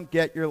really don't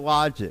get your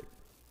logic.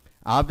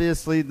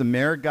 Obviously, the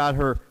mayor got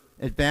her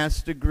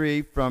advanced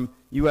degree from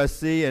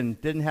USC and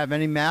didn't have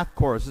any math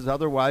courses.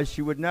 Otherwise,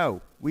 she would know.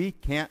 We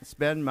can't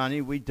spend money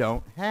we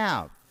don't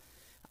have.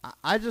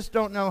 I just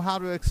don't know how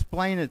to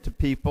explain it to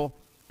people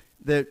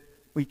that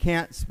we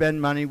can't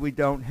spend money we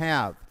don't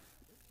have.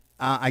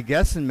 I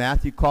guess in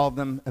math you call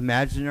them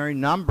imaginary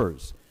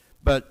numbers.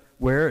 But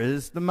where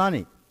is the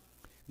money?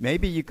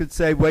 Maybe you could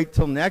say wait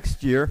till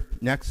next year,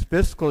 next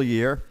fiscal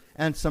year,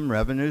 and some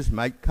revenues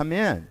might come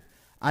in.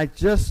 I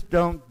just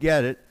don't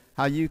get it,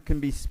 how you can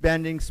be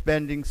spending.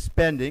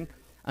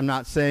 I'm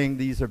not saying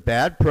these are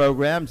bad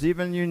programs,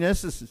 even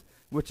Unisys,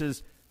 which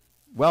is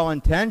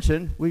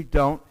well-intentioned, we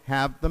don't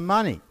have the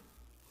money.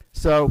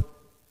 So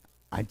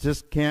I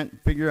just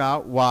can't figure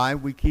out why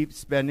we keep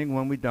spending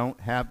when we don't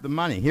have the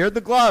money. Here are the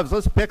gloves.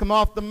 Let's pick them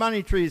off the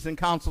money trees in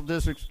Council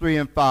Districts 3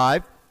 and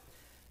 5.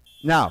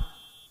 Now,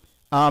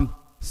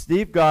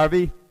 Steve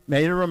Garvey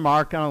made a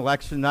remark on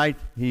election night.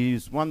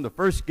 He's won the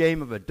first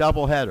game of a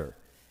doubleheader.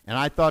 And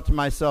I thought to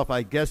myself,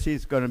 I guess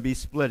he's going to be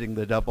splitting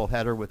the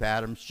doubleheader with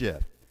Adam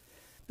Schiff.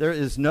 There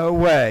is no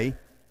way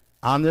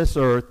on this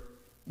earth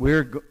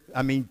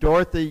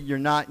Dorothy, you're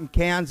not in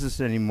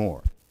Kansas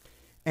anymore.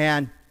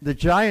 And the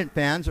Giant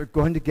fans are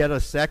going to get a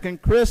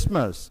second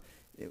Christmas.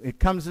 It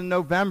comes in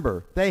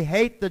November. They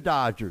hate the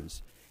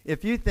Dodgers.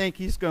 If you think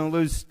he's going to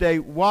lose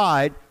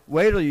statewide,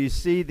 wait till you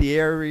see the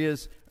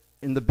areas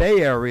in the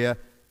Bay Area,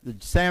 the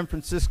San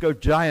Francisco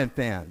Giant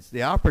fans,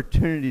 the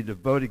opportunity to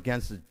vote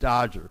against a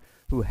Dodger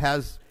who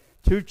has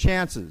two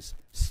chances,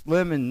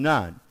 slim and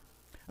none.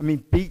 I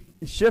mean,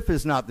 Schiff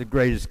is not the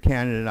greatest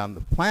candidate on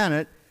the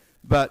planet,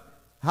 but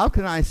how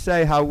can I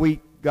say how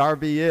weak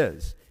Garvey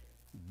is?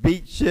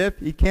 Beat Schiff,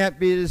 he can't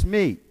beat his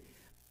meat.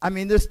 I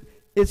mean,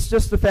 it's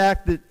just the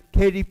fact that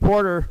Katie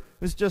Porter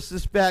was just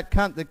this fat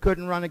cunt that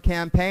couldn't run a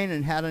campaign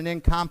and had an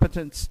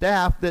incompetent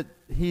staff that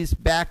he's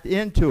backed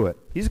into it.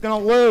 He's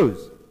going to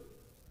lose.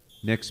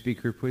 Next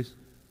speaker, please.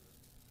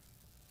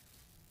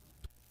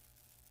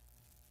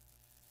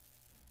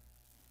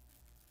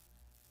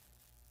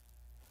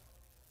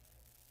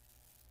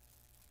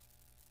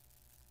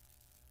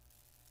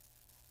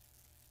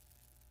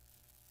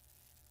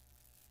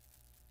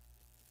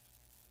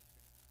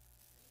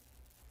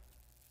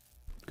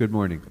 Good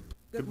morning.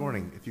 Good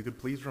morning. If you could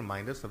please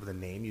remind us of the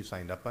name you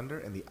signed up under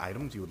and the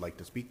items you would like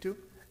to speak to.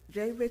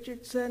 Jay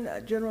Richardson,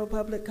 general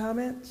public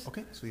comments.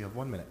 Okay, so you have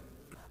 1 minute.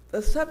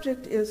 The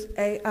subject is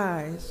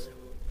AIs.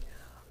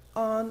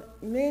 On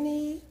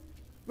many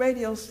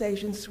radio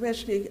stations,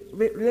 especially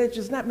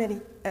religious, not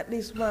many, at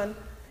least one,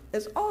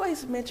 is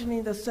always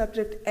mentioning the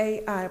subject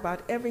AI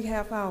about every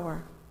half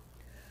hour.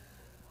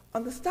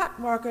 On the stock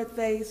market,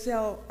 they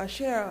sell a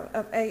share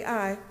of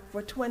AI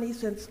for 20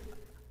 cents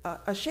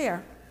a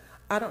share.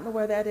 I don't know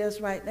where that is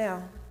right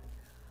now.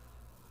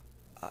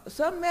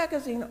 Some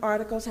magazine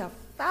articles have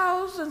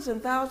thousands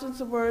and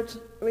thousands of words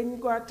in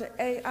regard to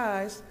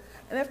AIs,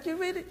 and after you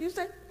read it, you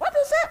say, what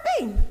does that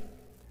mean?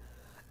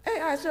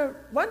 AIs are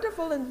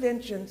wonderful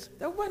inventions.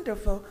 They're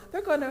wonderful.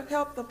 They're going to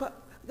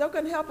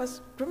help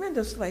us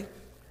tremendously.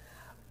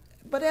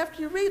 But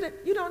after you read it,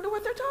 you don't know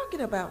what they're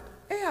talking about.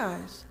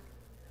 AIs.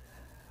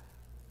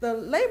 The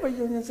labor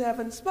unions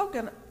haven't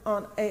spoken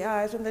on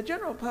AIs, and the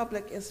general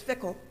public is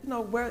fickle. You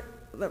know where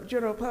the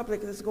general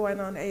public is going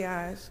on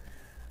AIs.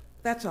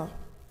 That's all.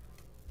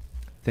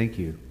 Thank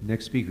you.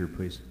 Next speaker,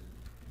 please.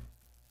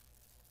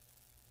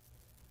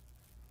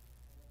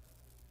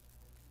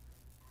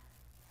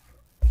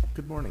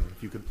 Good morning.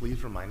 If you could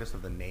please remind us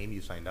of the name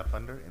you signed up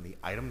under and the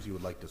items you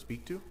would like to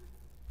speak to.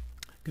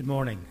 Good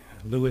morning.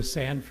 Louis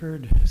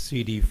Sanford,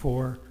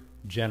 CD4,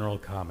 general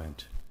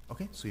comment.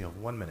 Okay, so you have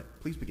 1 minute.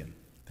 Please begin.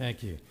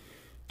 Thank you.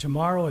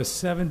 Tomorrow, a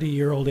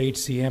 70-year-old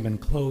HCM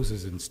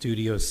closes in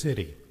Studio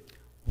City.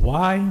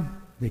 Why?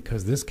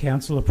 Because this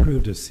council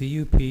approved a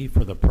CUP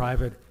for the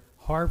private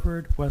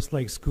Harvard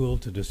Westlake School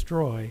to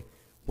destroy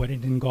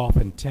Weddington Golf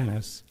and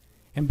Tennis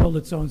and build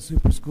its own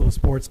super school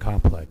sports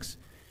complex.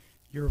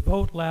 Your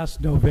vote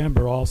last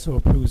November also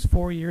approves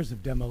 4 years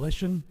of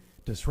demolition,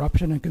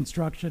 disruption, and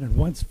construction, and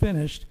once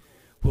finished,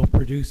 will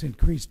produce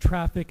increased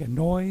traffic and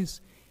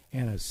noise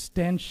and a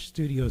stench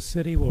Studio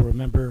City will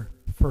remember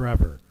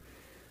forever.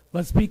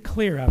 Let's be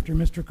clear, after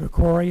Mr.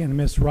 Kokori and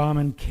Ms.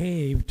 Rahman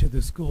caved to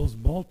the school's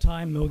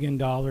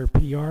multi-million-dollar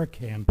PR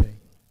campaign,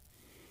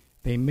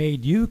 they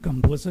made you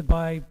complicit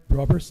by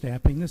rubber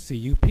stamping the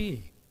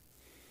CUP.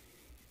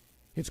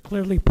 It's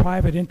clearly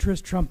private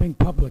interest trumping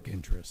public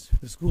interest.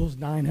 The school's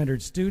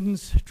 900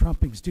 students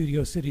trumping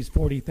Studio City's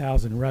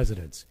 40,000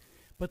 residents.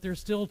 But there's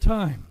still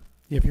time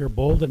if you're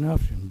bold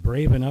enough and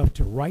brave enough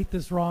to right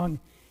this wrong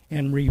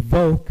and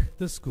revoke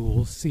the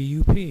school's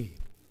CUP.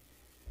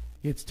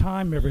 It's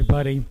time,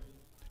 everybody,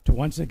 to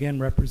once again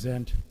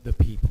represent the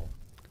people.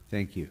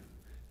 Thank you.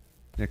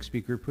 Next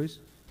speaker, please.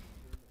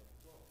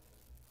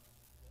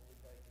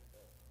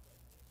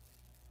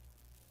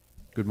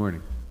 Good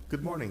morning.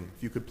 Good morning.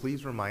 If you could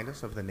please remind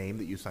us of the name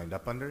that you signed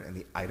up under and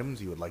the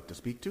items you would like to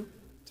speak to.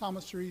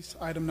 Thomas Reese,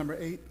 item number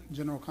 8,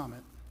 general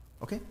comment.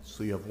 Okay,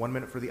 so you have 1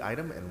 minute for the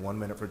item and 1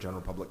 minute for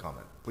general public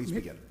comment. Please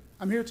begin.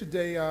 I'm here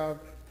today on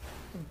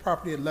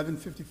property at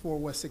 1154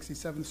 West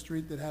 67th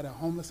Street that had a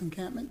homeless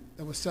encampment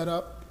that was set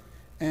up,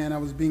 and I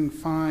was being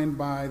fined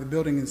by the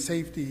Building and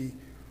Safety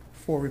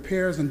for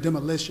repairs and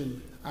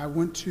demolition. I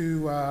went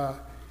to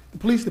the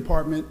police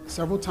department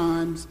several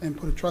times and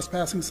put a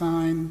trespassing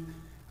sign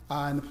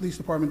And the police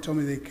department told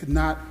me they could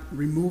not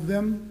remove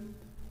them,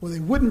 or they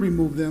wouldn't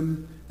remove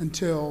them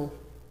until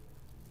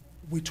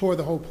we tore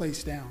the whole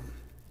place down.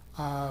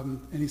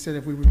 And he said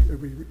if we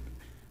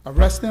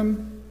arrest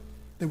them,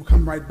 they will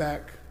come right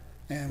back,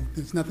 and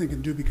there's nothing they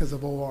can do because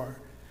of OR.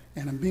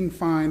 And I'm being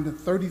fined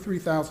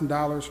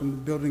 $33,000 from the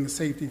Building of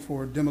Safety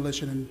for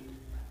demolition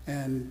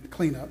and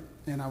cleanup.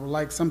 And I would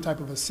like some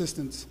type of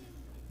assistance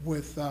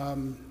with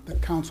the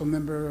council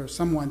member or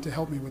someone to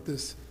help me with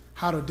this,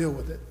 how to deal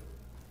with it.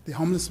 The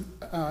homeless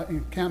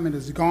encampment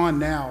is gone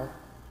now,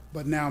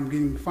 but now I'm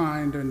getting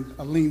fined and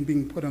a lien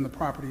being put on the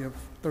property of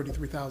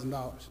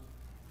 $33,000.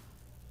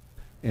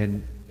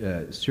 And,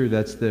 sir,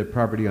 that's the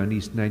property on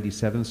East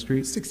 97th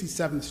Street?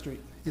 67th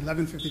Street,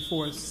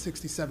 1154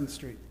 67th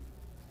Street.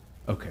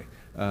 Okay.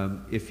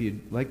 If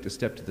you'd like to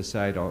step to the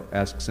side, I'll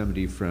ask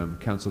somebody from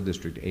Council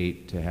District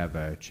 8 to have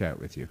a chat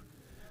with you.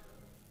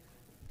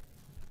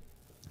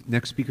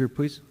 Next speaker,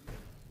 please.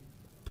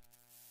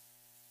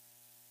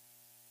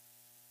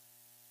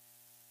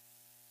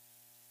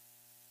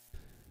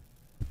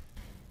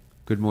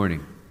 Good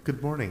morning.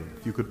 Good morning.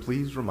 If you could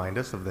please remind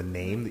us of the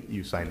name that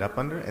you signed up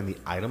under and the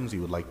items you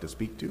would like to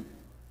speak to.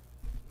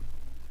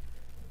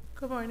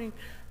 Good morning.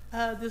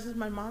 This is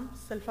my mom,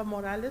 Selfa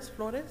Morales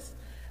Flores.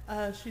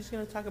 She's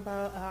going to talk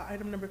about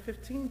item number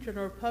 15,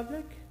 general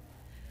public.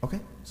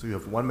 Okay, so you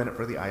have 1 minute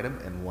for the item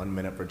and 1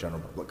 minute for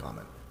general public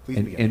comment. Please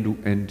begin.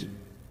 And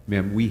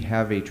ma'am, we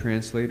have a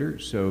translator,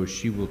 so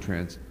she will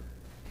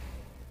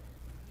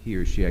he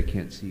or she, I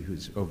can't see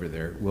who's over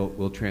there,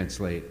 will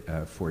translate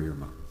for your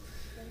mom.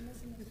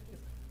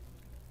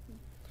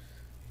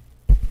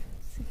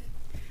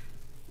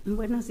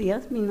 Buenos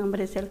días, mi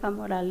nombre es Elba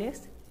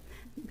Morales.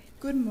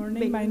 Good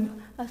morning,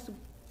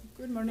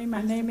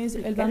 my name is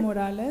Elba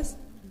Morales.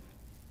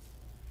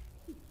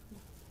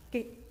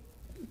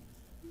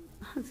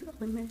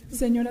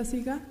 Señora,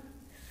 siga.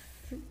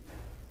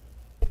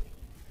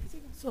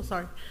 So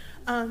sorry.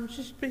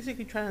 She's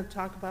basically trying to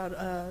talk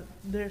about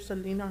there's a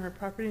lien on her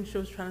property, and she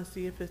was trying to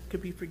see if it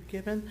could be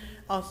forgiven.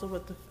 Also,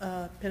 with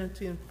the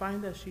penalty and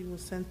fine that she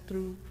was sent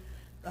through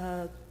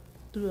the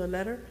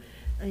letter.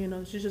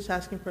 And, she's just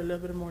asking for a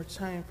little bit more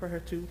time for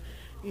her to,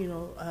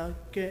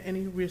 get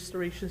any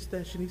restorations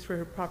that she needs for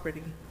her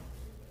property.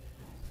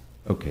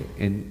 Okay,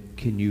 and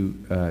can you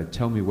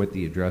tell me what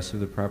the address of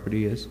the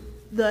property is?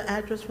 The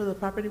address for the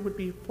property would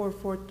be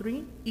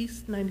 443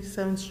 East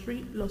 97th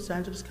Street, Los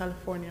Angeles,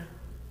 California.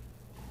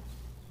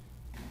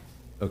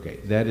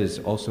 Okay, that is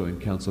also in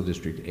Council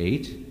District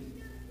 8.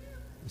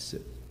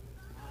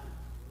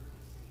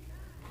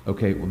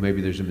 Okay, well,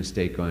 maybe there's a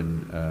mistake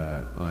on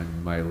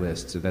my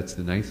list. So that's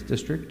the 9th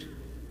District?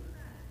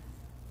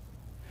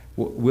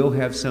 We'll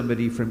have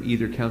somebody from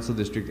either Council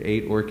District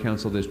 8 or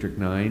Council District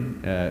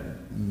 9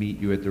 meet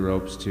you at the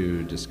ropes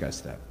to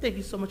discuss that. Thank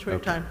you so much for your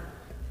time.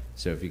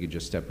 So if you could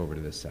just step over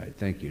to this side.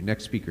 Thank you.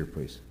 Next speaker,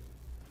 please.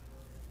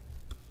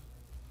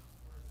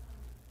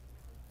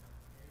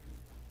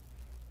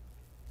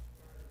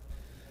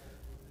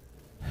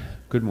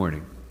 Good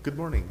morning. Good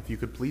morning. If you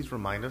could please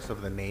remind us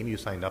of the name you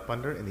signed up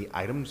under and the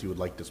items you would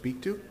like to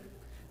speak to.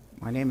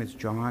 My name is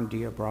John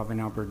Dia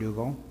Bravenel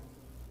Verdugo,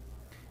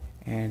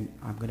 and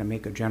I'm going to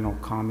make a general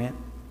comment.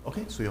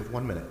 Okay, so you have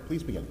 1 minute.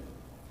 Please begin.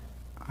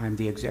 I'm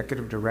the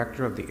executive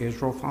director of the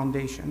Israel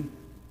Foundation.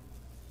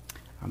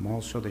 I'm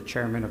also the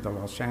chairman of the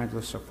Los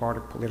Angeles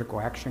Sephardic Political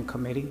Action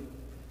Committee,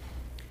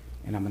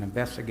 and I'm an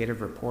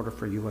investigative reporter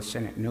for U.S.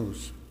 Senate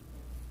News.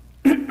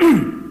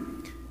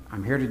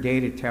 I'm here today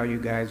to tell you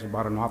guys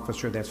about an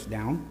officer that's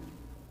down,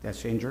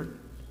 that's injured,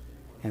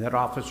 and that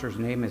officer's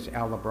name is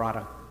Al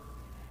Labrada.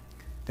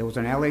 There was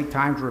an LA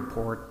Times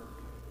report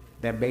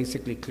that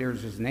basically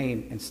clears his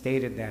name and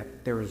stated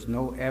that there is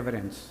no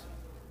evidence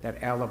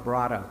that Al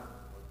Labrada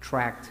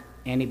tracked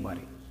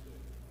anybody.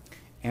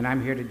 And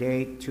I'm here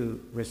today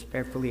to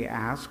respectfully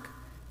ask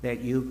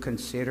that you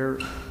consider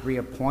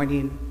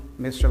reappointing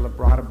Mr.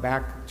 Labrada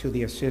back to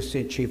the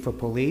Assistant Chief of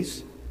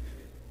Police.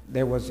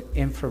 There was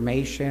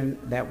information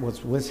that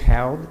was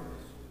withheld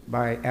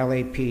by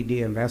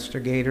LAPD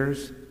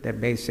investigators that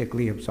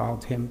basically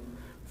absolved him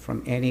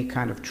from any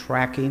kind of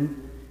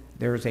tracking.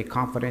 There is a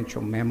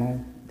confidential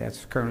memo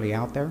that's currently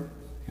out there,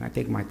 and I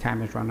think my time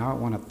has run out. I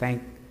want to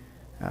thank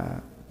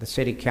the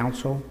City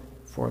Council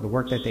for the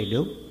work that they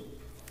do.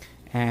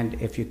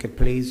 And if you could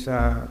please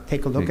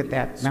take a look at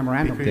that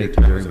memorandum. Thank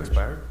you very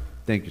much.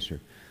 Thank you, sir.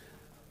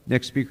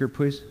 Next speaker,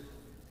 please.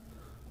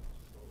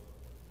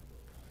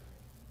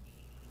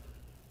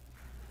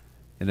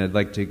 And I'd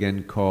like to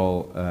again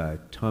call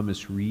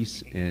Thomas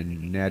Reese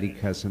and Natty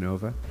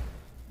Casanova.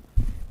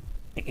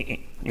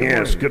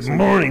 Yes, good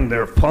morning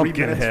there,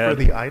 pumpkinhead. 3 minutes for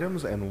the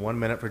items and 1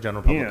 minute for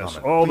general public comment.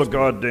 Yes, all the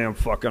goddamn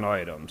fucking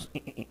items.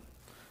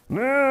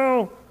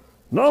 Now,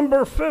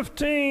 number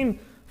 15,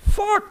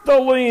 fuck the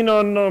lien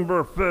on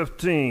number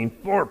 15,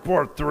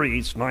 443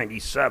 East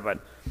 97.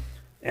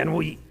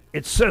 And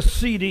it says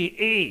CD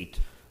 8,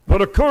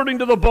 but according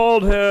to the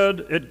bald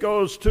head, it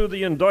goes to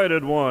the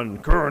indicted one,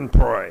 current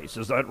price.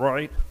 Is that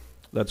right?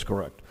 That's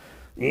correct.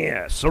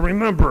 Yes, so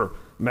remember,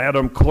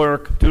 Madam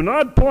Clerk, do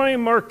not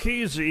blame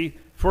Marchese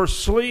for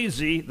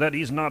sleazy that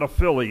he's not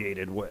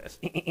affiliated with.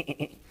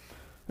 And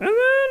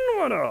then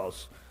what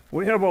else?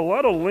 We have a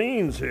lot of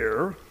liens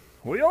here.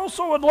 We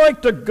also would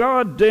like to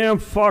goddamn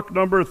fuck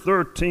number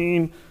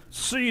 13,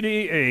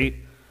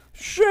 CD8.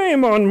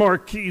 Shame on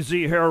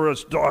Marchese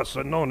Harris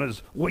Dawson, known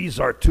as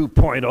Weezer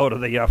 2.0 to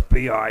the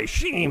FBI.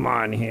 Shame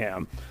on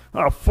him.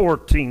 A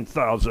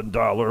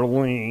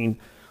 $14,000 lien.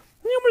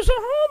 It was a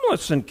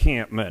homeless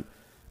encampment.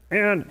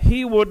 And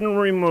he wouldn't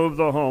remove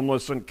the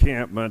homeless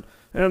encampment.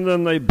 And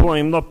then they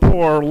blame the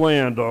poor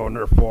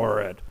landowner for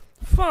it.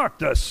 Fuck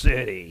the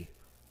city.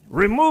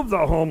 Remove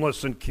the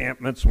homeless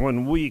encampments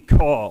when we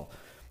call.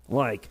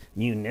 Like,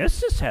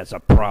 Unisys has a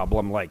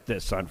problem like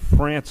this on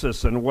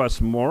Francis and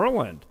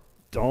Westmoreland.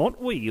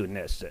 Don't we,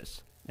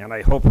 Unisys? And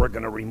I hope we're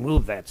going to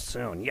remove that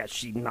soon. Yes,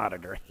 she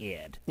nodded her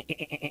head.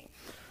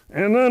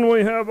 And then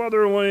we have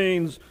other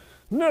lanes.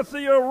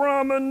 Nethia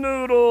Ramen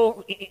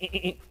Noodle.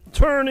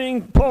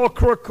 Turning Paul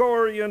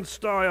Krikorian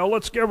style.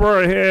 Let's give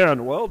her a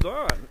hand. Well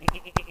done.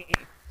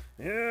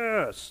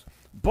 Yes.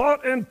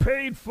 Bought and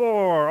paid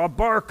for. A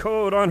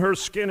barcode on her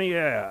skinny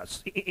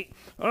ass.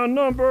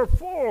 Number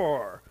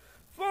 4,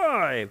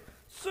 5,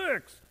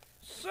 6,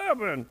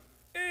 7,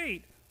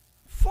 8.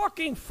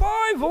 Fucking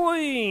 5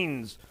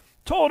 liens,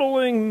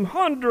 totaling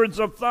hundreds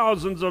of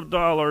thousands of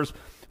dollars,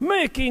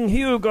 making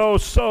Hugo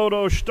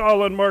Soto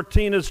Stalin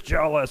Martinez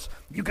jealous.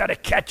 You got to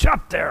catch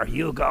up there,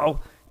 Hugo.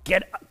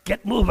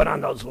 Get moving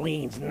on those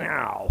liens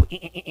now.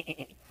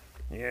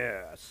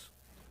 Yes,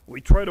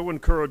 we try to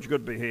encourage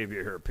good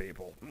behavior here,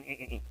 people.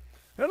 And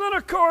then,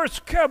 of course,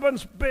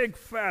 Kevin's big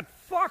fat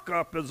fuck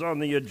up is on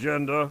the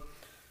agenda.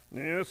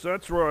 Yes,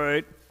 that's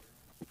right.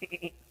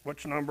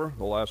 Which number?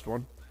 The last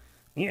one.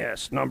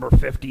 Yes, number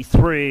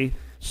 53.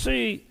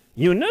 See,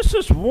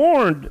 Unisys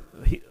warned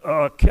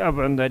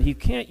Kevin that he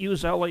can't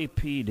use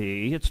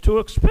LAPD. It's too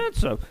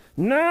expensive.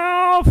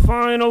 Now,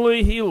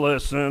 finally, he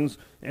listens,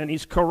 and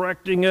he's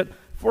correcting it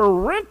for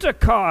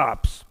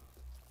rent-a-cops.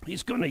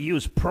 He's going to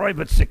use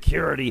private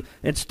security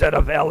instead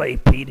of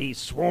LAPD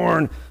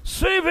sworn,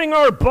 saving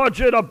our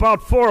budget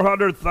about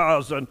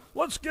 $400,000.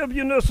 Let's give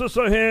Unisys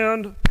a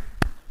hand.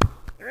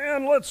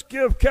 And let's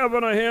give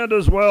Kevin a hand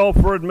as well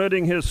for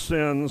admitting his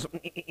sins.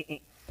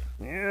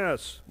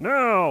 Yes.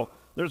 Now,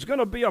 there's going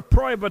to be a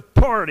private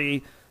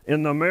party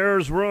in the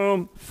mayor's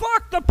room.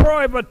 Fuck the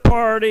private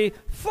party.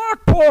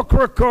 Fuck Paul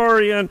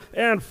Krikorian.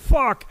 And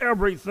fuck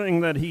everything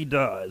that he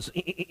does.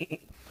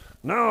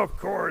 Now, of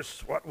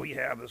course, what we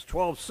have is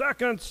 12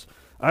 seconds.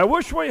 I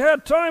wish we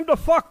had time to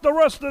fuck the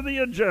rest of the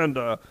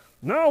agenda.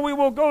 Now we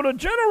will go to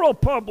general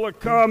public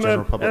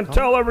comment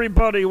tell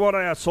everybody what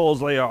assholes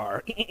they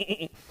are.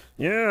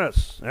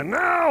 Yes, and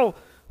now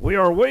we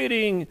are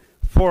waiting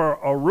for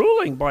a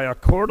ruling by a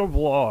court of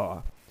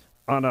law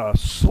on a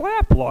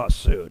SLAPP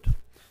lawsuit.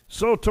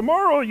 So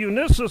tomorrow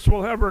Unisys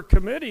will have her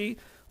committee.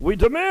 We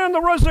demand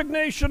the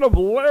resignation of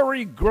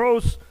Larry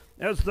Gross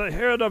as the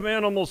head of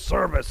Animal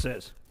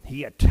Services.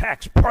 He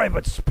attacks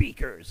private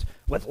speakers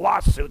with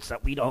lawsuits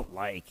that we don't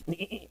like.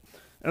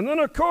 And then,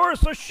 of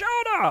course, a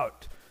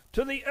shout-out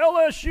to the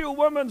LSU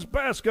women's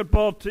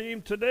basketball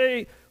team.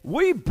 Today,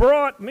 me and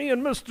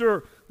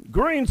Mr.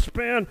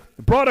 Greenspan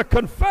brought a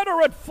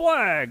Confederate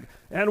flag,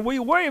 and we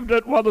waved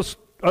it while the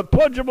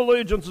Pledge of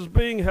Allegiance is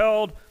being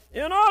held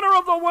in honor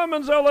of the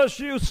women's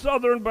LSU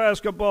Southern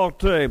basketball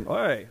team.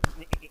 Hey.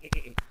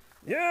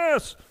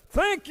 Yes,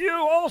 thank you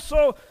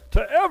also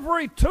to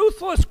every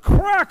toothless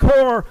crack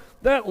whore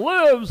that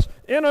lives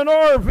in an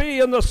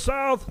RV in the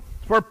South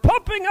for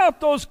pumping out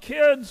those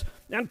kids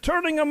and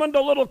turning them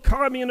into little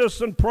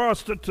communists and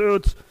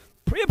prostitutes.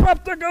 Keep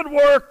up the good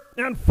work,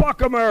 and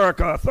fuck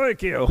America.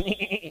 Thank you.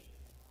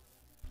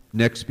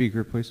 Next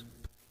speaker, please.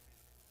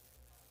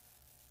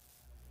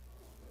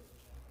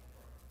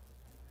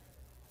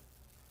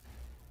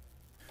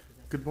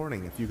 Good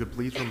morning. If you could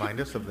please remind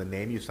us of the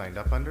name you signed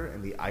up under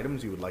and the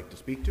items you would like to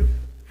speak to.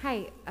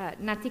 Hi,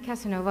 Nati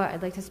Casanova.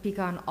 I'd like to speak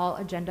on all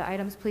agenda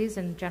items, please,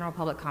 and general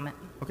public comment.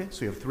 Okay,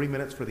 so you have 3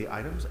 minutes for the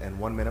items and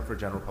 1 minute for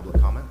general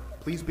public comment.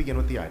 Please begin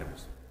with the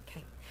items.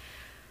 Okay.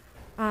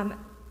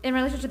 In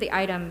relation to the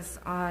items,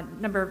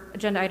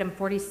 agenda item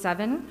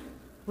 47,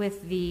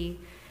 with the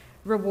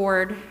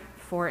reward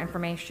for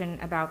information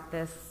about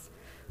this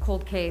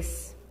cold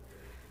case,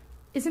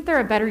 isn't there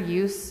a better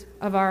use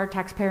of our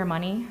taxpayer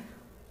money?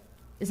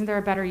 Isn't there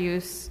a better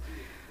use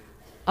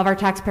of our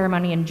taxpayer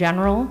money in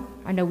general?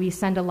 I know we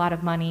send a lot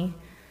of money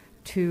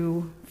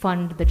to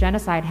fund the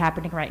genocide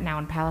happening right now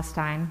in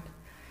Palestine.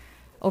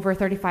 Over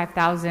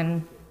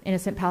 35,000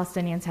 innocent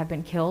Palestinians have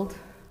been killed,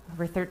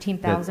 over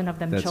 13,000 of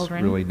them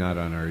children. That's really not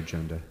on our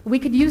agenda. We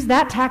could use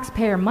that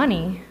taxpayer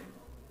money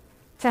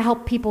to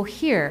help people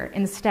here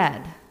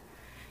instead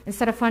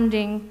of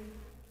funding,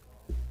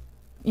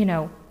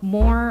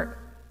 more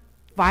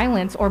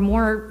violence or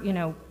more,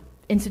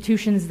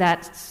 institutions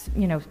that,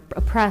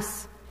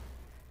 oppress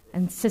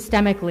and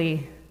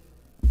systemically,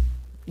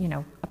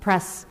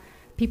 oppress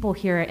people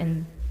here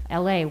in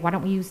LA. Why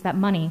don't we use that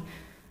money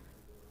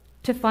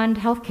to fund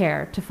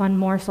healthcare, to fund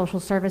more social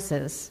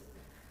services?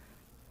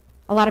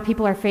 A lot of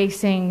people are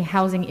facing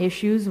housing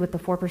issues with the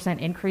 4%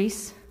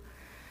 increase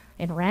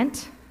in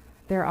rent.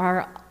 There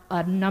are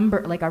a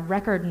number, like a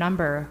record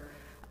number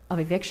of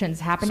evictions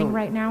happening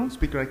right now.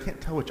 Speaker, I can't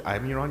tell which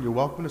item you're on. You're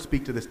welcome to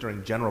speak to this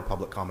during general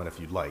public comment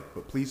if you'd like,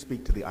 but please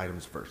speak to the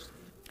items first.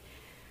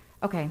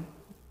 Okay.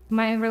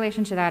 My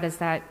relation to that is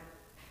that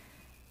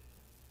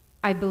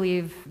I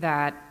believe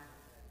that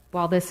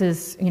while this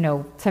is,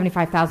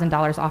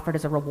 $75,000 offered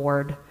as a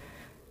reward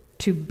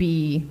to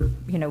be,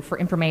 for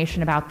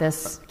information about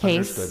this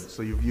case. Understood.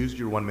 So you've used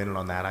your 1 minute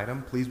on that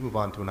item. Please move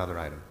on to another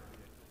item.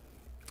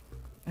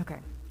 Okay.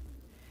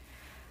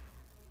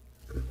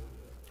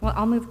 Well,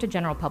 I'll move to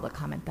general public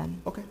comment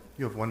then. Okay.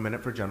 You have 1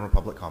 minute for general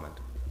public comment.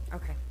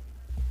 Okay.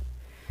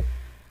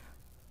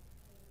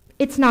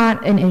 It's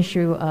not an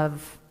issue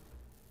of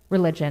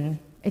religion.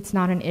 It's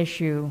not an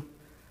issue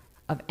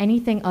of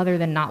anything other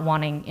than not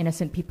wanting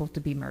innocent people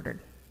to be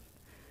murdered.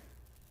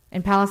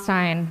 In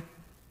Palestine,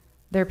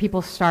 there are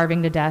people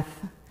starving to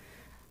death.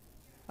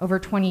 Over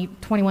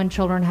 21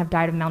 children have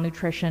died of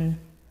malnutrition.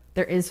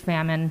 There is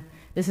famine.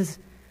 This is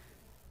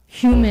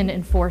human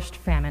enforced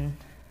famine.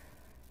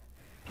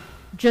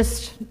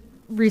 Just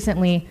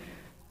recently,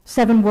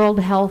 7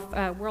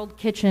 World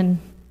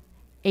Kitchen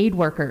aid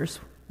workers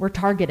were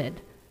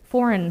targeted,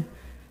 foreign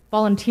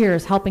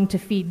volunteers helping to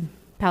feed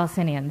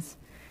Palestinians.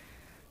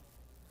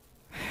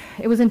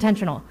 It was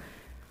intentional.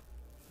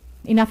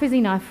 Enough is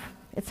enough.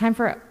 It's time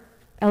for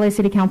LA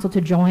City Council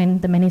to join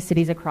the many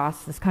cities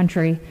across this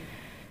country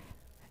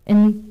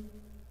in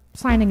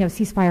signing a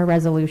ceasefire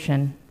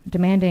resolution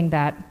demanding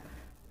that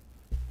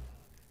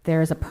there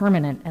is a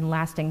permanent and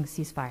lasting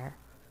ceasefire.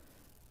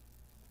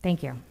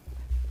 Thank you.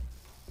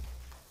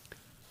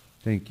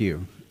 Thank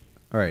you.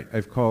 All right,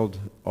 I've called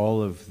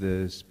all of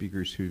the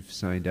speakers who've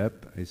signed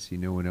up. I see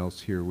no one else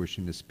here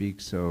wishing to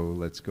speak, so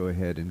let's go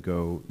ahead and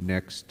go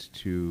next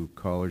to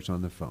callers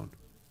on the phone.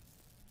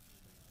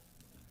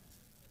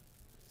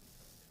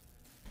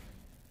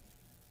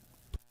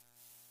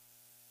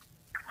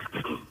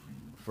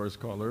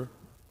 First caller,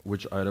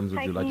 which items would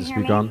Hi, you like can to you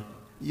hear speak me? on?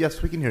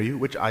 Yes, we can hear you.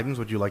 Which items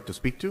would you like to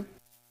speak to?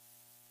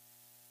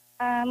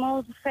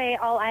 We'll just say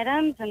all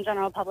items and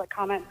general public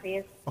comment,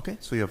 please. Okay,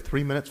 so you have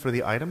 3 minutes for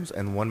the items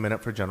and 1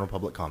 minute for general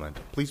public comment.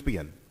 Please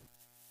begin.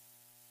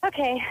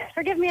 Okay,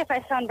 forgive me if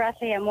I sound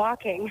breathy. I'm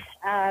walking.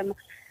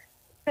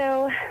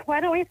 So why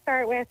don't we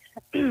start with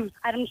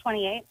item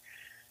 28.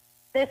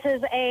 This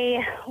is a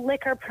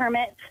liquor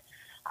permit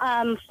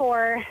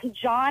for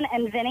John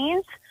and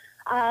Vinny's,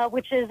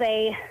 which is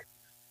a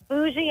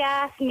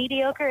bougie-ass,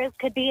 mediocre as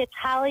could be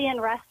Italian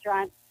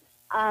restaurant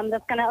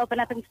that's going to open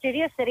up in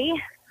Studio City.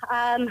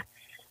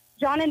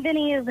 John and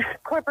Vinny's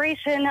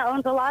Corporation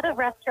owns a lot of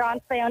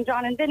restaurants. They own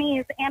John and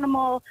Vinny's,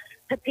 Animal,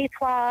 Petit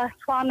Trois,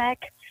 Twamek,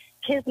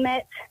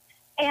 Kismet.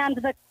 And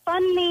the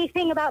funny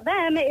thing about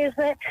them is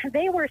that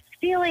they were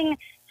stealing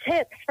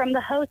tips from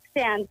the host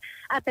stand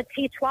at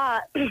Petit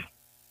Trois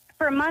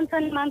for months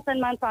and months and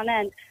months on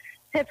end.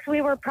 Tips we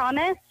were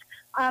promised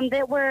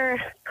that were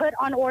put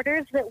on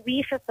orders that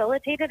we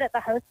facilitated at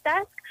the host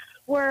desk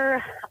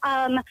were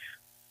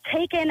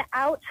taken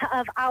out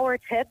of our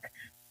tip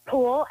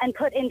pool and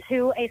put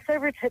into a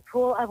server tip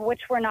pool of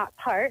which we're not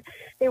part.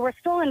 They were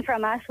stolen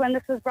from us. When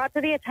this was brought to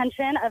the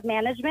attention of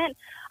management,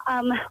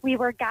 we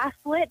were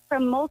gaslit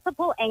from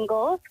multiple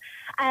angles.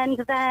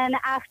 And then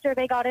after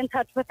they got in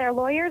touch with their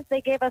lawyers, they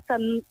gave us a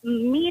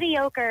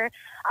mediocre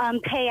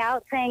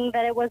payout saying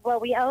that it was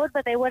what we owed,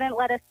 but they wouldn't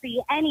let us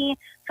see any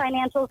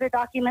financials or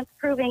documents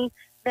proving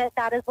that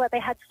that is what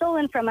they had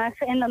stolen from us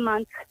in the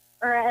month,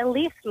 or at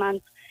least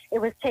months, it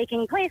was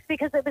taking place,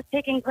 because it was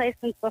taking place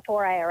since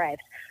before I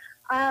arrived.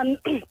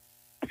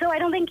 So I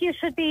don't think you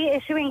should be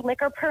issuing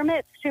liquor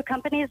permits to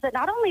companies that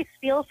not only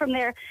steal from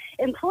their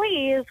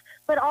employees,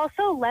 but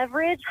also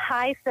leverage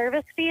high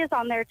service fees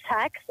on their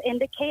checks,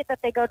 indicate that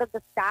they go to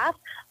the staff.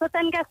 But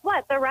then guess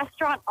what? The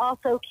restaurant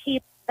also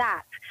keeps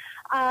that.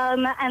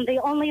 And the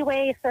only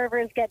way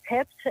servers get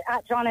tipped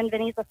at John and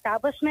Vinny's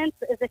establishments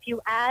is if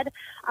you add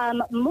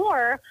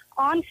more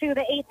onto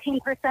the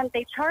 18%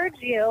 they charge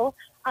you.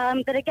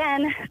 But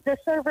again, the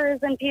servers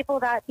and people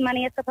that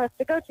money is supposed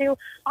to go to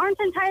aren't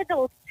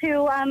entitled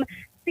to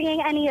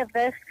seeing any of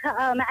this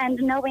and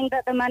knowing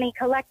that the money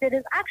collected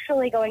is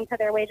actually going to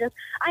their wages.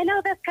 I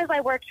know this because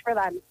I worked for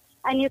them,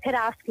 and you could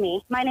ask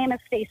me. My name is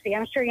Stacy.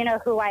 I'm sure you know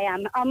who I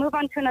am. I'll move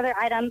on to another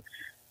item.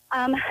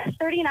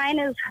 39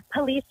 is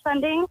police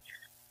funding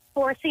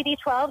for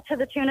CD12 to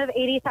the tune of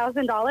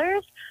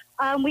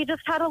 $80,000. We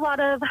just had a lot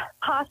of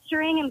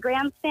posturing and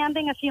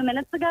grandstanding a few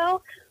minutes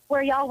ago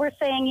where y'all were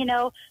saying, you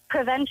know,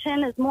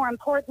 prevention is more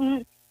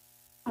important.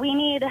 We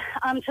need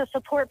to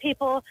support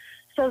people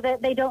so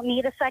that they don't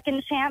need a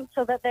second chance,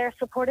 so that they're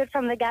supported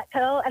from the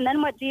get-go. And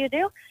then what do?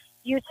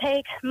 You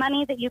take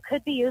money that you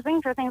could be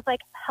using for things like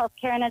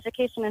healthcare and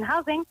education and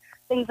housing,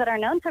 things that are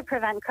known to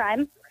prevent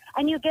crime,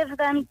 and you give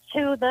them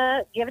to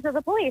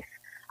the police,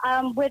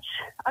 which,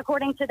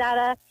 according to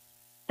data,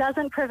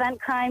 doesn't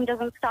prevent crime,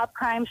 doesn't stop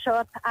crime, show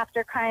up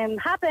after crime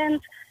happens,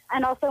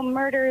 and also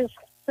murders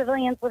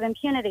civilians with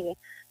impunity.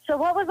 So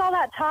what was all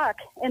that talk,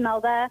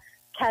 Imelda,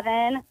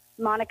 Kevin,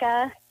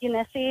 Monica,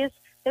 Ulysses,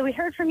 that we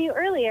heard from you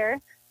earlier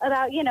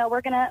about,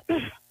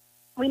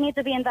 we need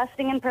to be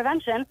investing in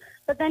prevention,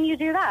 but then you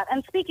do that.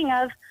 And speaking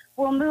of,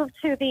 we'll move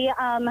to the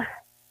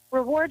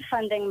reward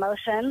funding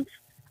motions.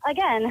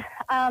 Again,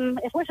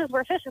 if wishes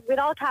were fishes, we'd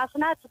all cast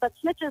nets, but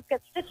snitches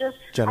get stitches.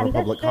 General and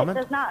public this shit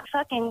comment? does not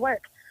fucking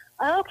work.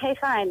 Okay,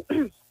 fine.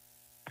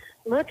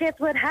 Look at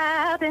what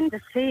happened to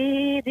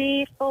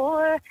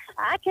CD4.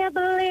 I can't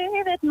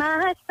believe it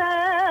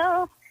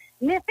myself.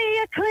 Niffy,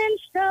 you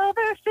clinched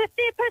over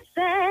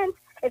 50%.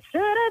 It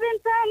should have been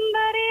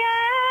somebody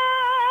else.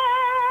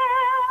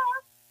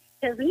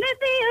 'Cause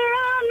Niffy, your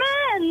own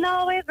man,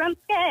 always runs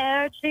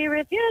scared. She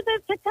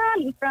refuses to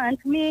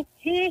confront me.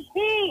 She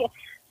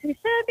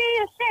should be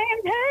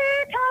ashamed.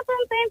 Her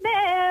conscience ain't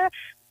there.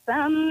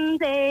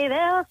 Someday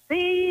they'll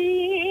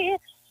see.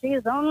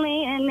 She's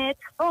only in it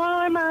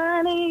for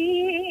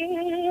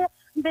money.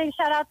 Big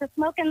shout out to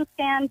Smoke and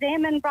Scan,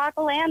 Damon, Brock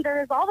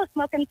Landers, all the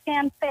Smoke and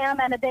Scan fam,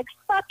 and a big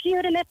fuck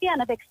you to Niffy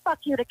and a big fuck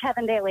you to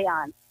Kevin De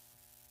Leon.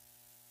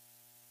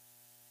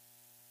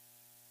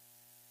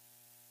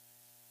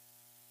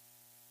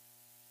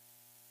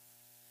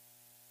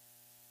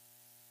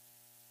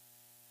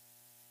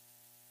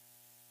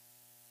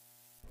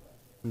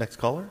 Next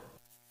caller.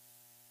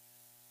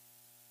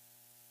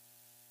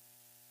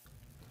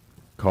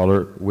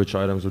 Caller, which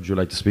items would you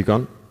like to speak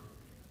on?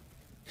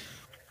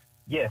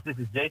 Yes, this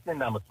is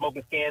Jason. I'm a Smoke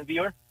and Scan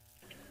viewer.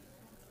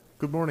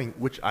 Good morning.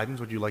 Which items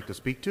would you like to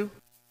speak to?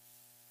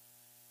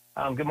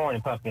 Good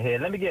morning,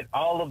 Pumpkinhead. Let me get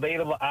all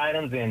available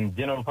items in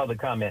general public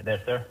comment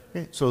there, sir.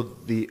 Okay, so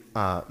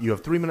you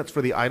have 3 minutes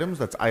for the items.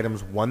 That's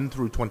items 1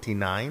 through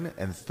 29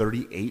 and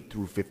 38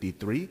 through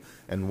 53,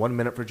 and 1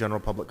 minute for general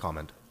public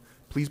comment.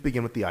 Please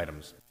begin with the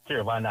items.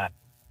 Sure, why not?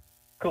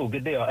 Cool,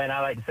 good deal. And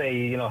I like to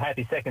say,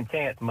 happy Second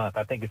Chance Month.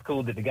 I think it's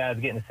cool that the guys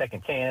are getting a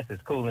second chance.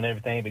 It's cool and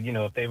everything. But,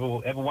 if they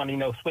ever want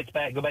to, switch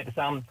back, go back to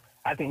something,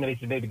 I think they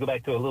should maybe go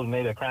back to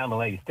maybe a crime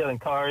lady stealing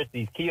cars.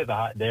 These kids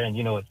are out there, and,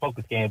 it's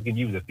focus scams. We can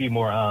use a few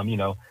more, a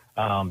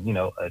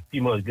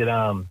few more good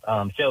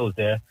shows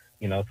there.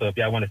 So if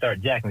y'all want to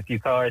start jacking a few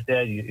cars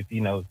there, if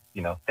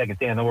second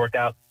chance don't work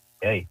out,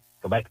 hey,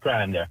 go back to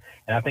crime there.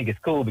 And I think it's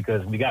cool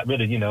because we got rid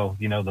of,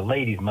 the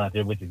ladies month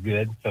there, which is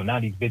good. So now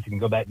these bitches can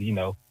go back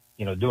to,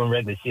 doing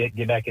regular shit,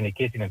 get back in the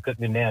kitchen and cook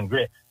them damn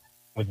grits,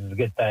 which is a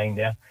good thing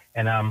there.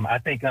 And I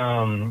think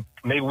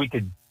maybe we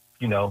could,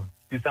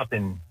 do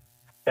something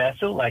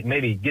special, like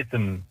maybe get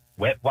some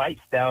wet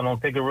wipes down on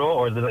Figueroa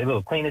or a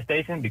little cleaning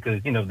station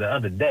because, the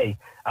other day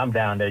I'm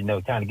down there,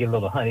 trying to get a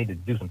little honey to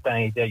do some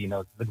things there,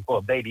 looking for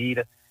a baby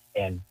eater.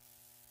 And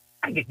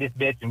I get this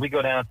bitch and we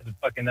go down to the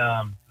fucking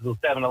little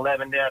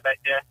 7-Eleven there back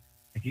there.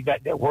 And she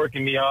got there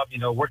working me off,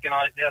 working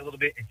on it there a little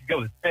bit. And she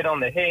goes to spit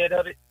on the head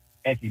of it.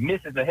 And she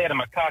misses the head of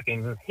my cock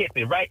and hits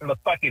me right in the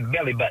fucking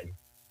belly button.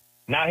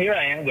 Now here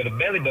I am with a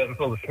belly button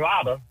full of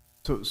slobber.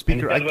 So,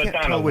 Speaker, I can't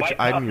tell which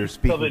item you're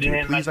speaking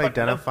to. Please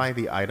identify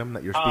the item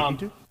that you're speaking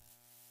to.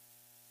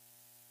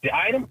 The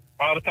item?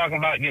 I was talking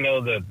about,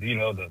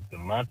 the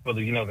month for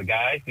the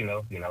guys,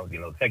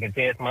 second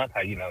chance month,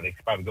 how, they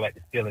should probably go back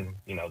to stealing,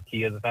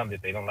 kids or something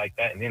if they don't like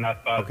that. And then I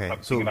started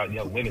talking about,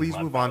 women's please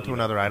month, move on to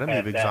another item.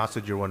 You've that.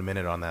 exhausted your 1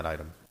 minute on that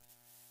item.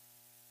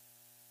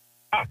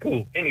 Ah,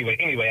 cool. Anyway,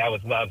 I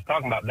was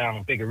talking about down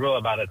on Figueroa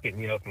about us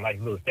getting, some nice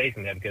little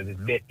station there because this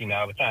bitch,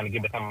 I was trying to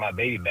give her some of my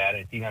baby batter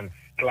and she done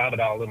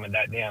slobbered all over my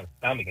goddamn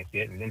stomach and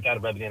shit and then try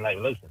to rub it in like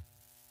lotion.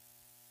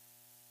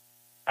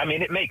 I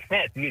mean, it makes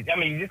sense. You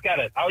just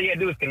gotta, all you gotta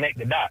do is connect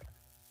the dots.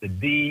 The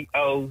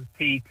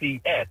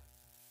D-O-T-T-S.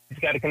 You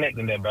just gotta connect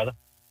them there, brother.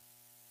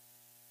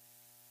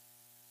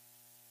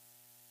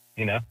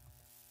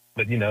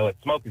 But, at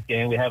Smoking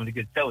Scan, we're having a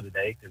good show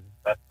today because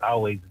that's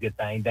always a good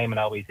thing. Damon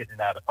always hitting it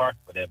out of the park,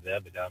 whatever there.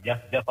 But you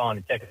have to jump on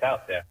and check us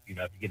out there, if you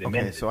get a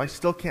minute. Okay, so I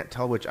still can't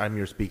tell which item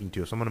you're speaking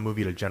to, so I'm going to move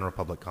you to general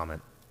public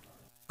comment.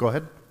 Go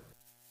ahead.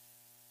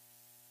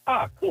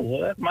 Ah, cool.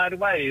 Well, that's mighty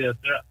way,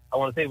 sir. I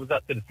want to say what's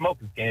up to the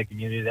Smoking Scan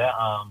community there.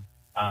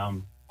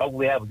 Hopefully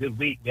we have a good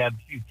week. We have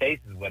a few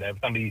cases, whatever.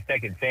 Some of these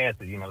second chances,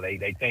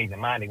 they change their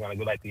mind. They want to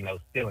go back to,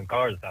 stealing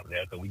cars or something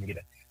there so we can get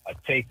a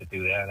chase or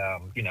two there.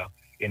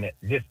 And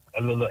just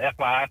a little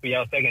FYI for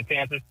y'all second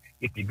chances.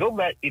 If you go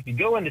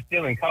into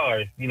stealing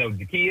cars,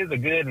 the kids are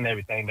good and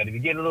everything, but if you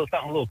get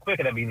something a little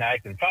quicker, that'd be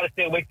nice. And try to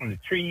stay away from the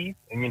trees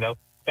and,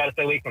 try to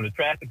stay away from the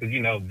traffic because,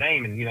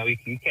 Damon,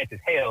 he catches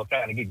hell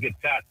trying to get good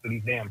shots to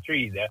these damn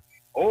trees there.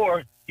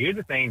 Or here's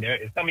the thing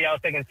there, if some of y'all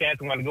second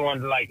chances want to go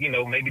into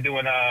maybe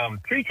doing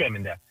tree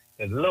trimming there.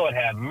 Because Lord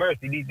have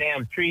mercy, these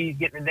damn trees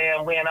getting the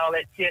damn way and all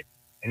that shit.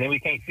 And then we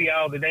can't see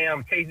all the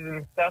damn chases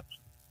and stuff.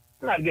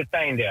 It's not a good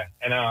thing there.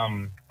 And,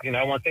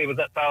 I want to say what's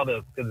up to all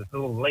because it's the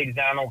little ladies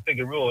down on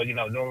Figueroa,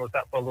 doing what's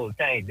up for a little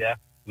change there.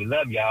 We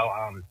love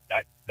y'all.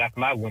 That's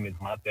my women's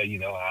month there,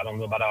 I don't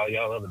know about all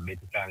y'all other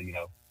bitches trying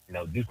to,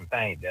 do some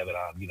things there, but,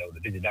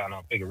 the bitches down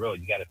on Figueroa,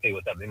 you got to say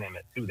what's up to them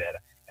too there.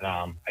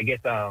 And, I guess,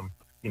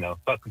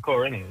 fuck the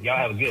core and y'all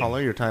have a good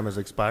Caller, your time has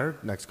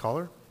expired. Next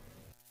caller.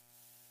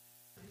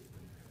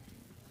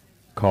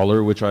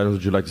 Caller, which items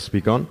would you like to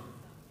speak on?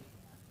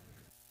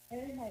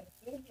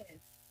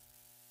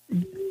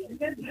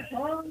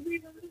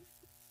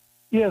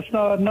 Yes,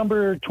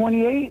 number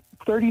 28,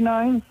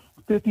 39,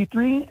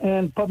 53,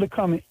 and public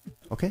comment.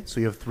 Okay, so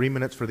you have 3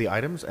 minutes for the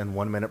items and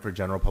 1 minute for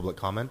general public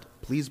comment.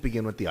 Please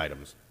begin with the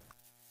items.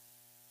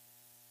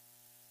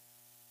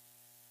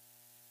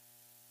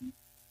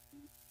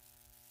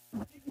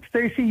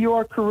 Stacy, you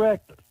are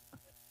correct.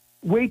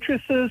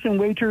 Waitresses and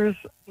waiters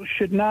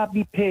should not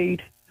be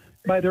paid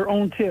by their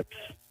own tips.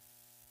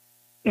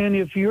 And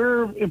if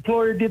your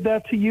employer did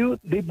that to you,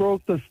 they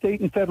broke the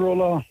state and federal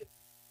law.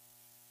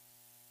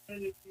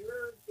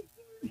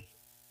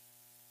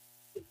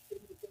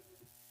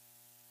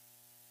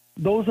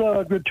 Those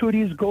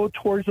gratuities go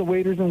towards the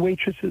waiters and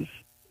waitresses.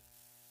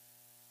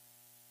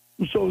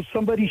 So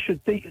somebody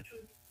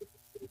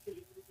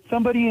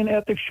in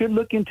ethics should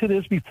look into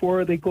this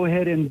before they go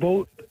ahead and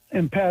vote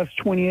and pass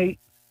 28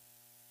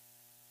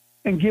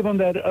 and give them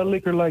that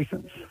liquor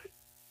license.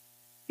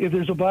 If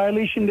there's a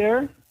violation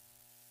there,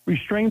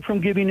 restrain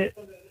from giving it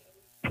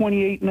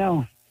 28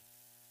 now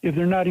if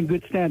they're not in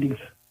good standings.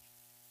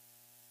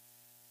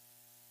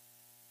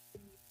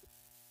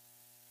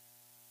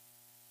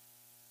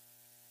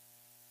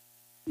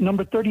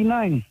 Number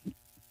 39,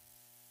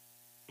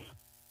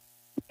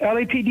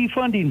 LAPD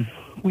funding.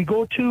 We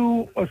go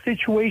to a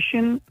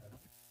situation.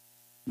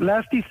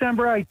 Last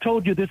December, I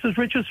told you, this is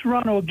Richard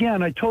Serrano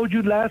again. I told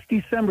you last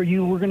December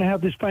you were going to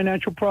have this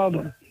financial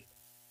problem.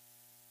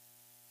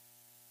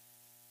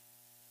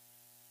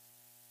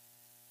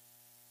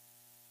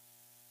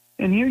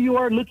 And here you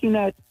are looking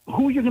at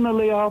who you're going to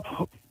lay off,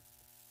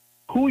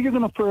 who you're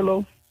going to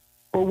furlough,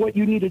 or what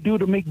you need to do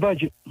to make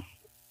budget.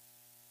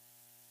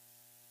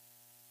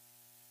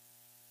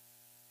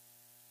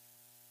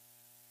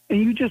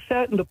 And you just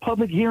sat in the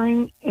public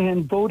hearing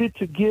and voted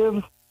to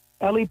give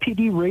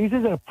LAPD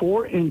raises at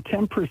 4 and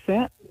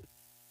 10%.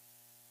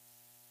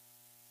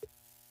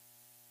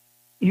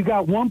 You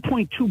got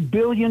 $1.2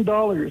 billion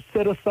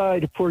set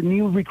aside for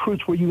new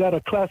recruits where you got a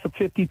class of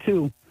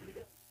 52.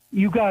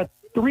 You got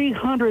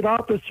 200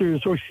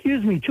 officers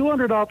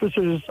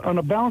on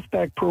a bounce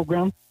back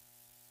program.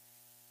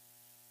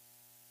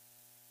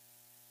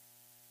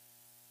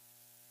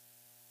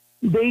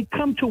 They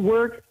come to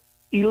work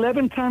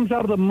 11 times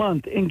out of the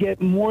month and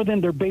get more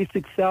than their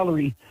basic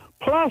salary,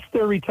 plus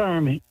their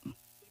retirement.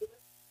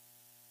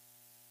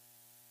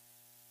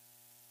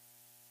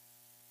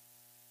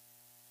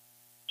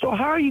 So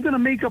how are you going to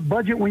make a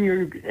budget when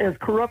you're as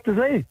corrupt as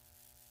they?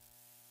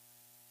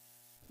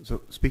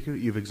 So, Speaker,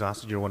 you've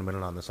exhausted your 1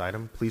 minute on this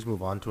item. Please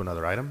move on to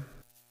another item.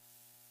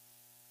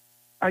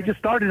 I just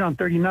started on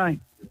 39.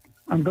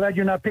 I'm glad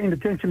you're not paying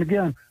attention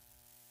again.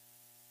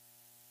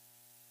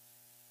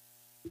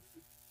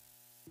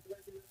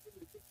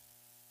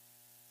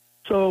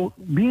 So,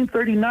 being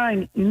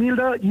 39,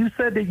 Imelda, you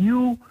said that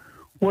you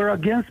were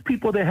against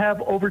people that have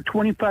over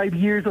 25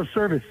 years of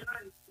service.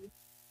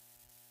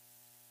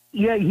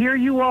 Yeah, here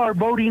you are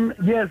voting,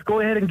 yes, go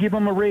ahead and give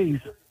them a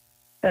raise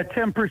at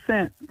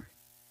 10%.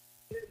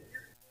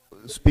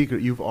 Speaker,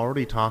 you've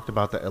already talked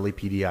about the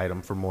LAPD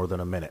item for more than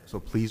a minute, so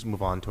please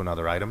move on to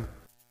another item.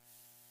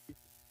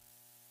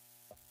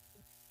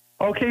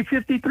 Okay,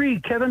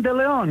 53, Kevin De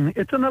Leon.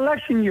 It's an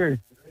election year.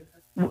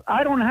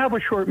 I don't have a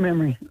short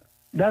memory.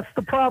 That's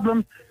the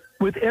problem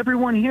with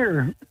everyone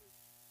here.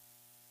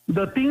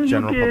 The thing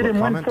General you did and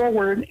comment? went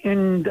forward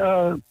and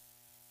to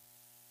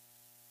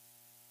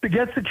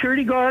get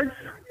security guards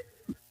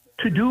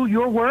to do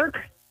your work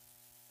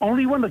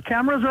only when the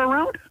cameras are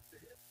around?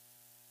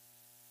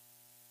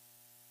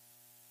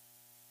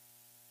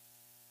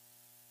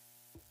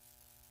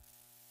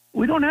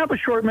 We don't have a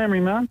short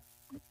memory, man.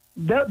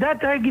 That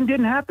tagging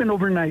didn't happen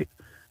overnight.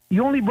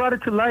 You only brought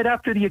it to light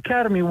after the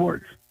Academy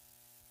Awards.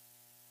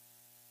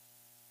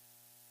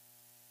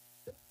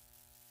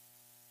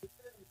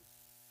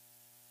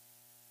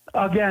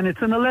 Again,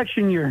 it's an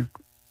election year.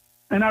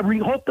 And I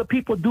hope the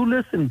people do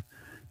listen.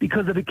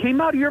 Because if it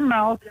came out of your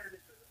mouth,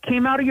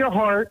 came out of your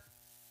heart,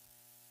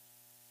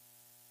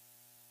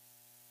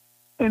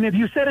 and if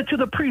you said it to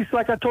the priest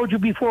like I told you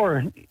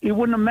before, it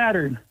wouldn't have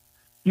mattered.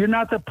 You're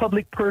not the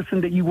public person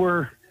that you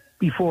were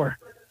before.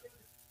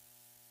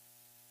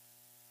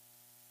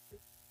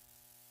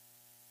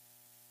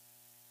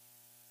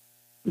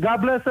 God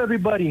bless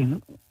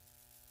everybody.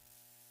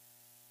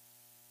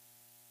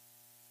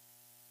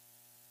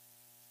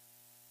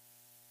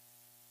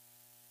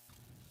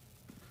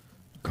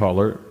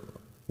 Caller,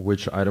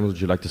 which items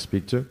would you like to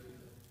speak to?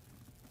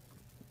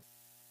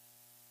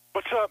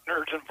 What's up,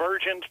 nerds and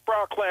virgins?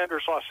 Brock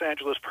Landers, Los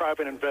Angeles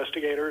private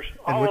investigators.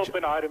 All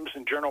open items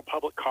and general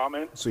public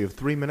comment. So you have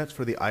 3 minutes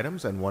for the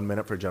items and 1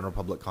 minute for general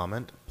public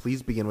comment.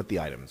 Please begin with the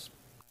items.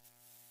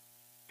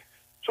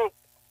 So,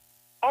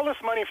 all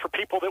this money for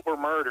people that were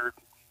murdered,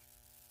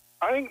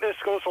 I think this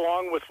goes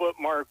along with what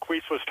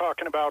Marquise was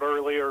talking about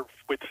earlier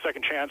with the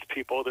second chance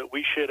people, that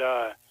we should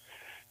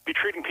be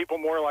treating people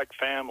more like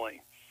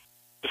family.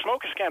 The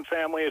Smoking Scam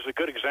family is a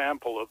good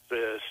example of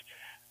this.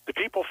 The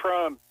people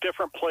from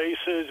different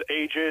places,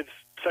 ages,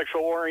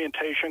 sexual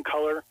orientation,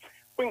 color,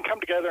 we can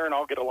come together and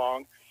all get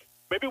along.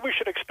 Maybe we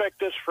should expect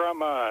this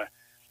from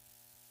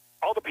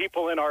all the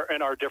people in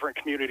our different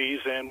communities,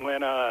 and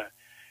when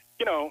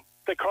you know,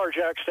 they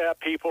carjack stab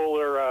people,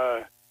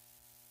 or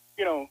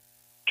you know,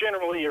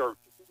 generally are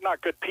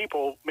not good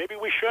people, maybe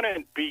we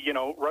shouldn't be, you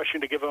know,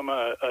 rushing to give them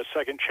a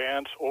second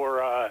chance,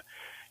 or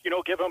you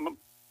know, give them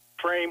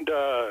framed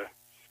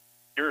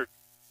your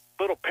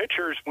little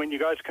pictures when you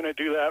guys gonna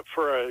do that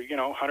for a, you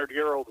know,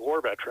 100-year-old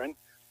war veteran.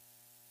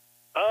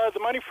 The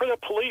money for the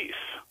police.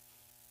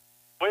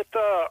 With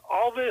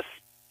all this,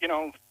 you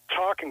know,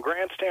 talk and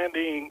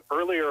grandstanding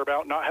earlier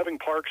about not having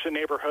parks in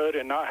neighborhood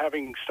and not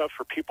having stuff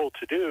for people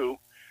to do,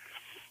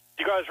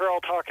 you guys are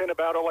all talking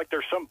about it like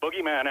there's some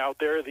boogeyman out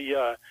there,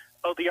 the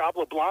El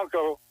Diablo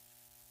Blanco.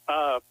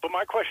 But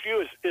my question to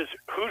you is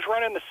who's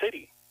running the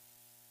city?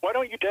 Why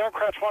don't you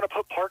Democrats want to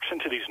put parks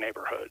into these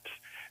neighborhoods?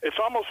 It's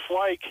almost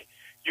like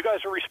you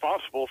guys are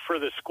responsible for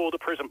the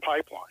school-to-prison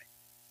pipeline.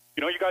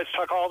 You know, you guys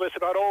talk all this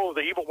about, oh,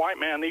 the evil white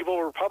man, the evil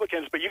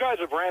Republicans, but you guys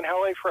have ran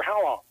LA for how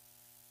long?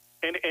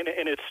 And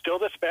it's still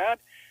this bad?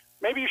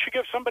 Maybe you should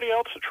give somebody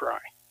else a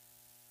try.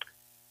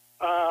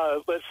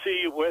 Let's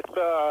see, with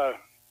all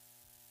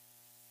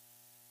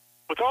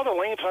the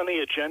lanes on the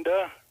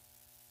agenda,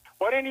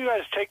 why didn't you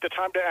guys take the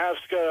time to ask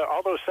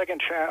all those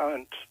second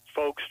chance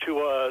folks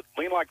to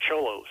lean like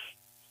cholos?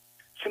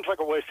 Seems like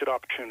a wasted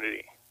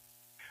opportunity.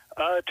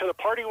 To the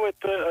party with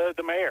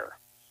the mayor,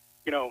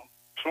 you know,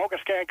 Smoke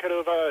and Scan could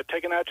have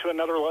taken that to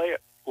another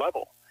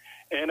level.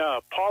 And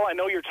Paul, I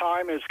know your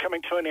time is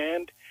coming to an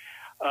end.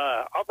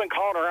 I've been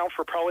calling around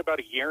for probably about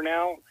a year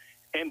now,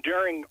 and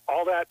during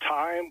all that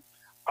time,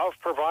 I've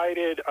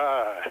provided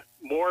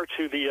more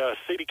to the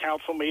city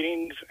council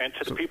meetings and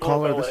to the people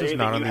Caller, of LA. this is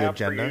not on the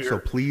agenda, so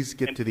please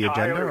get to the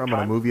agenda, or I'm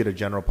going to move you to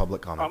general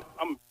public comment.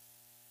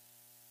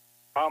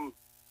 I'm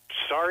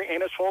sorry,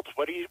 Anus Holtz,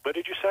 what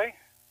did you say?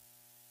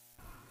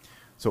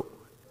 So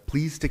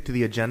please stick to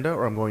the agenda,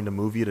 or I'm going to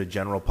move you to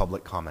general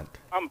public comment.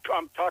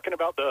 I'm talking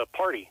about the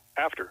party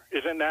after.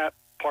 Isn't that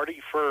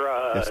party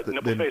for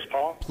Nipple-Face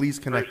Paul? Please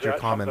connect your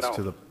comments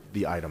to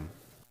the item.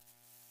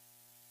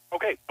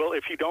 Okay, well,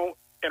 if you don't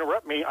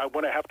interrupt me, I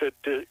want to have to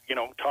you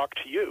know, talk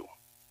to you.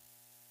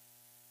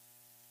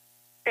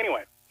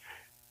 Anyway,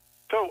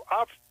 so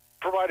I've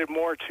provided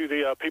more to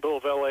the people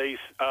of LA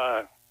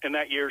in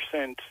that year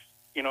since,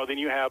 you know, than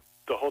you have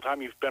the whole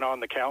time you've been on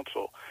the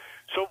council.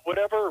 So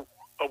whatever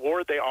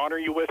award they honor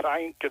you with, I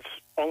think it's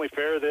only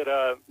fair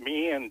that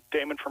me and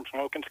Damon from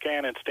Smoke and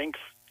Scan and Stinks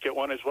get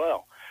one as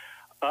well.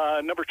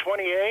 Number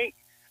 28,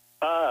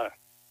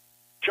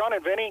 John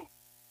and Vinny,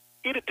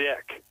 eat a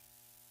dick.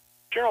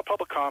 General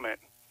public comment.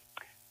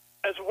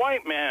 As a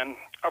white man,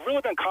 I've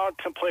really been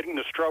contemplating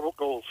the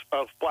struggles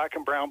of black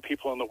and brown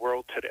people in the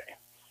world today.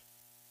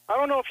 I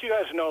don't know if you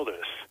guys know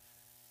this,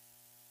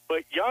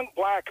 but young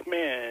black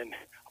men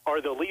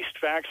are the least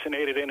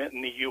vaccinated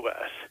in the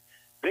U.S.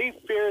 They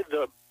fear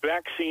the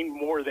vaccine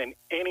more than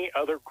any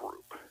other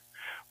group,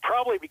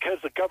 probably because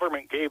the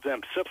government gave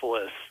them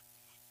syphilis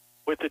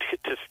with the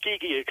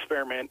Tuskegee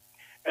experiment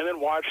and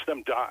then watched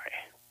them die.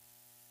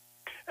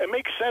 It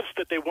makes sense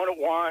that they wouldn't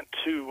want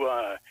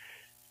to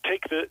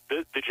take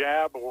the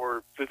jab,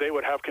 or that they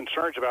would have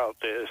concerns about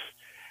this.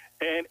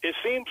 And it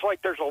seems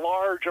like there's a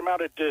large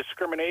amount of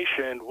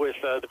discrimination with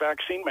the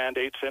vaccine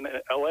mandates in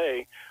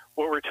L.A.,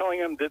 where we're telling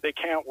them that they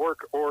can't work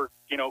or,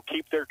 you know,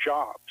 keep their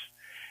jobs.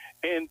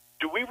 And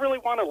do we really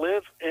want to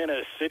live in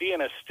a city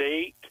and a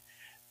state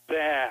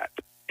that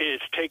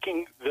is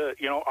taking the,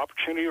 you know,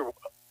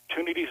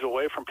 opportunities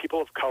away from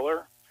people of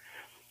color?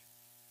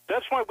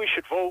 That's why we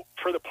should vote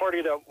for the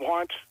party that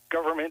wants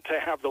government to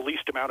have the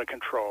least amount of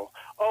control.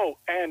 Oh,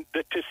 and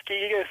the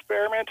Tuskegee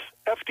experiments,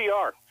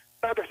 FDR.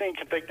 Another thing you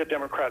can thank the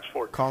Democrats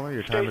for. Caller,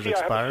 your time has Stacey,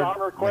 expired. I have a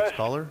song request. Next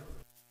caller.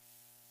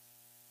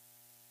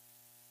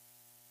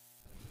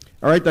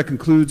 All right, that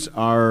concludes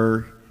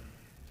our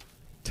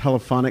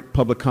telephonic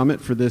public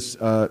comment for this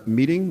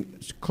meeting.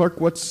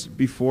 Clerk, what's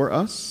before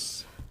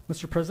us?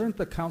 Mr. President,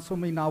 the council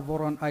may now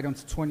vote on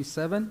items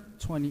 27,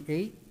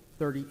 28,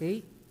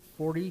 38,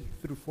 40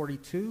 through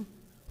 42,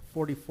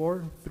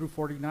 44 through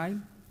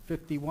 49,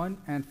 51,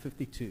 and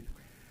 52.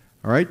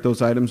 All right,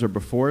 those items are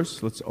before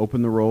us. Let's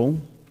open the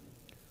roll,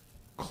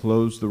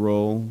 close the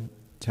roll,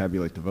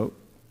 tabulate the vote.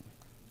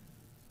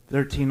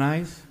 13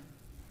 ayes.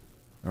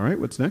 All right,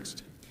 what's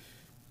next?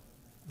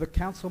 The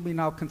council may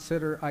now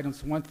consider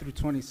items 1 through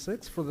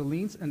 26 for the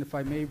liens, and if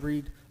I may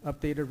read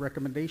updated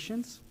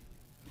recommendations.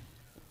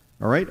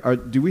 All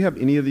right, do we have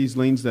any of these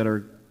liens that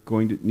are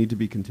going to need to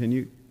be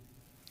continued?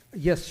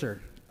 Yes,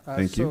 sir.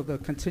 Thank you. So the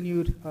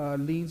continued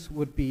liens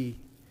would be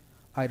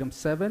item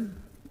 7,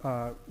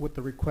 with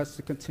the request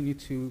to continue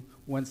to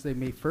Wednesday,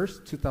 May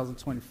 1st,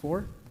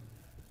 2024.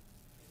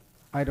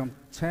 Item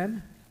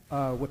 10,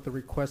 with the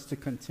request to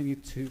continue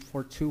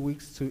for 2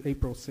 weeks to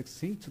April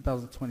 16,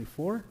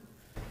 2024.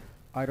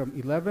 Item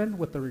 11,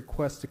 with the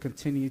request to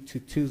continue to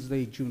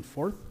Tuesday, June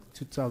 4th,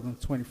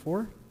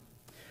 2024.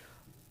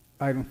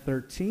 Item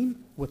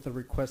 13, with the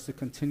request to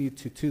continue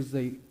to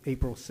Tuesday,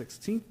 April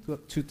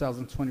 16th,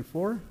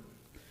 2024.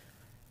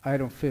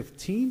 Item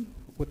 15,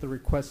 with the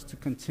request to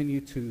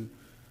continue to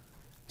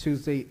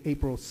Tuesday,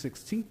 April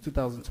 16,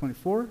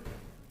 2024.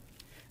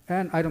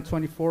 And item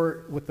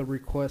 24 with the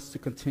request to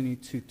continue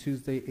to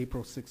Tuesday,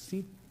 April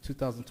 16,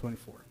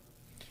 2024.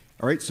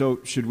 All right, so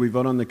should we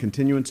vote on the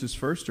continuances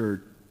first,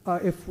 or?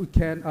 If we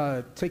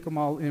can, take them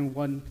all in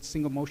one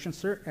single motion,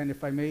 sir, and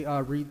if I may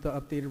read the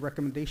updated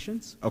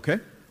recommendations. Okay.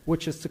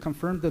 Which is to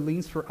confirm the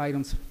liens for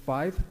items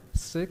 5,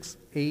 6,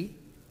 8,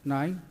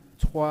 9,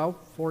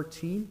 12,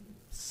 14,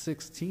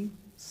 16,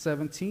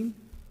 17,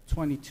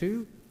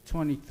 22,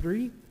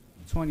 23,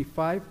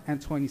 25,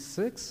 and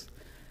 26,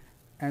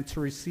 and to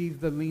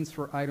receive the liens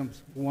for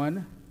items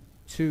 1,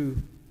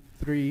 2,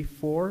 3,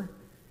 4,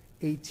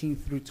 18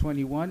 through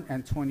 21,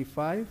 and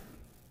 25,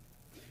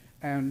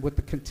 and with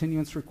the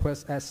continuance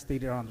request as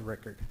stated on the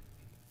record.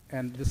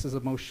 And this is a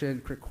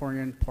motion,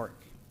 Krikorian Park.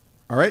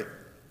 All right,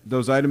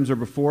 those items are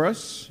before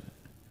us.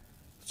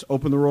 Let's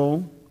open the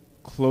roll,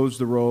 close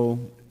the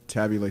roll,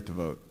 tabulate the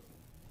vote.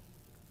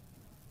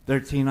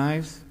 13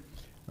 ayes.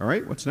 All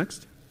right, what's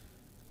next?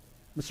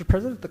 Mr.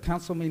 President, the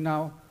council may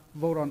now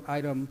vote on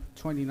item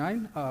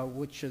 29,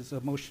 which is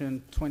a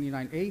motion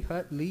 29A,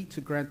 HUD Lee,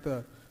 to grant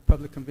the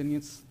public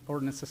convenience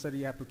or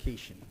necessity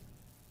application.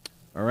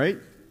 All right,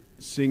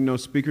 seeing no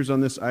speakers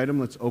on this item,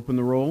 let's open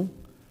the roll,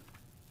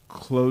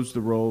 close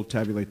the roll,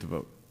 tabulate the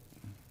vote.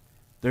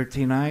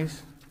 13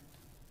 ayes.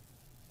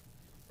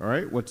 All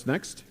right, what's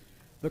next?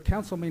 The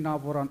council may now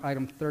vote on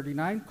item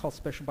 39, called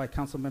special by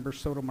Council Member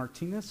Soto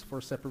Martinez for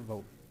a separate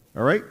vote.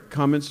 All right,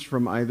 comments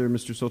from either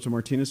Mr. Soto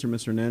Martinez or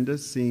Ms.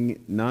 Hernandez?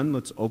 Seeing none,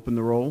 let's open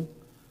the roll,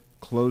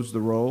 close the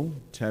roll,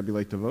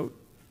 tabulate the vote.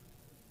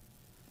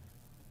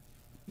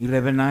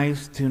 11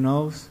 ayes, 2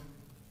 noes.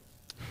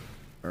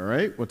 All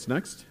right, what's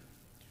next?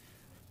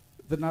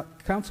 The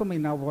council may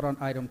now vote on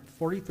item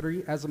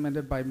 43 as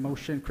amended by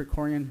motion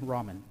Krikorian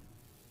Raman.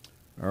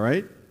 All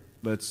right,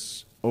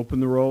 let's open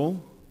the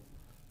roll,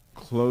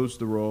 close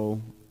the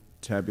roll,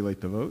 tabulate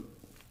the vote.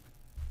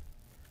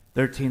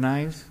 13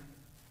 ayes.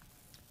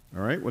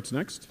 All right, what's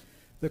next?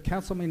 The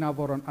council may now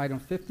vote on item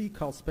 50,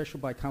 called special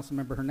by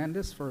Councilmember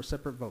Hernandez for a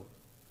separate vote.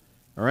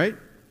 All right,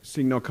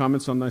 seeing no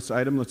comments on this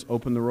item, let's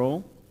open the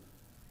roll,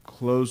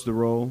 close the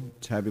roll,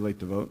 tabulate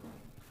the vote.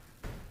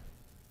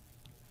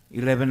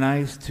 11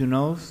 ayes, 2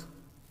 noes.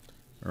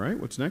 All right,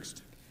 what's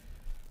next?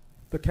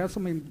 The council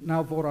may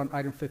now vote on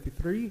item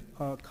 53,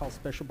 called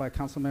special by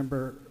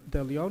Councilmember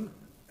De Leon,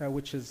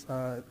 which is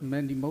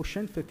amending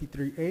motion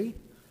 53A,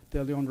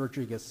 De Leon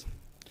Rodriguez.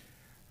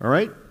 All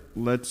right,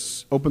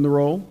 let's open the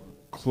roll,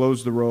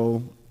 close the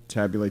roll,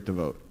 tabulate the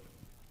vote.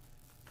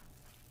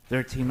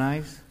 13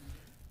 ayes.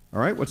 All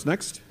right, what's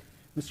next?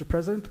 Mr.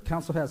 President, the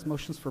council has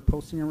motions for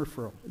posting and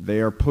referral. They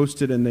are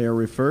posted and they are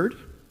referred.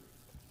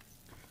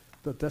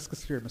 The desk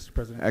is here, Mr.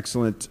 President.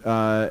 Excellent.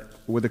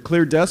 With a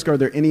clear desk, are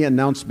there any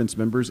announcements,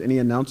 members? Any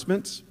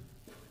announcements?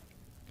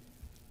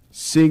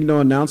 Seeing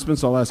no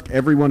announcements, I'll ask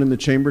everyone in the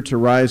chamber to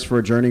rise for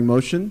adjourning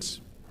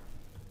motions.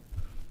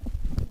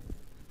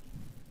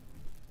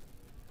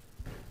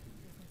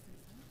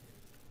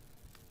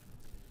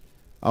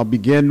 I'll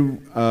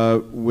begin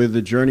with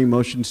adjourning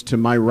motions to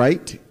my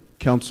right.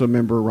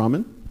 Councilmember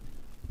Rahman.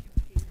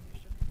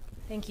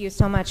 Thank you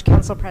so much,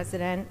 Council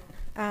President.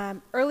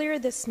 Earlier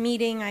this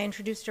meeting, I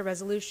introduced a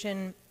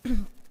resolution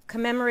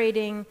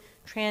commemorating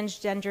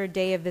Transgender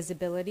Day of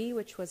Visibility,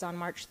 which was on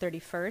March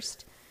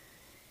 31st.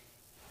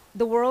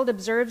 The world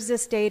observes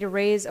this day to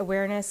raise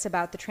awareness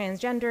about the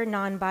transgender,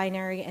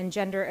 non-binary, and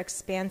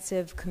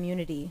gender-expansive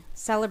community,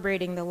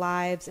 celebrating the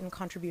lives and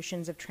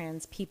contributions of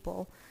trans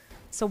people.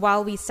 So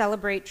while we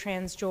celebrate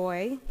trans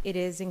joy, it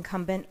is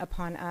incumbent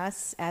upon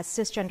us as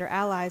cisgender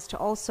allies to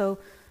also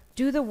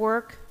do the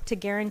work to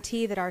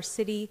guarantee that our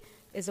city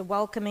is a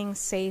welcoming,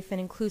 safe,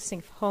 and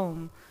inclusive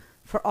home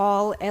for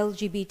all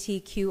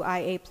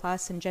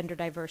LGBTQIA+ and gender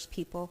diverse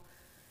people.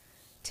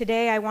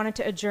 Today, I wanted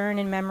to adjourn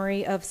in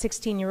memory of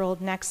 16-year-old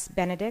Nex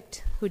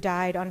Benedict, who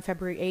died on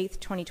February 8th,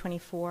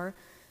 2024,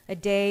 a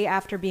day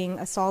after being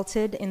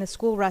assaulted in the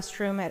school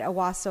restroom at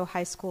Owasso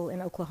High School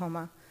in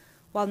Oklahoma.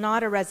 While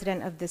not a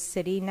resident of this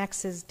city,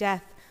 Nex's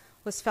death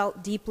was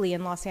felt deeply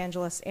in Los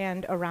Angeles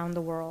and around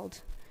the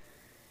world.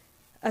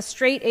 A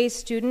straight-A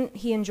student,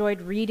 he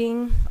enjoyed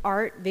reading,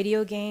 art,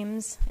 video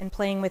games, and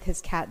playing with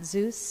his cat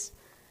Zeus.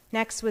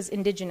 Nex was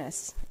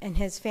indigenous, and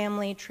his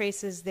family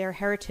traces their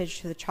heritage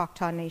to the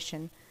Choctaw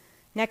Nation.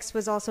 Nex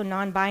was also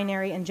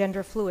non-binary and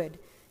gender fluid.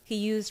 He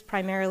used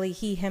primarily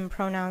he/him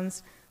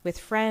pronouns with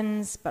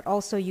friends, but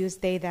also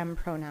used they/them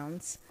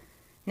pronouns.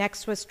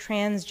 Nex was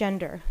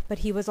transgender, but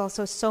he was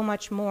also so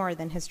much more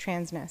than his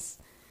transness.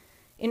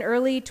 In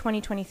early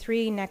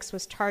 2023, Nex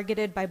was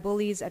targeted by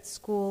bullies at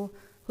school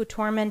who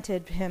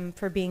tormented him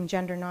for being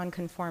gender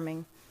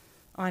nonconforming.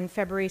 On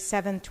February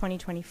 7th,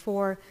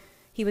 2024,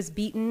 he was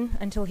beaten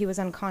until he was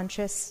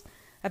unconscious,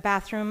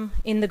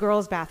 in the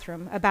girls'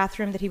 bathroom, a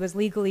bathroom that he was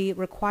legally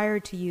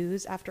required to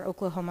use after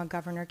Oklahoma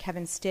Governor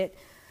Kevin Stitt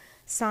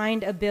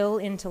signed a bill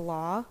into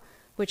law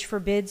which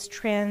forbids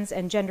trans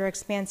and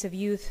gender-expansive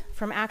youth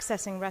from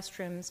accessing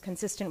restrooms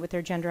consistent with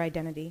their gender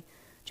identity.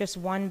 Just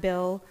one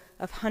bill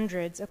of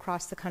hundreds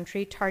across the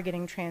country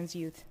targeting trans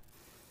youth.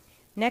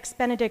 Next,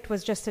 Benedict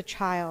was just a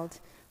child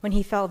when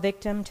he fell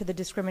victim to the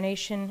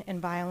discrimination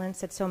and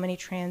violence that so many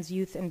trans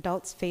youth and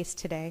adults face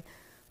today,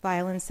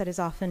 violence that is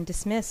often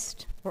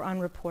dismissed or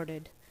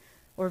unreported,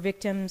 or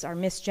victims are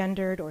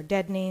misgendered or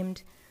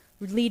dead-named,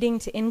 leading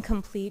to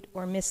incomplete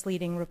or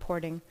misleading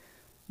reporting.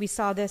 We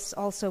saw this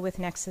also with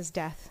Nex's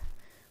death,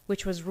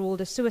 which was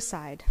ruled a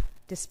suicide,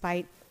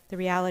 despite the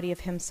reality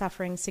of him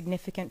suffering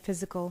significant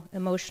physical,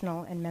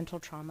 emotional, and mental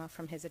trauma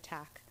from his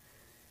attack.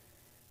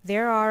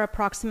 There are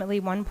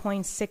approximately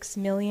 1.6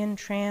 million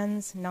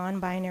trans,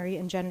 non-binary,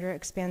 and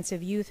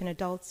gender-expansive youth and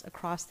adults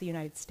across the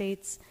United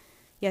States,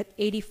 yet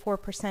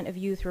 84% of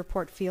youth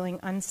report feeling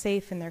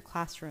unsafe in their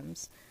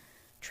classrooms.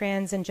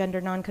 Trans and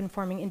gender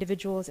nonconforming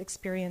individuals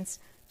experience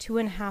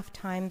 2.5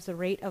 times the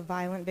rate of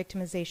violent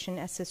victimization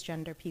as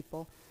cisgender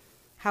people.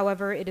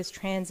 However, it is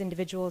trans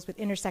individuals with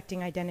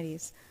intersecting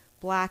identities,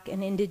 Black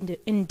and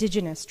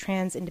indigenous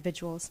trans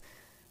individuals,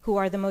 who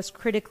are the most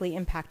critically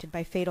impacted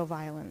by fatal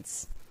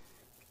violence,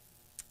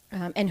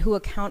 and who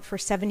account for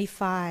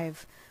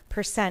 75%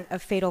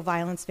 of fatal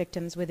violence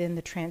victims within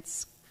the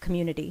trans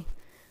community.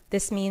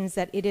 This means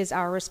that it is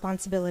our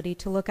responsibility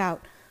to look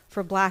out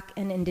for Black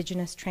and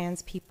indigenous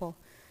trans people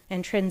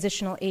and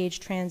transitional age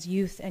trans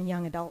youth and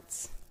young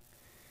adults.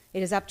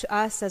 It is up to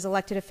us as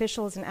elected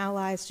officials and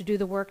allies to do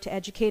the work to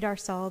educate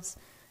ourselves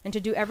and to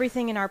do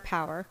everything in our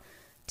power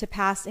to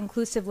pass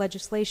inclusive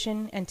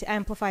legislation and to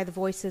amplify the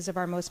voices of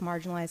our most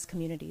marginalized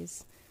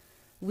communities.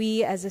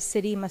 We as a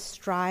city must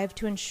strive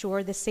to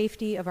ensure the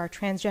safety of our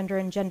transgender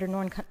and gender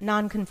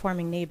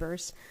nonconforming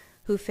neighbors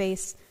who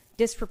face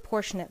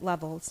disproportionate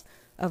levels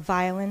of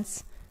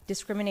violence,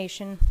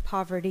 discrimination,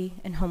 poverty,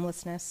 and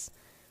homelessness.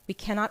 We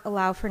cannot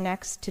allow for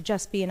Next to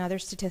just be another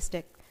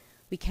statistic.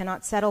 We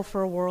cannot settle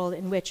for a world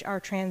in which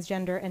our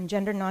transgender and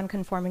gender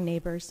nonconforming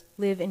neighbors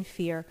live in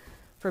fear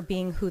for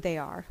being who they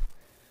are.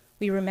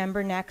 We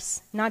remember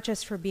Next not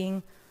just for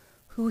being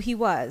who he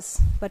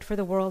was, but for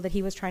the world that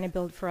he was trying to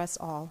build for us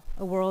all,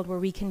 a world where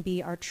we can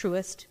be our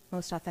truest,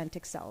 most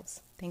authentic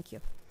selves. Thank you.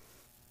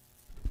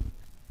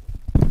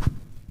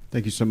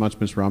 Thank you so much,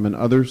 Ms. Rahman.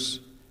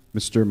 Others?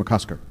 Mr.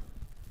 McCosker.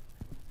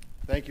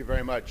 Thank you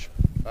very much.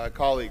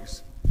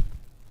 Colleagues,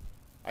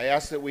 I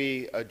ask that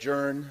we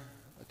adjourn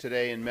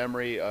today in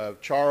memory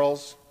of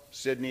Charles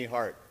Sidney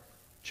Hart,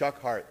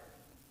 Chuck Hart,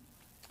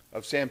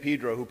 of San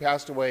Pedro, who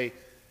passed away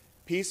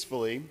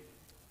peacefully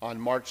on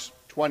March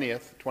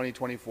 20th,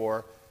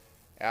 2024,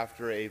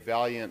 after a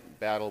valiant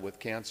battle with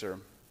cancer.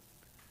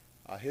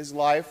 His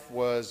life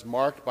was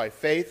marked by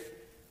faith,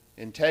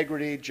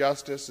 integrity,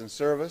 justice, and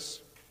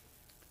service.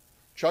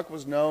 Chuck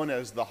was known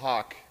as the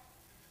Hawk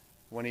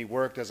when he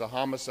worked as a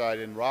homicide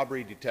and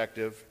robbery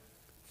detective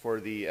for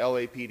the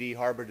LAPD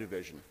Harbor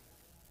Division.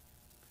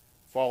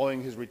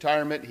 Following his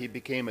retirement, he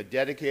became a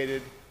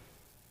dedicated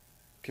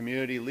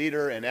community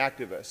leader and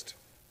activist.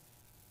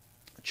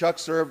 Chuck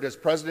served as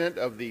president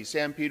of the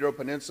San Pedro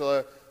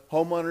Peninsula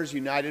Homeowners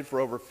United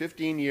for over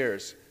 15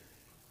 years,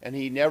 and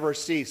he never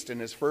ceased in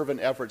his fervent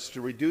efforts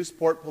to reduce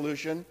port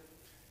pollution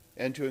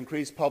and to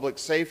increase public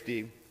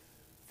safety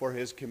for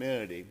his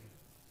community.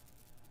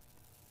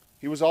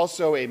 He was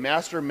also a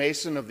master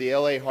mason of the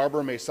LA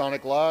Harbor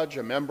Masonic Lodge,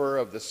 a member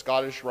of the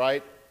Scottish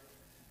Rite,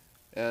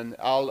 and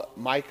Al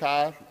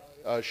Micah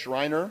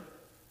Shriner.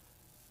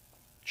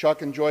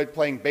 Chuck enjoyed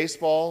playing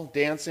baseball,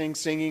 dancing,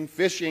 singing,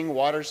 fishing,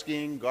 water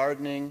skiing,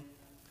 gardening,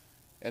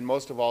 and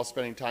most of all,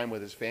 spending time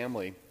with his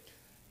family.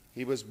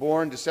 He was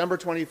born December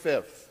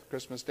 25th,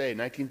 Christmas Day,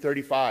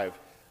 1935,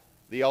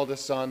 the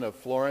eldest son of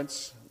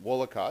Florence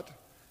Wollicott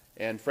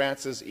and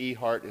Francis E.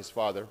 Hart, his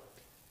father.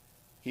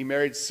 He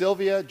married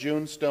Sylvia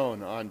June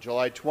Stone on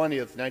July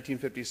 20th,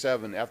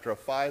 1957, after a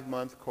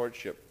 5-month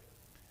courtship.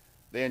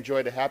 They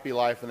enjoyed a happy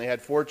life, and they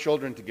had 4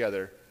 children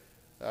together,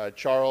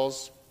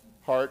 Charles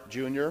Hart,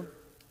 Jr.,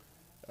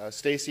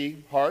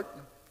 Stacy Hart,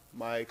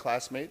 my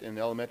classmate in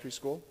elementary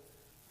school,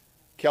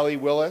 Kelly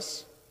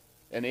Willis,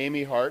 and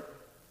Amy Hart.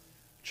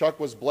 Chuck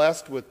was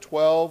blessed with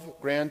 12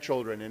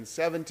 grandchildren and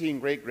 17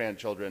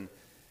 great-grandchildren.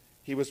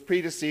 He was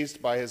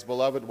predeceased by his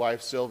beloved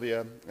wife,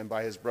 Sylvia, and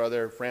by his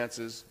brother,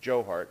 Francis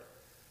Joe Hart.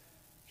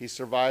 He's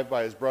survived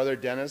by his brother,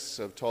 Dennis,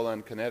 of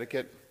Tolan,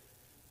 Connecticut.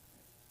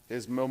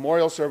 His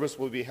memorial service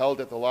will be held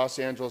at the Los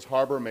Angeles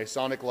Harbor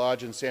Masonic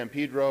Lodge in San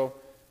Pedro,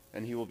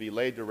 and he will be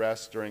laid to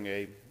rest during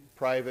a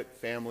private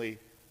family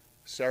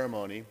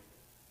ceremony.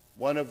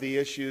 One of the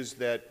issues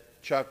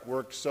that Chuck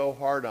worked so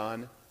hard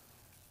on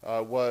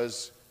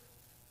was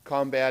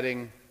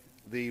combating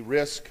the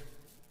risk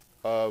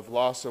of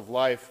loss of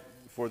life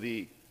for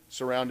the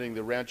surrounding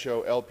the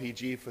Rancho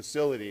LPG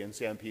facility in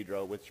San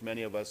Pedro, which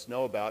many of us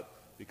know about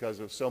because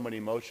of so many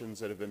motions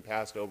that have been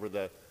passed over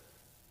the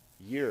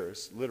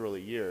years,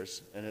 literally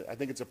years. And I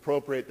think it's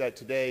appropriate that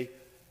today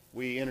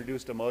we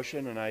introduced a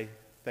motion, and I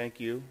thank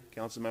you,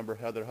 Councilmember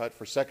Heather Hutt,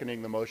 for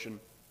seconding the motion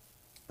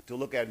to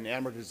look at an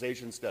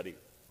amortization study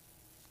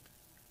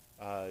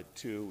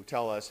to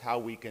tell us how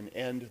we can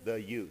end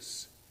the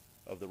use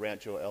of the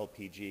Rancho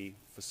LPG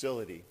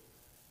facility.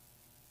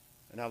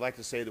 And I'd like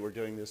to say that we're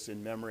doing this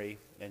in memory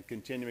and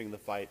continuing the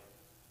fight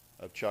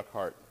of Chuck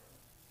Hart.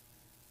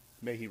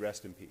 May he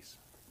rest in peace.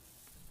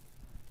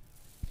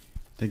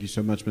 Thank you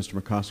so much,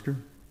 Mr. McCosker.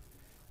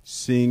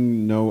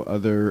 Seeing no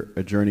other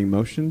adjourning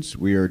motions,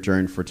 we are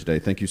adjourned for today.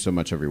 Thank you so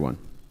much, everyone.